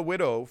being a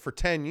widow for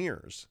 10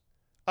 years,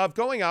 of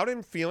going out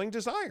and feeling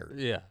desired.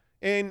 Yeah.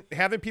 And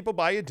having people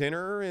buy you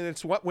dinner, and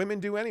it's what women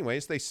do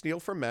anyways. They steal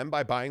from men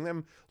by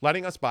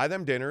letting us buy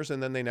them dinners,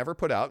 and then they never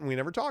put out, and we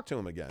never talk to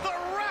them again.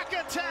 The rack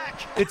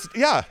attack.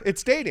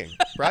 It's dating,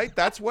 right?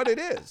 That's what it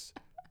is.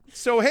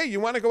 So, hey, you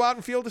want to go out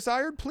and feel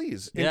desired?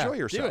 Please, Yeah, enjoy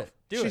yourself.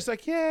 She's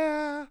like,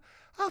 yeah,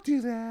 I'll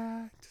do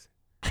that.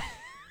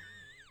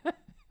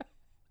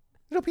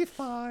 It'll be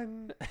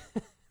fun.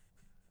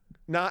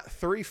 Not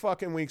 3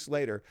 fucking weeks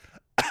later.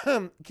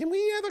 Can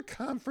we have a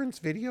conference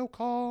video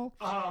call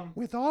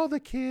with all the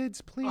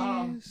kids,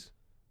 please?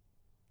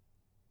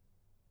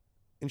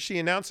 And she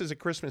announces at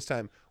Christmas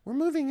time, we're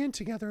moving in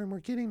together and we're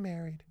getting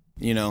married.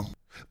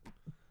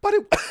 But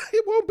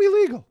it won't be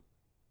legal.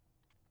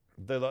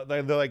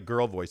 They're like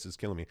girl voices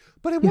killing me.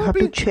 But it You won't have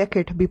be. to check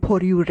it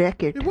before you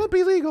wreck it. It won't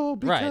be legal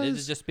because Right.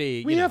 It'd just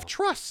be, we have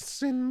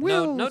trusts and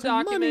wills no and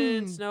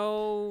documents, money.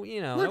 no,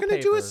 We're no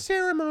gonna do a paper.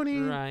 ceremony.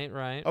 Right.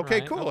 Okay,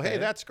 right, cool. Hey, okay.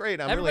 that's great.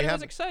 I'm Everybody really was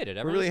happy. excited. We're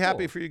Everyone really was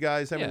happy cool. for you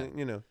guys. Yeah.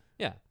 Yeah.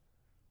 Yeah.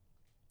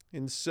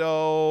 And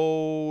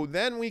so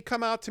then we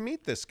come out to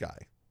meet this guy.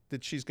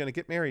 that she's going to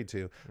get married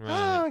to.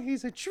 Right. Oh,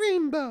 he's a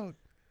dreamboat.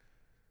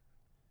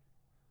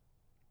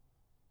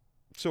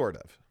 Sort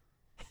of.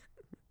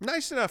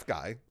 Nice enough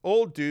guy.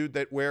 Old dude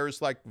that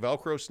wears like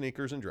Velcro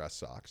sneakers and dress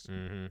socks.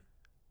 Mm-hmm.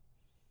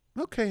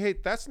 Okay, hey,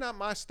 that's not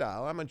my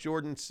style. I'm a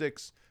Jordan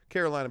 6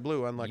 Carolina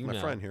Blue, unlike my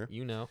friend here.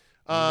 You know.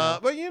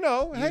 But you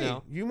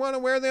want to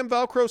wear them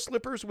Velcro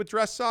slippers with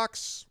dress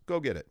socks? Go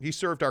get it. He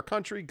served our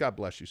country. God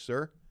bless you,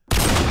 sir.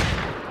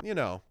 You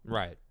know.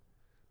 Right.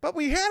 But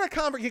we had a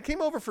conversation. He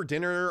came over for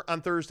dinner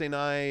on Thursday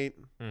night.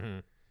 Mm-hmm.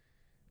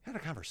 Had a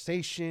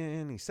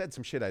conversation. He said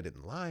some shit I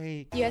didn't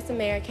like. U.S.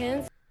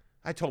 Americans.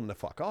 I told him to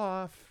fuck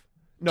off.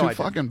 No, Too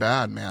fucking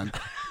bad, man.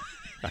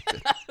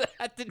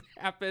 That didn't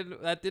happen.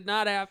 That did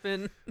not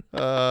happen.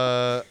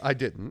 I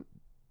didn't.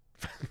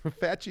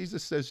 Fat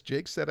Jesus says,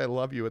 Jake said I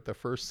love you at the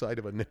first sight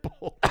of a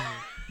nipple.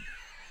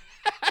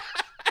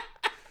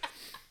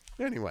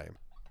 Anyway.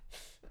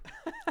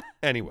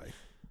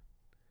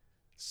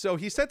 So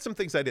he said some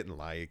things I didn't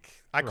like.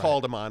 I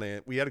called him on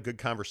it. We had a good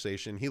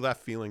conversation. He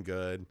left feeling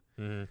good.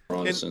 We're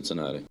on to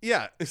Cincinnati.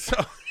 Yeah. So,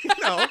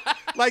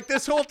 like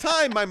this whole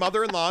time, my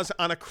mother-in-law's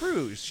on a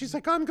cruise. She's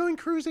like, I'm going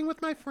cruising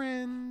with my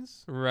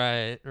friends.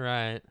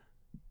 Right.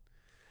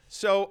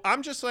 So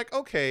I'm just like,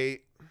 okay,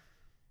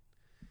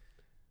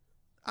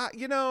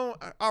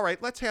 all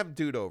right, let's have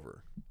dude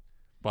over.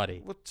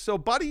 Buddy. So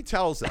Buddy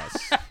tells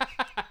us.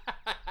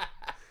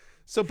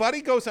 So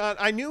Buddy goes on.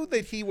 I knew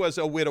that he was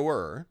a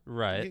widower.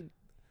 Right.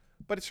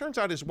 But it turns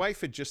out his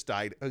wife had just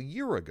died a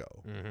year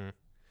ago. Mm-hmm.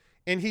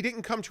 And he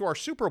didn't come to our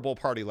Super Bowl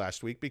party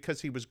last week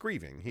because he was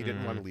grieving. He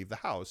didn't want to leave the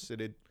house. It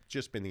had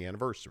just been the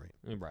anniversary.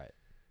 Right.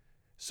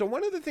 So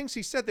one of the things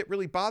he said that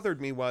really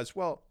bothered me was,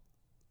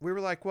 we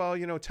were like,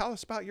 tell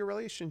us about your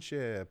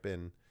relationship.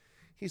 And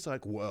he's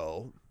like,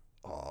 I'm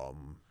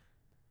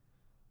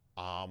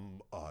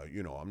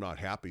not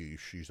happy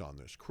she's on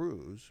this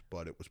cruise,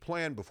 but it was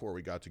planned before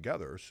we got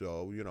together.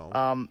 So,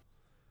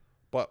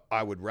 but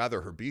I would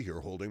rather her be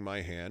here holding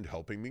my hand,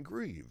 helping me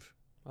grieve.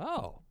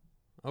 Oh,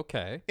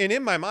 okay. And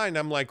in my mind,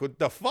 I'm like, what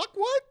the fuck?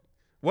 What?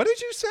 What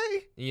did you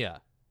say? Yeah.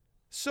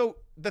 So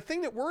the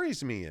thing that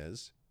worries me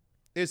is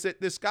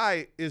that this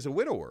guy is a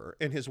widower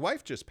and his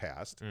wife just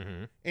passed,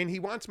 and he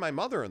wants my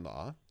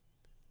mother-in-law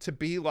to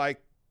be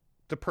like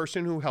the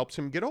person who helps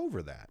him get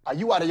over that. Are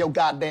you out of your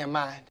goddamn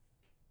mind?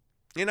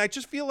 And I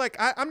just feel like,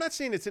 I'm not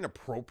saying it's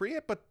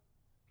inappropriate, but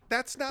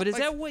that's not. But is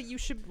that what you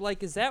should,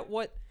 like, is that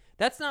what,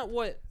 that's not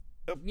what,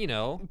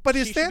 but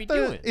is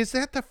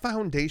that the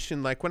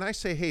foundation? Like when I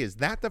say, hey, is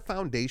that the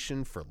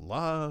foundation for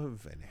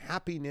love and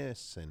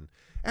happiness and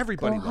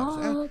everybody loves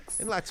it?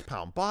 And let's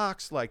pound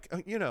box, like.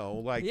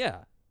 Yeah.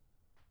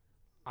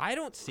 I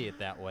don't see it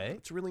that way.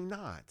 It's really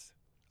not.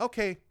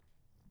 Okay.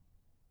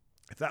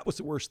 If that was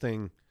the worst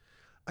thing,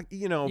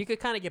 you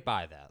could kind of get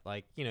by that.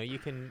 Like, you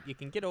can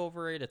get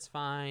over it. It's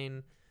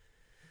fine.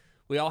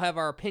 We all have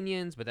our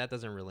opinions, but that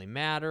doesn't really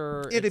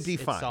matter. It'd be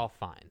fine. It's all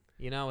fine.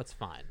 It's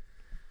fine.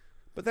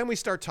 But then we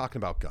start talking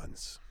about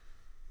guns.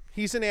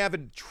 He's an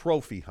avid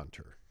trophy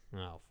hunter.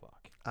 Oh,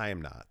 fuck. I am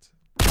not.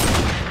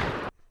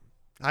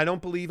 I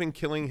don't believe in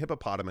killing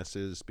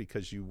hippopotamuses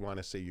because you want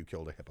to say you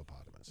killed a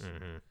hippopotamus.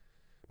 Mm-hmm.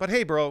 But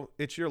hey, bro,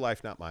 it's your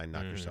life, not mine.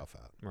 Knock yourself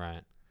out.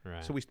 Right.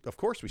 So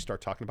we start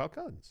talking about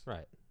guns.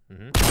 Right.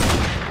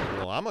 Mm-hmm.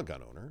 Well, I'm a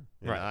gun owner.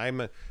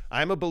 Right.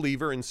 I'm a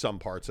believer in some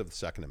parts of the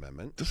Second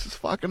Amendment. This is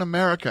fucking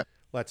America.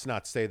 Let's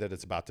not say that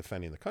it's about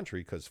defending the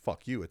country because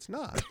fuck you, it's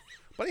not.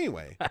 But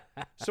anyway,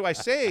 so I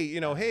say,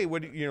 hey,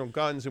 what,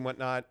 guns and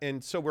whatnot.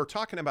 And so we're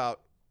talking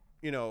about,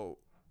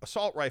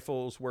 assault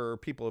rifles where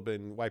people have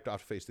been wiped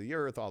off the face of the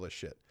earth, all this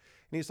shit.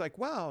 And he's like,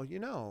 well,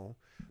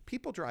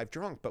 people drive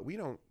drunk, but we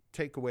don't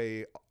take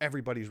away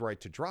everybody's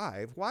right to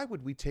drive. Why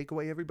would we take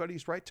away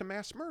everybody's right to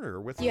mass murder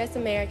with U.S.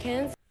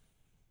 Americans?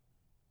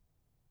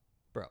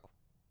 Bro.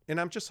 And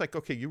I'm just like,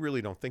 okay, you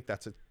really don't think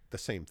that's the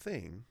same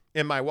thing.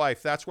 And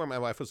that's where my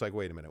wife was like,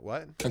 wait a minute,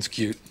 what? That's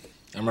cute.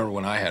 I remember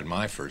when I had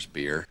my first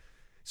beer.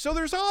 So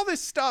there's all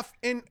this stuff.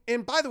 And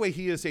by the way,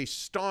 he is a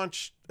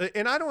staunch,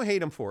 and I don't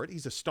hate him for it.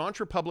 He's a staunch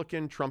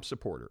Republican Trump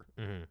supporter.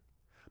 Mm-hmm.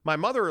 My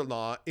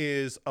mother-in-law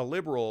is a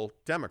liberal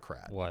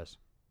Democrat. Was.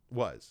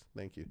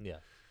 Thank you. Yeah.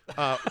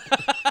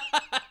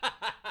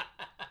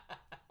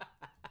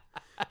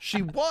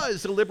 She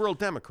was a liberal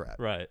Democrat.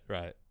 Right.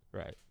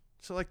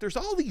 So like there's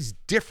all these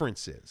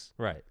differences.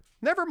 Right.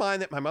 Never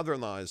mind that my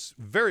mother-in-law is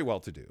very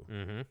well-to-do.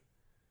 Mm-hmm.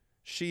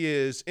 She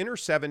is in her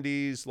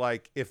 70s.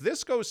 Like if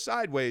this goes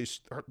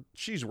sideways,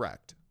 she's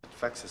wrecked.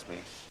 Vexes me.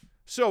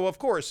 So of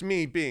course,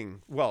 me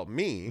being,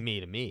 me.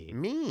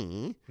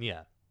 Me.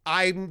 Yeah.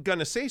 I'm going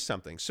to say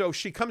something. So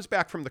she comes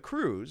back from the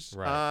cruise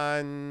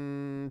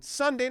on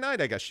Sunday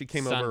night, I guess. She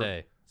came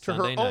over to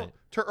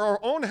her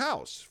own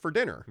house for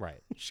dinner.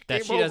 Right. She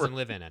doesn't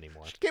live in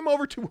anymore. She came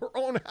over to her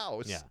own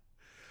house. Yeah.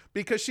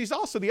 Because she's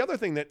also, the other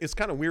thing that is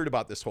kind of weird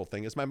about this whole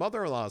thing is my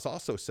mother-in-law has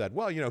also said,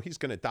 well, he's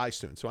going to die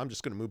soon, so I'm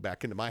just going to move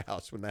back into my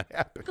house when that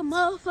happens. A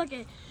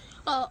motherfucking.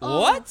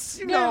 What?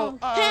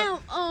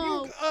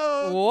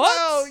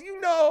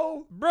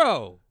 What?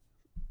 Bro.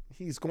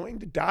 he's going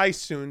to die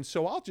soon,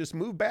 so I'll just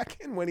move back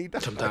in when he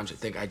dies. Sometimes I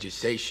think I just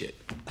say shit.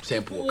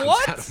 Sample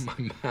What? comes out of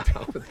my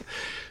mouth.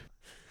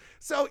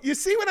 So you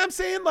see what I'm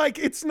saying? Like,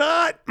 it's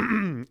not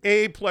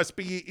A plus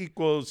B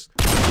equals.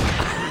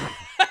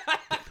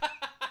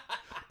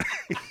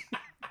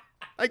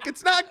 Like,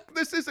 it's not,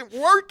 this isn't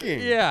working.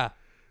 Yeah.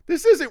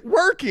 This isn't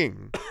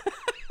working.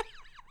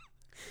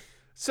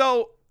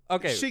 So,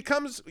 Okay. she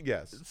comes,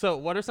 yes. So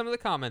what are some of the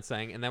comments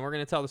saying? And then we're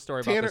going to tell the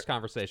story about this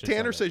conversation.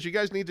 Tanner Sunday. says, you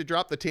guys need to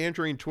drop the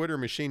Tangerine Twitter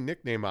machine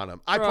nickname on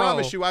him. I Bro.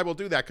 promise you I will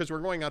do that because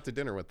we're going out to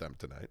dinner with them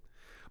tonight.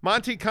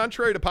 Monty,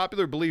 contrary to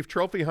popular belief,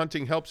 trophy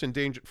hunting helps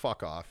endanger.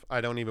 Fuck off. I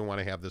don't even want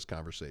to have this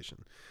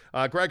conversation.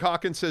 Greg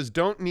Hawkins says,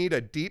 don't need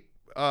a deep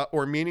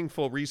or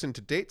meaningful reason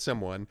to date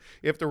someone.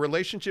 If the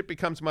relationship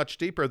becomes much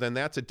deeper, then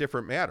that's a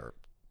different matter.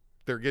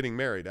 They're getting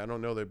married. I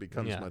don't know that it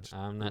becomes much.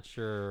 I'm not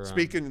sure.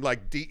 Speaking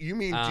like deep, do you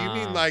mean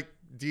like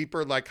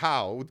deeper? Like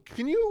how?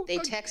 Can you? They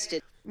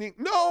texted.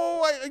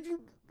 No.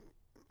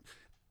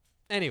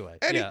 Anyway.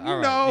 Any- Yeah. All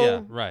right. no.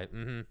 Yeah. Right.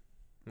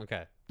 Mm-hmm.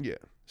 Okay. Yeah.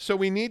 So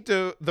we need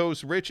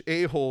those rich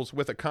a-holes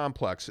with a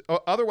complex.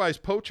 Otherwise,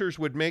 poachers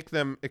would make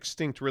them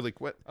extinct really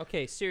quick.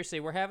 Okay,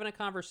 seriously, we're having a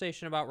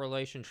conversation about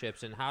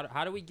relationships and how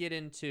do we get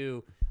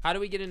into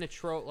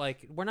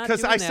like we're not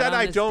because doing I that said on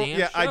I this don't. damn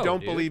Yeah, I show, don't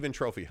dude. believe in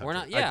trophy hunting. We're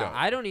not. Yeah,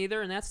 I don't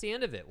either, and that's the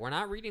end of it. We're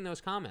not reading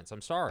those comments.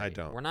 I'm sorry. I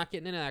don't. We're not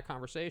getting into that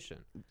conversation.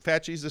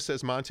 Fat Jesus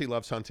says Monty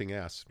loves hunting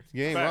ass.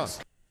 You ain't wrong.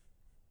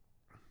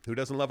 Who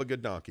doesn't love a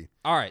good donkey?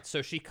 All right,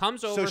 so she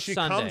comes over.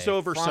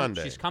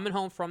 Sunday. She's coming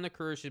home from the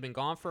cruise. She's been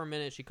gone for a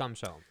minute. She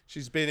comes home.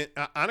 She's been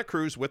on a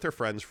cruise with her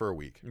friends for a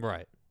week.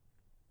 Right.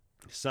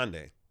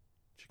 Sunday.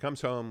 She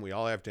comes home. We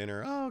all have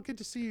dinner. Oh, good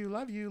to see you.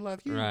 Love you.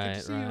 Love you. Right,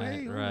 good to see you.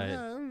 Hey,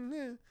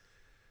 right.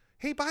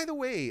 Hey, by the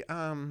way,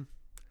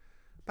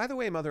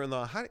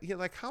 mother-in-law,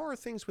 how are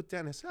things with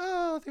Dennis?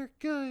 Oh, they're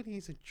good.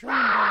 He's a dream.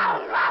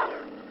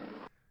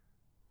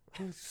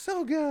 He's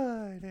so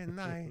good,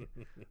 and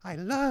I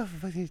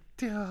love what he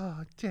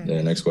Dennis.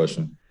 Yeah, next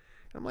question.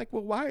 I'm like,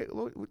 well, why?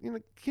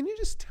 Can you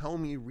just tell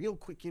me real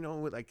quick?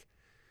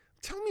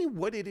 Tell me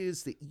what it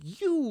is that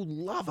you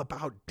love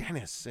about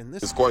Dennis and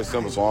this. It's quite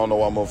simple, so I don't know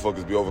why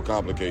motherfuckers be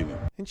overcomplicating it.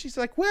 And she's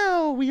like,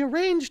 well, we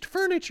arranged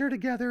furniture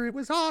together. It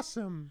was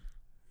awesome.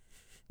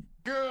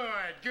 Good.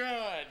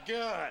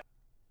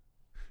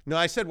 No,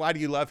 I said, why do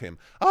you love him?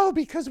 Oh,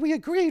 because we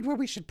agreed where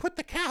we should put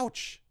the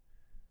couch.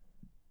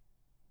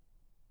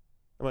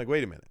 I'm like,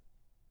 wait a minute.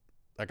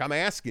 Like, I'm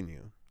asking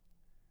you.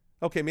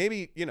 Okay,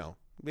 maybe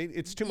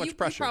it's too much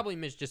pressure. You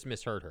probably just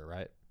misheard her,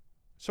 right?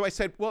 So I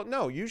said, well,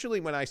 no, usually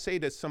when I say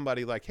to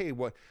somebody like, hey,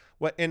 what,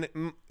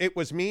 and it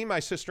was me,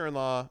 my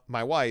sister-in-law,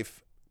 my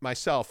wife,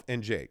 myself,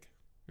 and Jake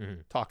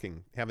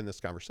talking, having this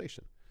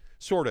conversation.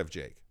 Sort of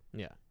Jake.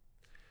 Yeah.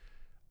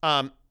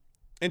 And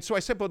so I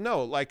said, well,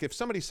 no, like if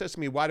somebody says to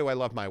me, why do I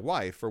love my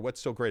wife or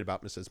what's so great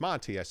about Mrs.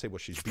 Monty? I say, well,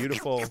 she's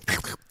beautiful,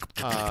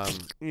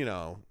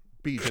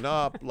 beaten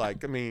up.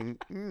 Like, I mean,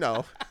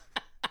 no.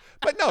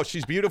 But no,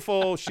 she's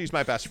beautiful. She's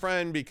my best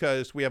friend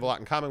because we have a lot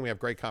in common. We have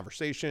great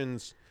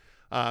conversations.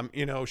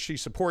 She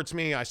supports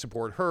me. I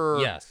support her.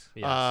 Yes.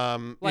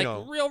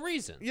 Real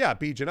reason. Yeah,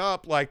 beaten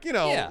up. Like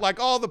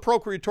all the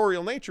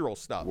procreatorial natural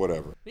stuff.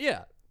 Whatever.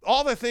 Yeah.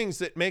 All the things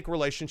that make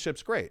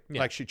relationships great.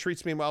 Yeah. Like she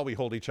treats me well. We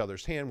hold each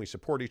other's hand. We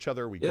support each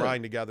other. We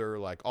grind together.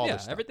 Like all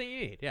this stuff. Everything you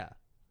need. Yeah.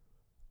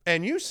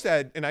 And you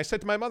said, and I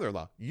said to my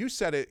mother-in-law, you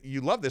said it,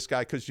 you love this guy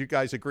because you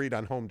guys agreed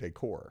on home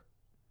decor.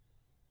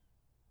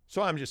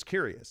 So I'm just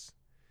curious.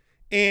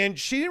 And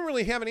she didn't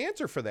really have an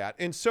answer for that.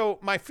 And so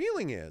my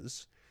feeling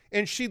is,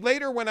 and she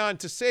later went on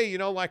to say,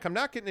 I'm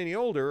not getting any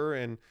older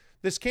and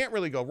this can't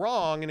really go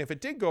wrong. And if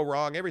it did go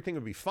wrong, everything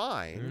would be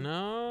fine.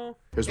 No.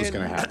 Here's what's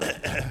going to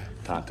happen,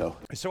 Tonto.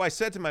 So I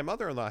said to my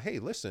mother-in-law, hey,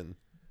 listen,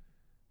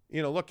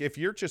 look, if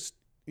you're just,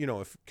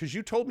 because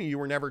you told me you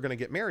were never going to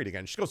get married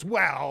again. She goes,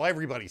 well,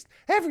 everybody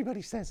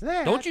says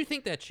that. Don't you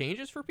think that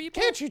changes for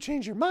people? Can't you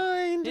change your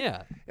mind?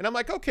 Yeah. And I'm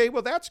like, okay,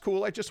 well, that's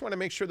cool. I just want to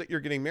make sure that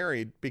you're getting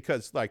married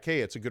because, like, hey,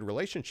 it's a good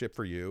relationship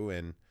for you.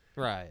 And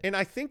right. And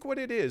I think what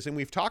it is, and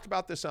we've talked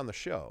about this on the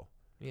show.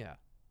 Yeah.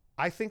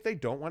 I think they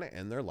don't want to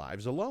end their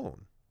lives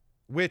alone,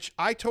 which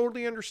I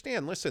totally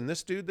understand. Listen,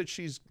 this dude that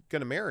she's going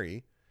to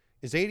marry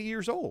is 80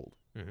 years old.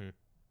 Mm-hmm.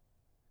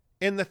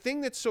 And the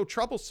thing that's so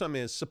troublesome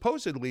is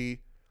supposedly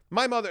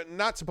my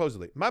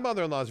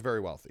mother-in-law is very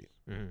wealthy.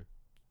 Mm-hmm.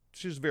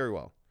 She's very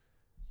well.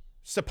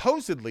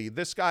 Supposedly,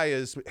 this guy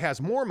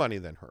has more money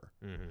than her.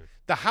 Mm-hmm.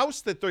 The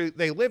house that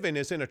they live in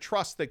is in a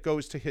trust that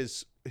goes to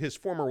his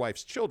former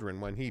wife's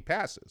children when he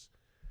passes.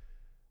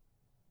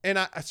 And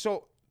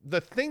so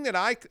the thing that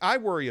I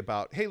worry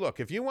about, hey, look,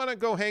 if you want to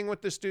go hang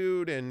with this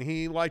dude and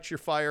he lights your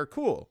fire,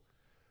 cool.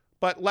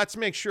 But let's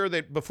make sure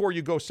that before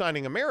you go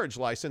signing a marriage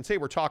license, hey,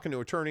 we're talking to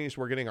attorneys,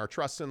 we're getting our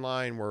trusts in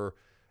line,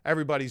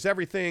 everybody's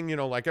everything,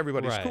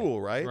 everybody's cool,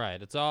 right?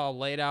 Right. It's all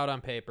laid out on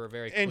paper,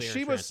 very clear. And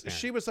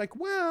she was like,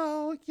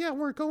 well, yeah,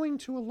 we're going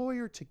to a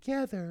lawyer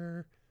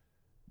together.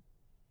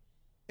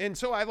 And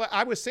so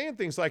I was saying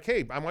things like,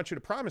 hey, I want you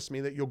to promise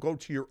me that you'll go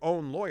to your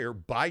own lawyer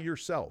by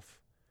yourself.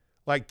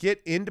 Like,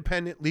 get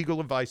independent legal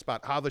advice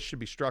about how this should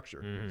be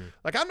structured. Mm-hmm.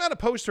 Like, I'm not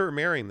opposed to her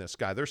marrying this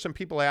guy. There's some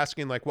people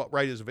asking, like, what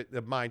right is it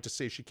of mine to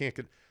say she can't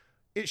get...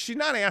 She's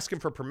not asking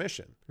for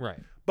permission. Right.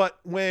 But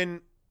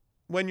when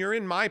you're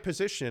in my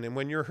position and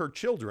when you're her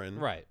children...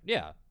 Right,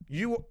 yeah.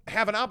 You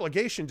have an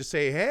obligation to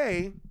say,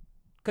 hey...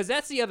 Because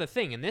that's the other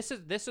thing, and this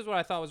is what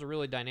I thought was a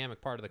really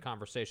dynamic part of the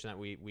conversation that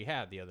we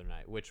had the other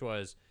night, which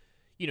was,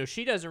 you know,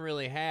 she doesn't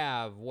really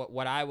have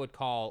what I would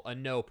call a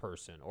no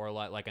person, or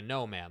like a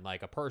no man,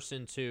 like a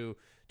person to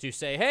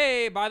say,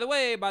 hey, by the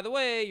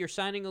way, you're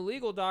signing a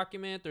legal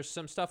document. There's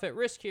some stuff at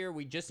risk here.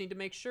 We just need to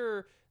make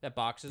sure that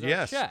boxes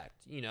are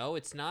checked. You know,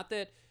 it's not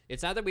that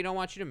we don't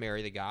want you to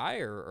marry the guy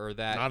or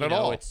that not at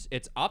all.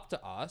 It's up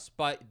to us.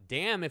 But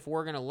damn, if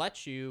we're gonna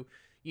let you,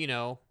 you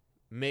know,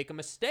 make a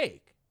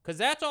mistake. Because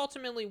that's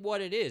ultimately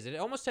what it is. It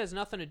almost has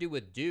nothing to do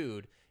with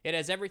dude. It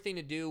has everything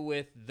to do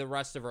with the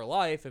rest of her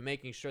life and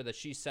making sure that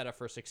she's set up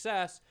for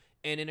success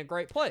and in a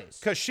great place.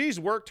 Because she's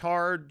worked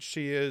hard.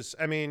 She is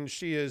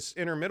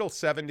in her middle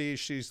 70s.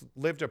 She's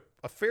lived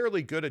a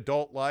fairly good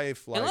adult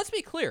life. And let's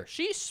be clear.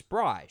 She's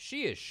spry.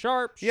 She is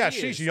sharp.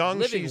 She's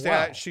young.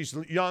 She's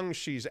young.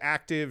 She's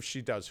active.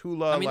 She does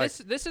hula. I mean,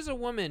 this is a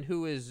woman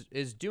who is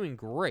doing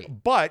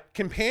great. But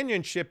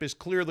companionship is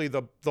clearly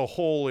the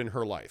hole in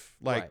her life.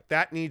 Like, right.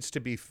 That needs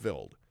to be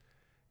filled.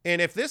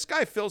 And if this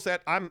guy fills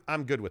that,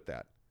 I'm good with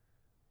that.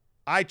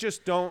 I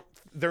just don't.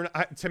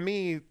 To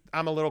me,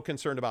 I'm a little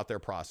concerned about their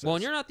process. Well,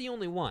 and you're not the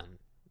only one.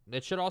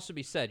 It should also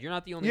be said. You're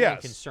not the only one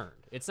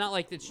concerned. It's not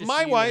like it's just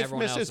my you wife,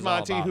 and Mrs.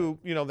 Monty, who,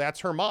 you know,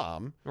 that's her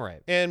mom.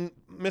 Right. And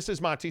Mrs.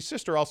 Monty's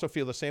sister also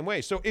feel the same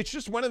way. So it's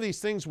just one of these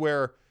things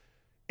where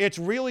it's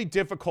really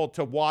difficult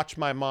to watch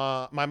my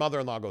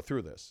mother-in-law go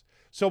through this.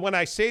 So when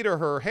I say to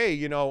her, hey,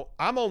 you know,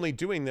 I'm only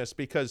doing this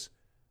because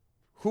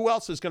who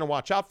else is going to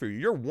watch out for you?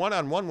 You're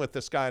one-on-one with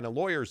this guy in a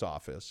lawyer's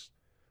office.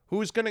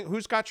 Who's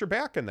got your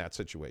back in that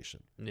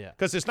situation? Yeah.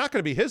 Because it's not going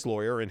to be his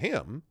lawyer and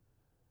him.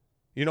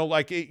 You know,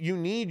 like you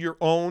need your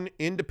own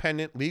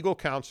independent legal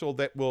counsel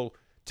that will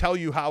tell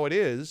you how it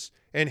is.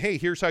 And hey,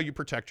 here's how you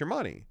protect your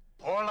money.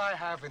 All I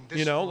have in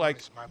this world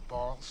is my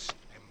balls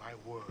and my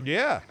word.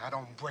 Yeah. And I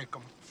don't break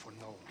them for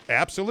no one.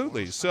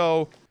 Absolutely.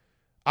 So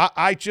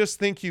I just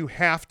think you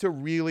have to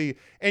really,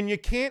 and you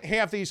can't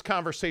have these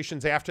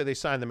conversations after they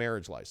sign the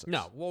marriage license.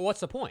 No. Well, what's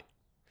the point?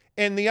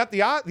 And the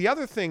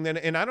other thing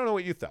that, and I don't know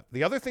what you thought,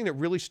 the other thing that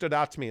really stood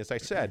out to me is I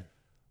said,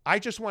 I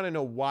just want to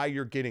know why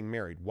you're getting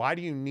married. Why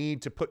do you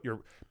need to put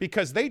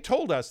because they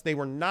told us they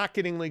were not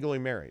getting legally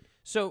married.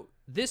 So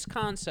this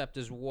concept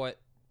is what,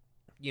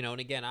 you know, and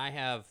again,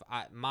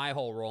 my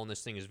whole role in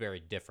this thing is very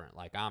different.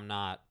 Like, I'm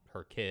not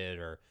her kid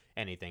or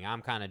anything.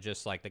 I'm kind of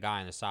just like the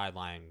guy on the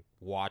sideline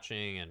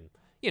watching and,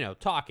 you know,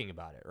 talking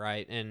about it,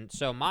 right? And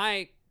so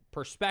my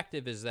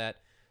perspective is that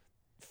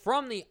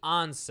from the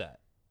onset,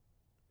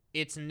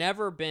 it's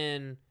never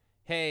been,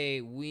 hey,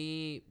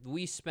 we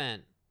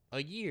spent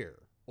a year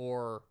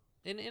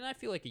and I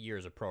feel like a year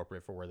is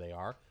appropriate for where they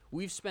are.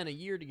 We've spent a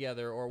year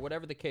together or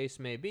whatever the case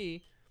may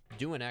be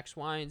doing X,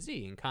 Y, and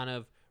Z and kind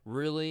of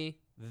really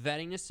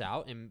vetting this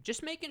out and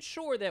just making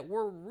sure that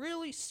we're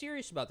really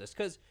serious about this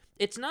because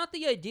it's not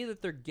the idea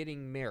that they're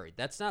getting married.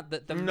 That's not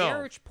the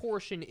marriage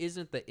portion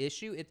isn't the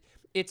issue.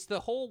 It's the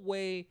whole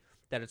way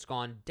that it's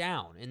gone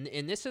down.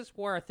 And this is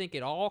where I think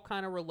it all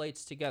kind of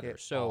relates together.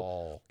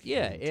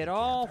 It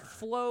all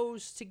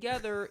flows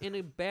together in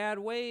a bad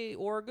way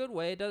or a good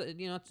way. It does,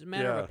 you know, it's a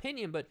matter of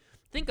opinion, but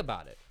think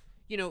about it.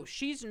 You know,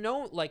 she's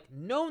known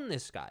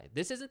this guy.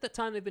 This isn't the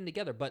time they've been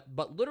together, but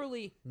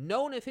literally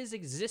known of his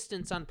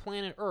existence on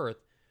planet Earth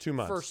 2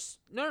 months.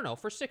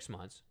 For 6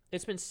 months.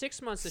 It's been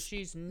 6 months that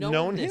she's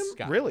known this him?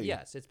 guy. Really?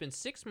 Yes, it's been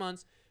 6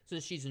 months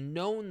since she's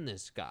known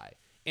this guy.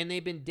 And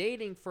they've been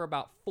dating for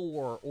about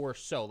 4 or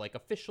so, like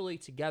officially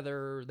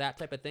together, that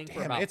type of thing.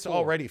 For about it's 4.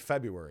 already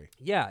February.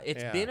 Yeah,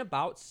 it's been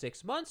about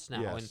 6 months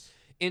now. Yes.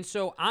 And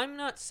so I'm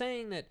not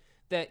saying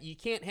that you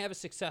can't have a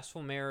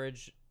successful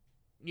marriage,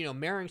 you know,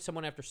 marrying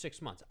someone after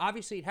 6 months.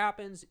 Obviously it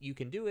happens. You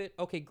can do it.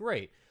 Okay,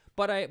 great.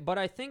 But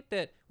I think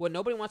that what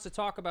nobody wants to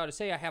talk about is,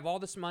 hey, I have all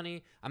this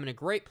money. I'm in a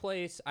great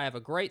place. I have a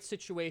great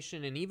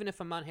situation. And even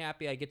if I'm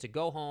unhappy, I get to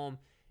go home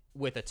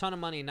with a ton of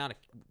money and not a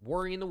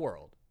worry in the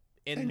world.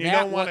 And you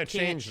don't want to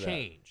change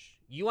that.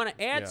 You want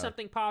to add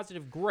something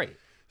positive, great.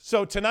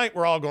 So tonight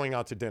we're all going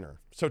out to dinner.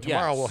 So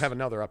tomorrow Yes. we'll have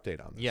another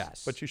update on this.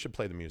 Yes. But you should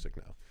play the music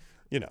now.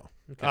 You know.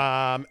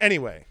 Okay.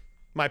 Anyway,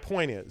 my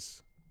point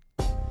is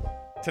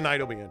tonight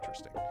will be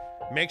interesting.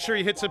 Make sure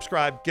you hit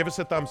subscribe. Give us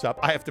a thumbs up.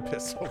 I have to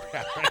piss so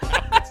bad right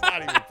now. It's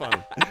not even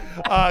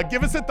funny.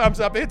 Give us a thumbs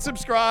up. Hit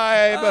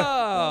subscribe.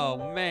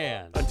 Oh,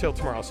 man. Until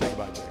tomorrow, say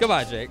goodbye, Jake.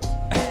 Goodbye, Jake.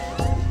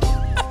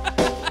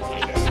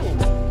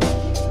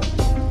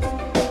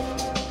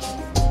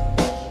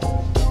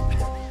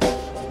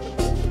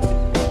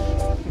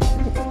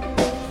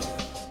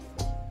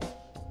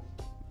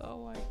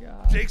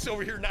 Jake's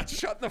over here not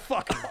shutting the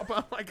fuck up.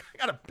 I'm like, I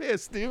gotta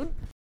piss, dude.